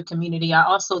philanthropic community, I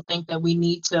also think that we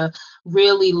need to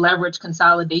really leverage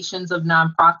consolidations of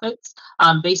nonprofits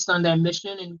based on their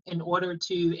mission in order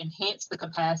to enhance the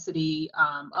capacity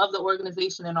of the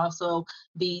organization and also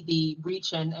the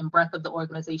reach and breadth of the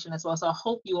organization as well. So I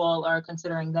hope you all are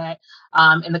considering that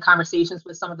in the conversations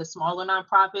with some of the smaller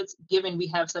nonprofits, given we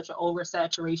have such an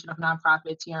oversaturation of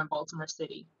nonprofits here in Baltimore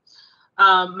City.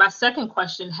 My second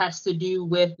question has to do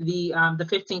with the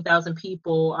 15,000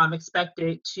 people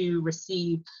expected to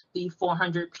receive the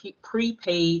 400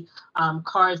 prepaid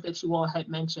cards that you all had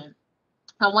mentioned.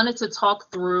 I wanted to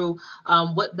talk through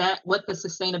what the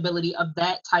sustainability of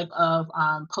that type of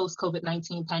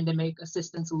post-COVID-19 pandemic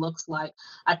assistance looks like.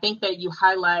 I think that you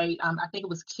highlight, I think it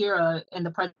was Kira in the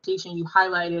presentation, you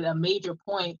highlighted a major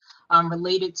point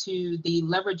related to the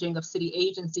leveraging of city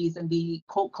agencies and the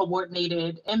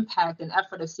coordinated impact and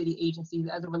effort of city agencies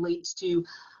as it relates to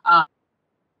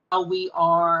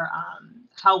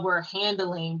how we're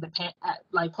handling the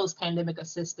post-pandemic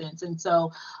assistance. And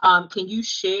so can you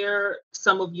share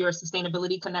some of your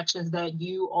sustainability connections that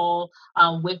you all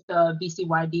with the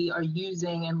BCYD are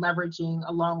using and leveraging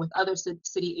along with other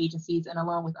city agencies and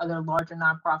along with other larger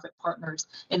nonprofit partners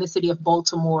in the city of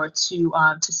Baltimore to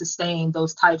sustain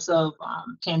those types of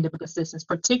pandemic assistance,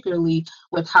 particularly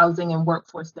with housing and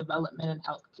workforce development and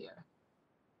healthcare?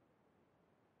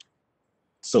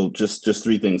 So just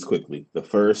three things quickly. The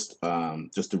first,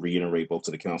 just to reiterate both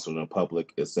to the council and the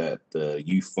public, is that the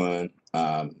Youth Fund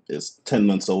is 10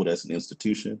 months old as an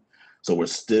institution. So we're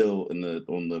still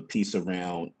on the piece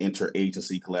around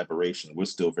interagency collaboration. We're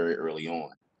still very early on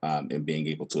in being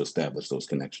able to establish those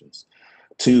connections.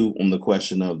 Two, on the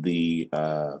question of the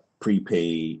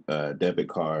prepaid debit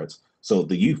cards. So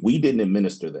the youth, we didn't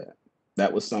administer that.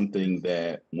 That was something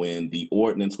that when the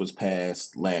ordinance was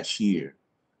passed last year,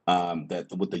 that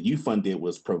what the Youth Fund did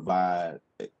was provide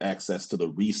access to the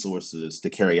resources to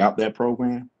carry out that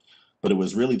program, but it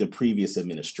was really the previous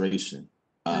administration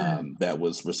that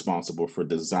was responsible for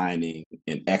designing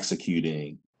and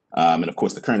executing, and of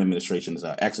course the current administration is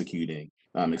executing,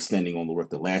 extending on the work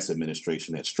the last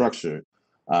administration had structured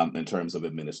in terms of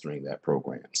administering that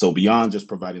program. So beyond just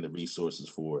providing the resources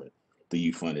for it, the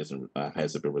youth fund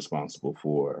hasn't been responsible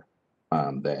for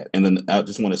that. And then I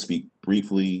just want to speak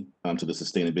briefly to the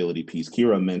sustainability piece.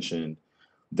 Kira mentioned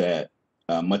that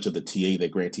much of the TA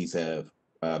that grantees have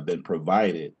been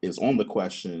provided is on the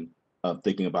question of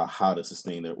thinking about how to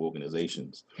sustain their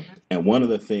organizations. And one of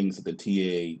the things that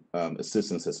the TA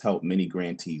assistance has helped many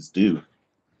grantees do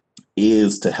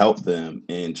is to help them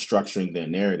in structuring their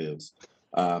narratives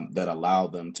that allow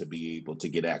them to be able to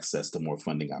get access to more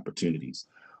funding opportunities.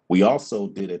 We also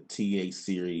did a TA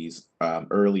series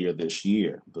earlier this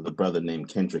year with a brother named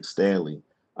Kendrick Staley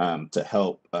to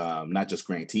help not just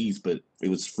grantees, but it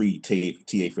was free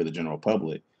TA for the general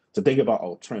public to think about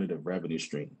alternative revenue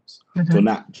streams. So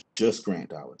not just grant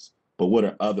dollars, but what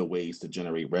are other ways to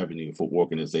generate revenue for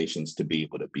organizations to be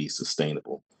able to be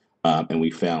sustainable? And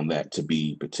we found that to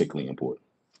be particularly important.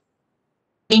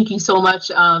 Thank you so much,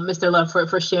 Mr. Love,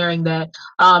 for sharing that.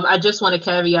 I just want to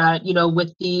caveat,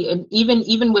 with and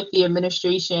even with the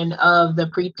administration of the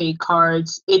prepaid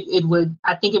cards,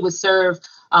 I think it would serve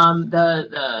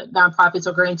the nonprofits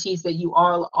or grantees that you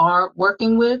all are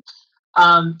working with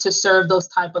to serve those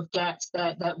type of gaps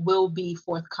that will be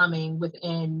forthcoming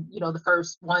within, the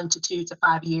first 1 to 2 to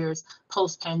 5 years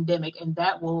post-pandemic, and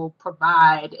that will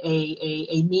provide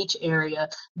a niche area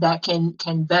that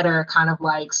can better kind of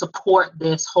like support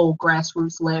this whole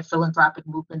grassroots-led philanthropic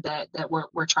movement that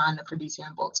we're trying to produce here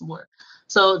in Baltimore.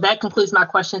 So that concludes my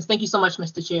questions. Thank you so much,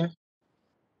 Mr. Chair.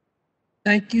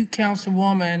 Thank you,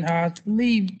 Councilwoman. I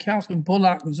believe Councilman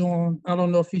Bullock was on. I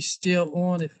don't know if he's still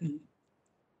on.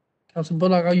 Councilman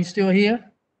Bullock, are you still here?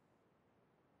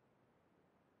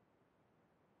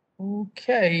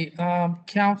 Okay,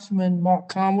 Councilman Mark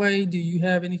Conway, do you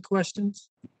have any questions?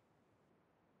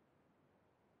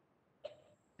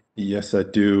 Yes, I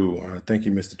do. Thank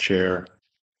you, Mr. Chair.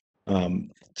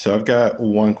 So I've got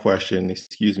one question.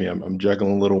 Excuse me, I'm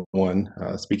juggling a little one,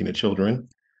 speaking to children.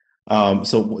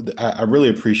 So I really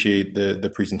appreciate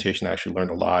the presentation. I actually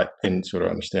learned a lot in sort of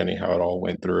understanding how it all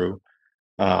went through.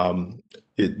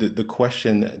 The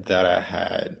question that I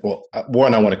had, well,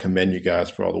 one, I want to commend you guys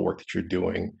for all the work that you're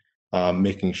doing,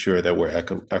 making sure that we're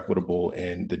equitable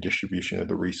in the distribution of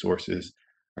the resources.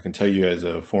 I can tell you as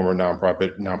a former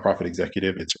nonprofit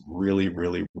executive, it's really,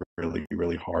 really, really,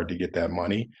 really hard to get that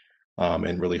money,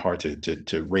 and really hard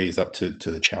to raise up to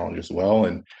the challenge as well.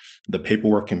 And the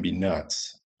paperwork can be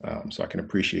nuts. So I can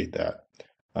appreciate that.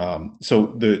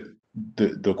 So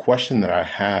the question that I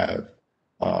have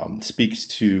speaks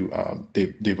to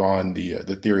Devon,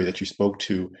 the theory that you spoke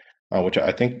to, which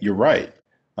I think you're right.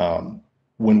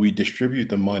 When we distribute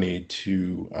the money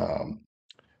to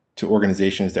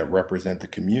organizations that represent the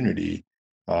community,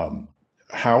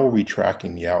 how are we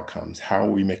tracking the outcomes? How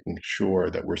are we making sure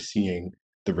that we're seeing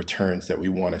the returns that we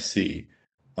want to see,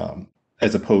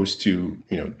 as opposed to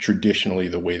traditionally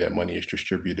the way that money is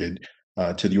distributed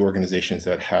to the organizations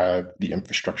that have the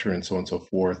infrastructure and so on and so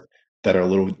forth, that are a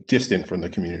little distant from the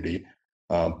community,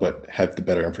 but have the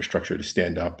better infrastructure to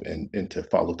stand up and to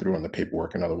follow through on the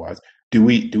paperwork and otherwise. Do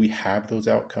we have those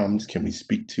outcomes? Can we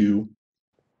speak to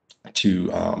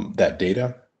that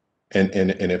data? And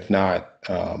if not,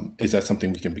 is that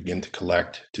something we can begin to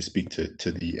collect to speak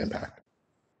to the impact?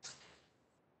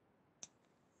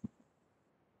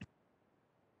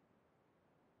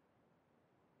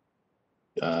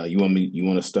 You want me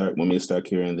to start,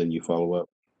 Kira, and then you follow up?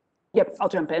 Yep, I'll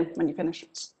jump in when you finish.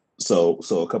 So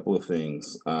a couple of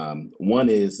things. One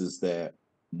is that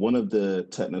one of the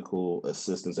technical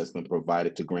assistance that's been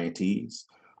provided to grantees,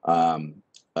 the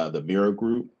Vera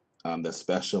Group, that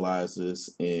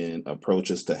specializes in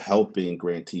approaches to helping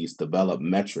grantees develop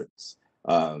metrics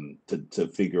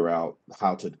to figure out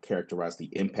how to characterize the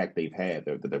impact they've had,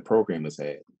 that their program has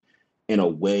had, in a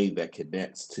way that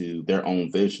connects to their own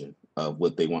vision of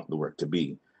what they want the work to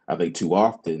be. I think too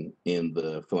often in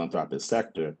the philanthropic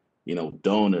sector,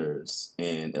 donors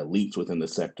and elites within the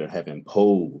sector have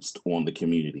imposed on the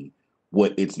community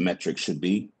what its metrics should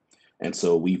be. And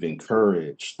so we've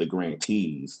encouraged the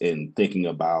grantees in thinking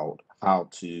about how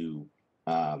to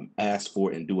ask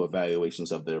for and do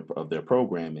evaluations of their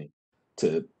programming,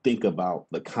 to think about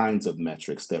the kinds of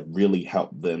metrics that really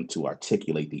help them to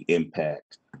articulate the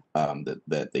impact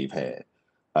that they've had.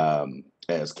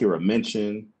 As Kira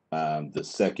mentioned,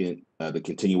 the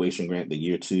continuation grant, the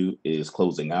year 2, is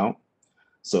closing out.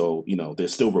 So,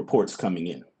 there's still reports coming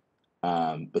in.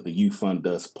 But the Youth Fund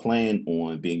does plan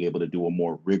on being able to do a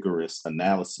more rigorous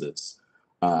analysis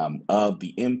of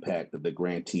the impact that the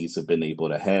grantees have been able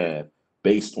to have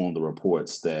based on the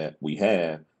reports that we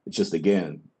have. It's just,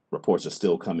 again, reports are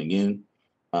still coming in,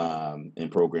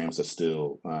 and programs are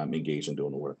still engaged in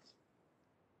doing the work.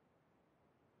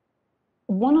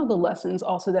 one of the lessons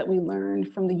also that we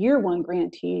learned from the year one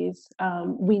grantees,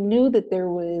 we knew that there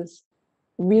was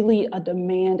really a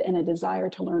demand and a desire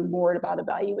to learn more about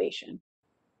evaluation.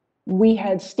 We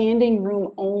had standing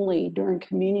room only during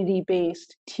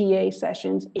community-based TA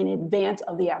sessions in advance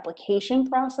of the application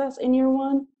process in year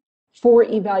one for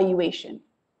evaluation.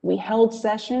 We held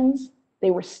sessions,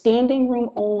 they were standing room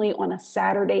only on a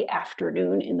Saturday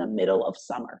afternoon in the middle of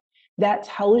summer. That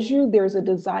tells you there's a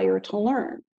desire to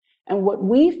learn. And what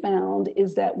we found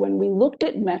is that when we looked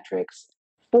at metrics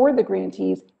for the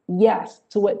grantees, yes,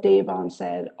 to what Davon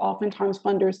said, oftentimes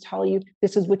funders tell you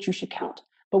this is what you should count.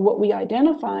 But what we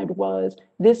identified was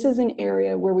this is an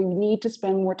area where we need to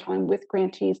spend more time with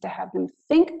grantees to have them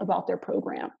think about their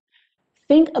program,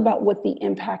 think about what the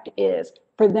impact is,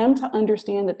 for them to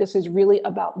understand that this is really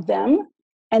about them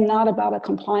and not about a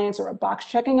compliance or a box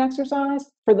checking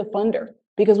exercise for the funder.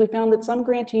 Because we found that some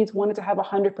grantees wanted to have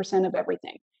 100% of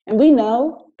everything. And we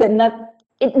know that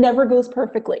it never goes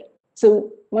perfectly.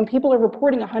 So when people are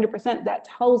reporting 100%, that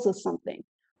tells us something.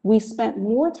 We spent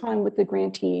more time with the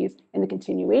grantees in the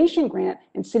continuation grant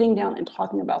and sitting down and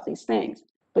talking about these things.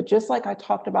 But just like I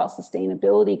talked about,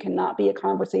 sustainability cannot be a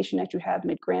conversation that you have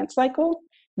mid-grant cycle.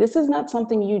 This is not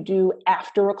something you do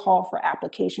after a call for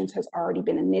applications has already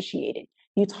been initiated.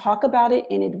 You talk about it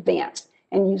in advance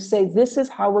and you say, this is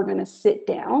how we're going to sit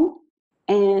down.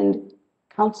 And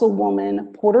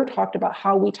Councilwoman Porter talked about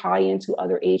how we tie into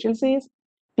other agencies.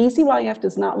 BCYF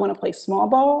does not want to play small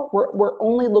ball. We're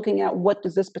only looking at what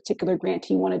does this particular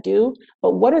grantee want to do,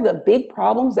 but what are the big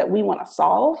problems that we want to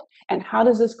solve? And how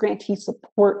does this grantee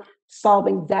support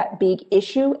solving that big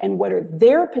issue? And what are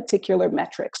their particular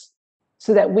metrics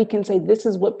so that we can say, this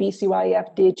is what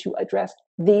BCYF did to address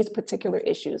these particular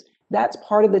issues. That's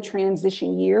part of the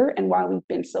transition year and why we've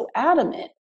been so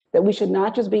adamant that we should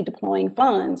not just be deploying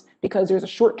funds because there's a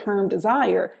short-term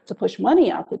desire to push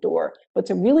money out the door, but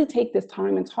to really take this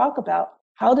time and talk about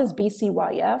how does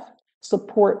BCYF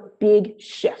support big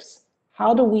shifts?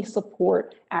 How do we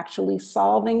support actually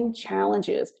solving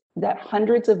challenges that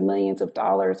hundreds of millions of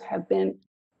dollars have been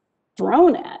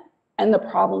thrown at and the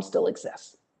problem still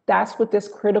exists? That's what this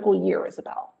critical year is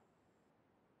about.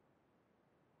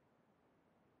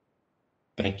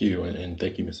 Thank you, and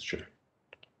thank you, Mr. Chair.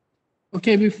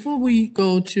 Okay, before we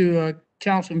go to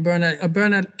Councilman Burnett,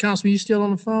 Burnett, Councilman, you still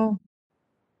on the phone?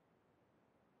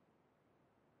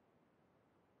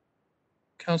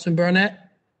 Councilman Burnett?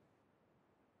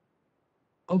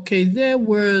 Okay, there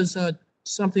was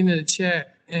something in the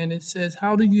chat, and it says,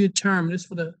 how do you determine, this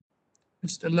for the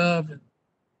Mr. Love and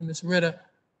Ms. Ritter,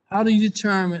 how do you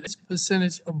determine the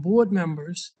percentage of board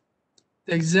members,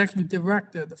 the executive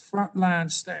director, the frontline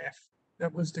staff?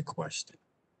 That was the question.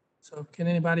 So can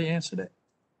anybody answer that?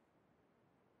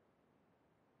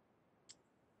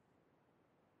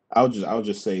 I'll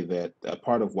just say that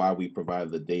part of why we provided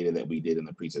the data that we did in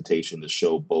the presentation to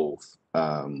show both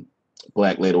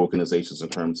Black-led organizations in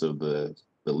terms of the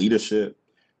leadership,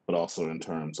 but also in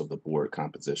terms of the board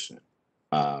composition.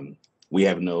 We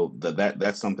have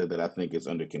that's something that I think is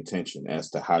under contention as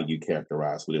to how you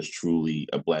characterize what is truly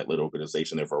a Black-led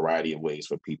organization. There are a variety of ways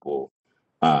for people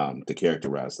to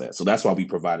characterize that. So that's why we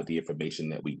provided the information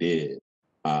that we did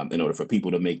in order for people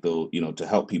to make those, to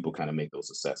help people kind of make those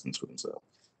assessments for themselves.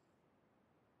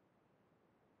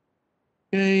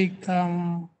 Okay,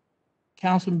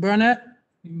 Councilman Burnett,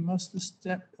 you must have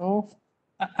stepped off.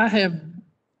 I have,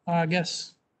 I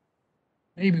guess,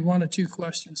 maybe one or two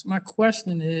questions. My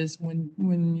question is,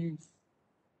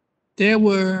 there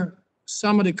were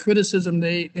some of the criticism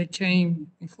that came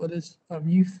before this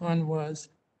youth fund was,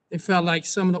 they felt like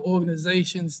some of the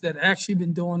organizations that actually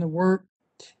been doing the work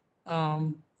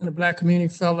in the Black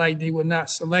community felt like they were not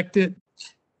selected.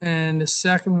 And the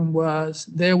second one was,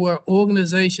 there were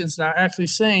organizations that are actually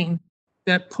saying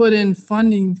that put in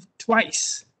funding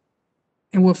twice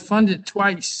and were funded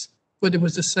twice, but it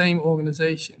was the same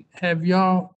organization. Have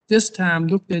y'all this time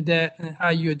looked at that and how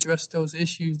you address those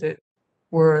issues that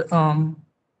were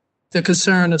the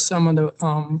concern of some of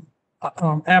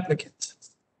the applicants?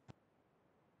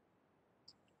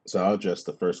 So I'll address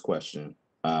the first question.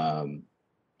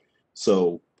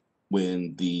 So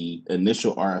when the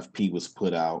initial RFP was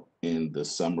put out in the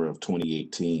summer of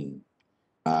 2018,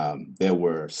 there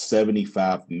were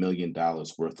 $75 million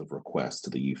worth of requests to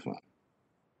the youth fund.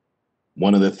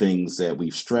 One of the things that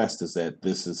we've stressed is that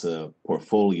this is a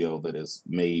portfolio that has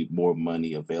made more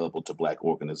money available to Black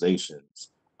organizations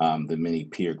than many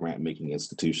peer grant making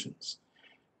institutions.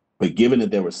 But given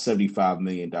that there were $75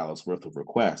 million worth of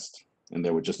requests, and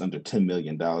there were just under $10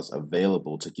 million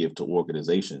available to give to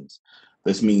organizations,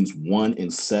 this means 1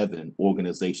 in 7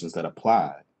 organizations that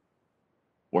applied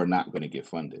or not going to get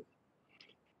funded.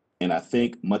 And I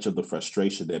think much of the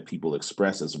frustration that people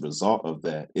express as a result of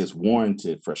that is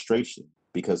warranted frustration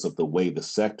because of the way the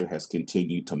sector has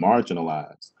continued to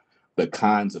marginalize the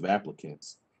kinds of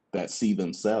applicants that see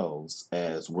themselves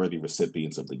as worthy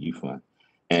recipients of the youth fund.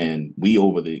 And we,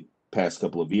 over the past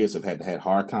couple of years, have had to have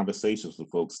hard conversations with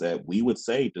folks that we would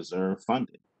say deserve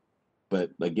funding.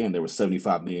 But again, there was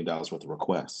 $75 million worth of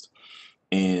requests.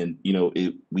 And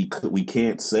we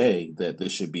can't say that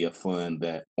this should be a fund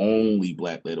that only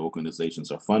Black-led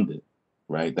organizations are funded,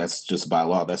 right? That's just by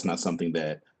law. That's not something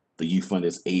that the youth fund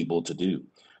is able to do.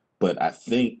 But I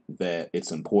think that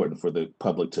it's important for the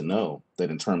public to know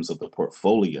that in terms of the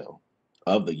portfolio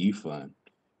of the youth fund,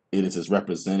 it is as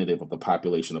representative of the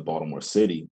population of Baltimore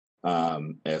City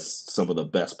as some of the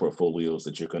best portfolios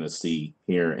that you're going to see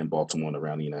here in Baltimore and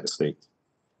around the United States.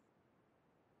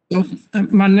 So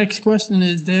my next question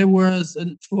is, there was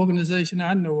an organization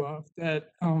I know of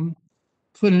that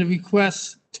put in a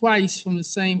request twice from the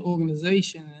same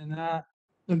organization. And I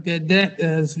looked at that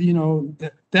as,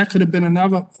 that could have been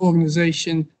another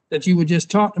organization that you were just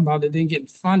talking about that didn't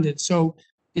get funded. So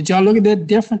did y'all look at that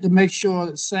different to make sure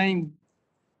the same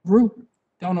group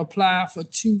don't apply for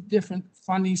two different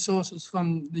funding sources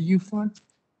from the youth fund?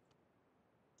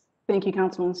 Thank you,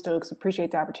 Councilman Stokes.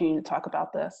 Appreciate the opportunity to talk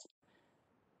about this.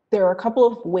 There are a couple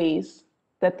of ways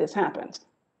that this happens.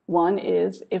 One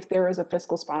is if there is a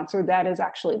fiscal sponsor, that is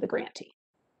actually the grantee.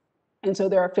 And so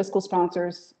there are fiscal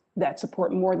sponsors that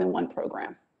support more than one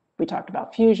program. We talked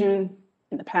about Fusion.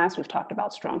 In the past, we've talked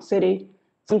about Strong City.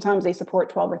 Sometimes they support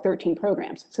 12 or 13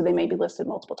 programs, so they may be listed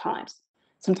multiple times.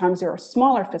 Sometimes there are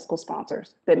smaller fiscal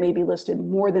sponsors that may be listed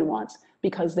more than once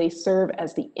because they serve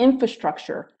as the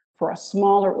infrastructure for a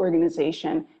smaller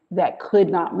organization that could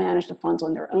not manage the funds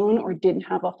on their own or didn't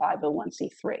have a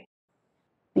 501c3.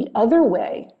 The other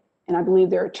way, and I believe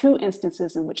there are two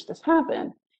instances in which this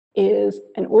happened, is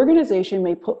an organization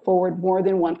may put forward more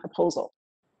than one proposal.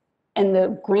 And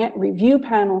the grant review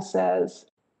panel says,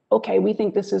 okay, we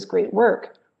think this is great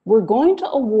work. We're going to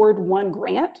award one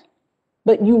grant,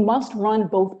 but you must run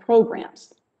both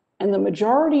programs. And the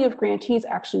majority of grantees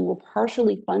actually will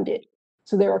partially fund it.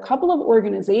 So there are a couple of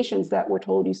organizations that were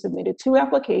told you submitted 2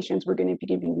 applications, we're going to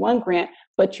give you 1 grant,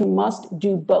 but you must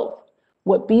do both.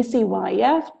 What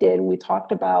BCYF did, we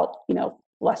talked about,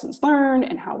 lessons learned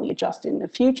and how we adjust in the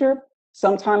future.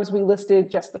 Sometimes we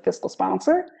listed just the fiscal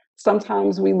sponsor.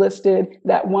 Sometimes we listed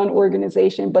that one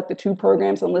organization, but the 2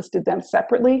 programs and listed them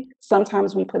separately.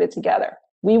 Sometimes we put it together.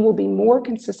 We will be more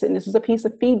consistent. This is a piece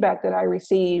of feedback that I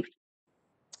received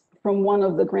from one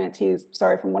of the grantees,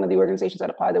 from one of the organizations that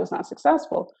applied that was not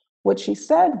successful. What she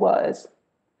said was,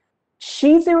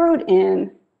 she zeroed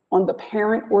in on the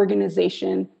parent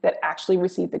organization that actually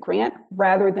received the grant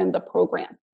rather than the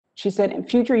program. She said in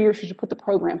future years, she should put the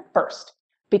program first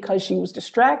because she was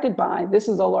distracted by, this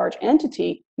is a large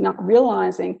entity, not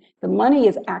realizing the money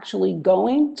is actually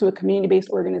going to a community-based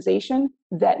organization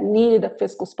that needed a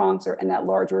fiscal sponsor, and that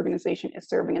large organization is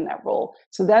serving in that role.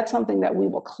 So that's something that we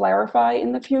will clarify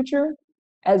in the future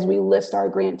as we list our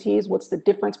grantees, what's the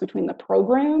difference between the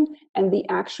program and the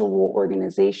actual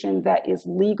organization that is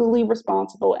legally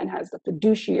responsible and has the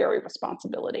fiduciary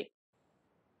responsibility.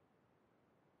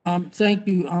 Thank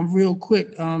you. Real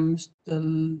quick,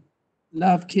 Mr.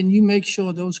 Love, can you make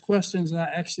sure those questions are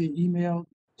actually emailed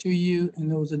to you,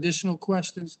 and those additional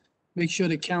questions, make sure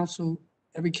the council,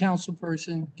 every council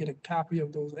person get a copy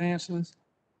of those answers?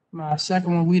 My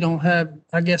second one, we don't have,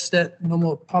 I guess, that no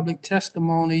more public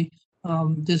testimony.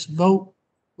 This vote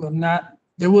will not,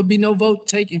 there will be no vote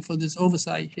taken for this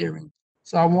oversight hearing.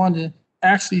 So I want to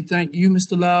actually thank you,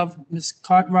 Mr. Love, Ms.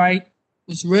 Cartwright,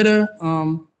 Ms. Ritter,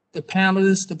 the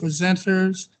panelists, the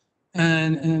presenters,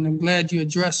 and I'm glad you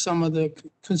addressed some of the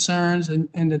concerns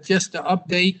and just the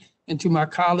update, and to my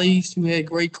colleagues who had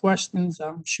great questions.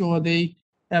 I'm sure they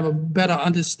have a better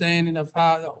understanding of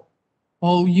how the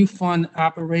whole youth fund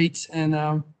operates.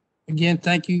 And again,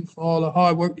 thank you for all the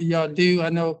hard work that y'all do. I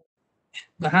know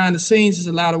behind the scenes is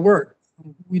a lot of work.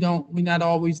 We're not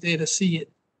always there to see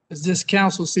it. As this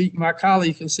council seat, my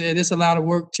colleague has said, it's a lot of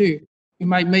work too. We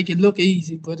might make it look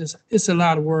easy, but it's a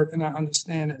lot of work, and I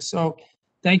understand it. So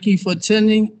thank you for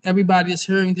attending. Everybody is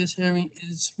hearing this hearing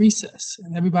is recess,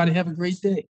 and everybody have a great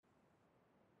day.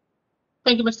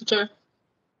 Thank you, Mr. Chair.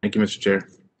 Thank you, Mr. Chair.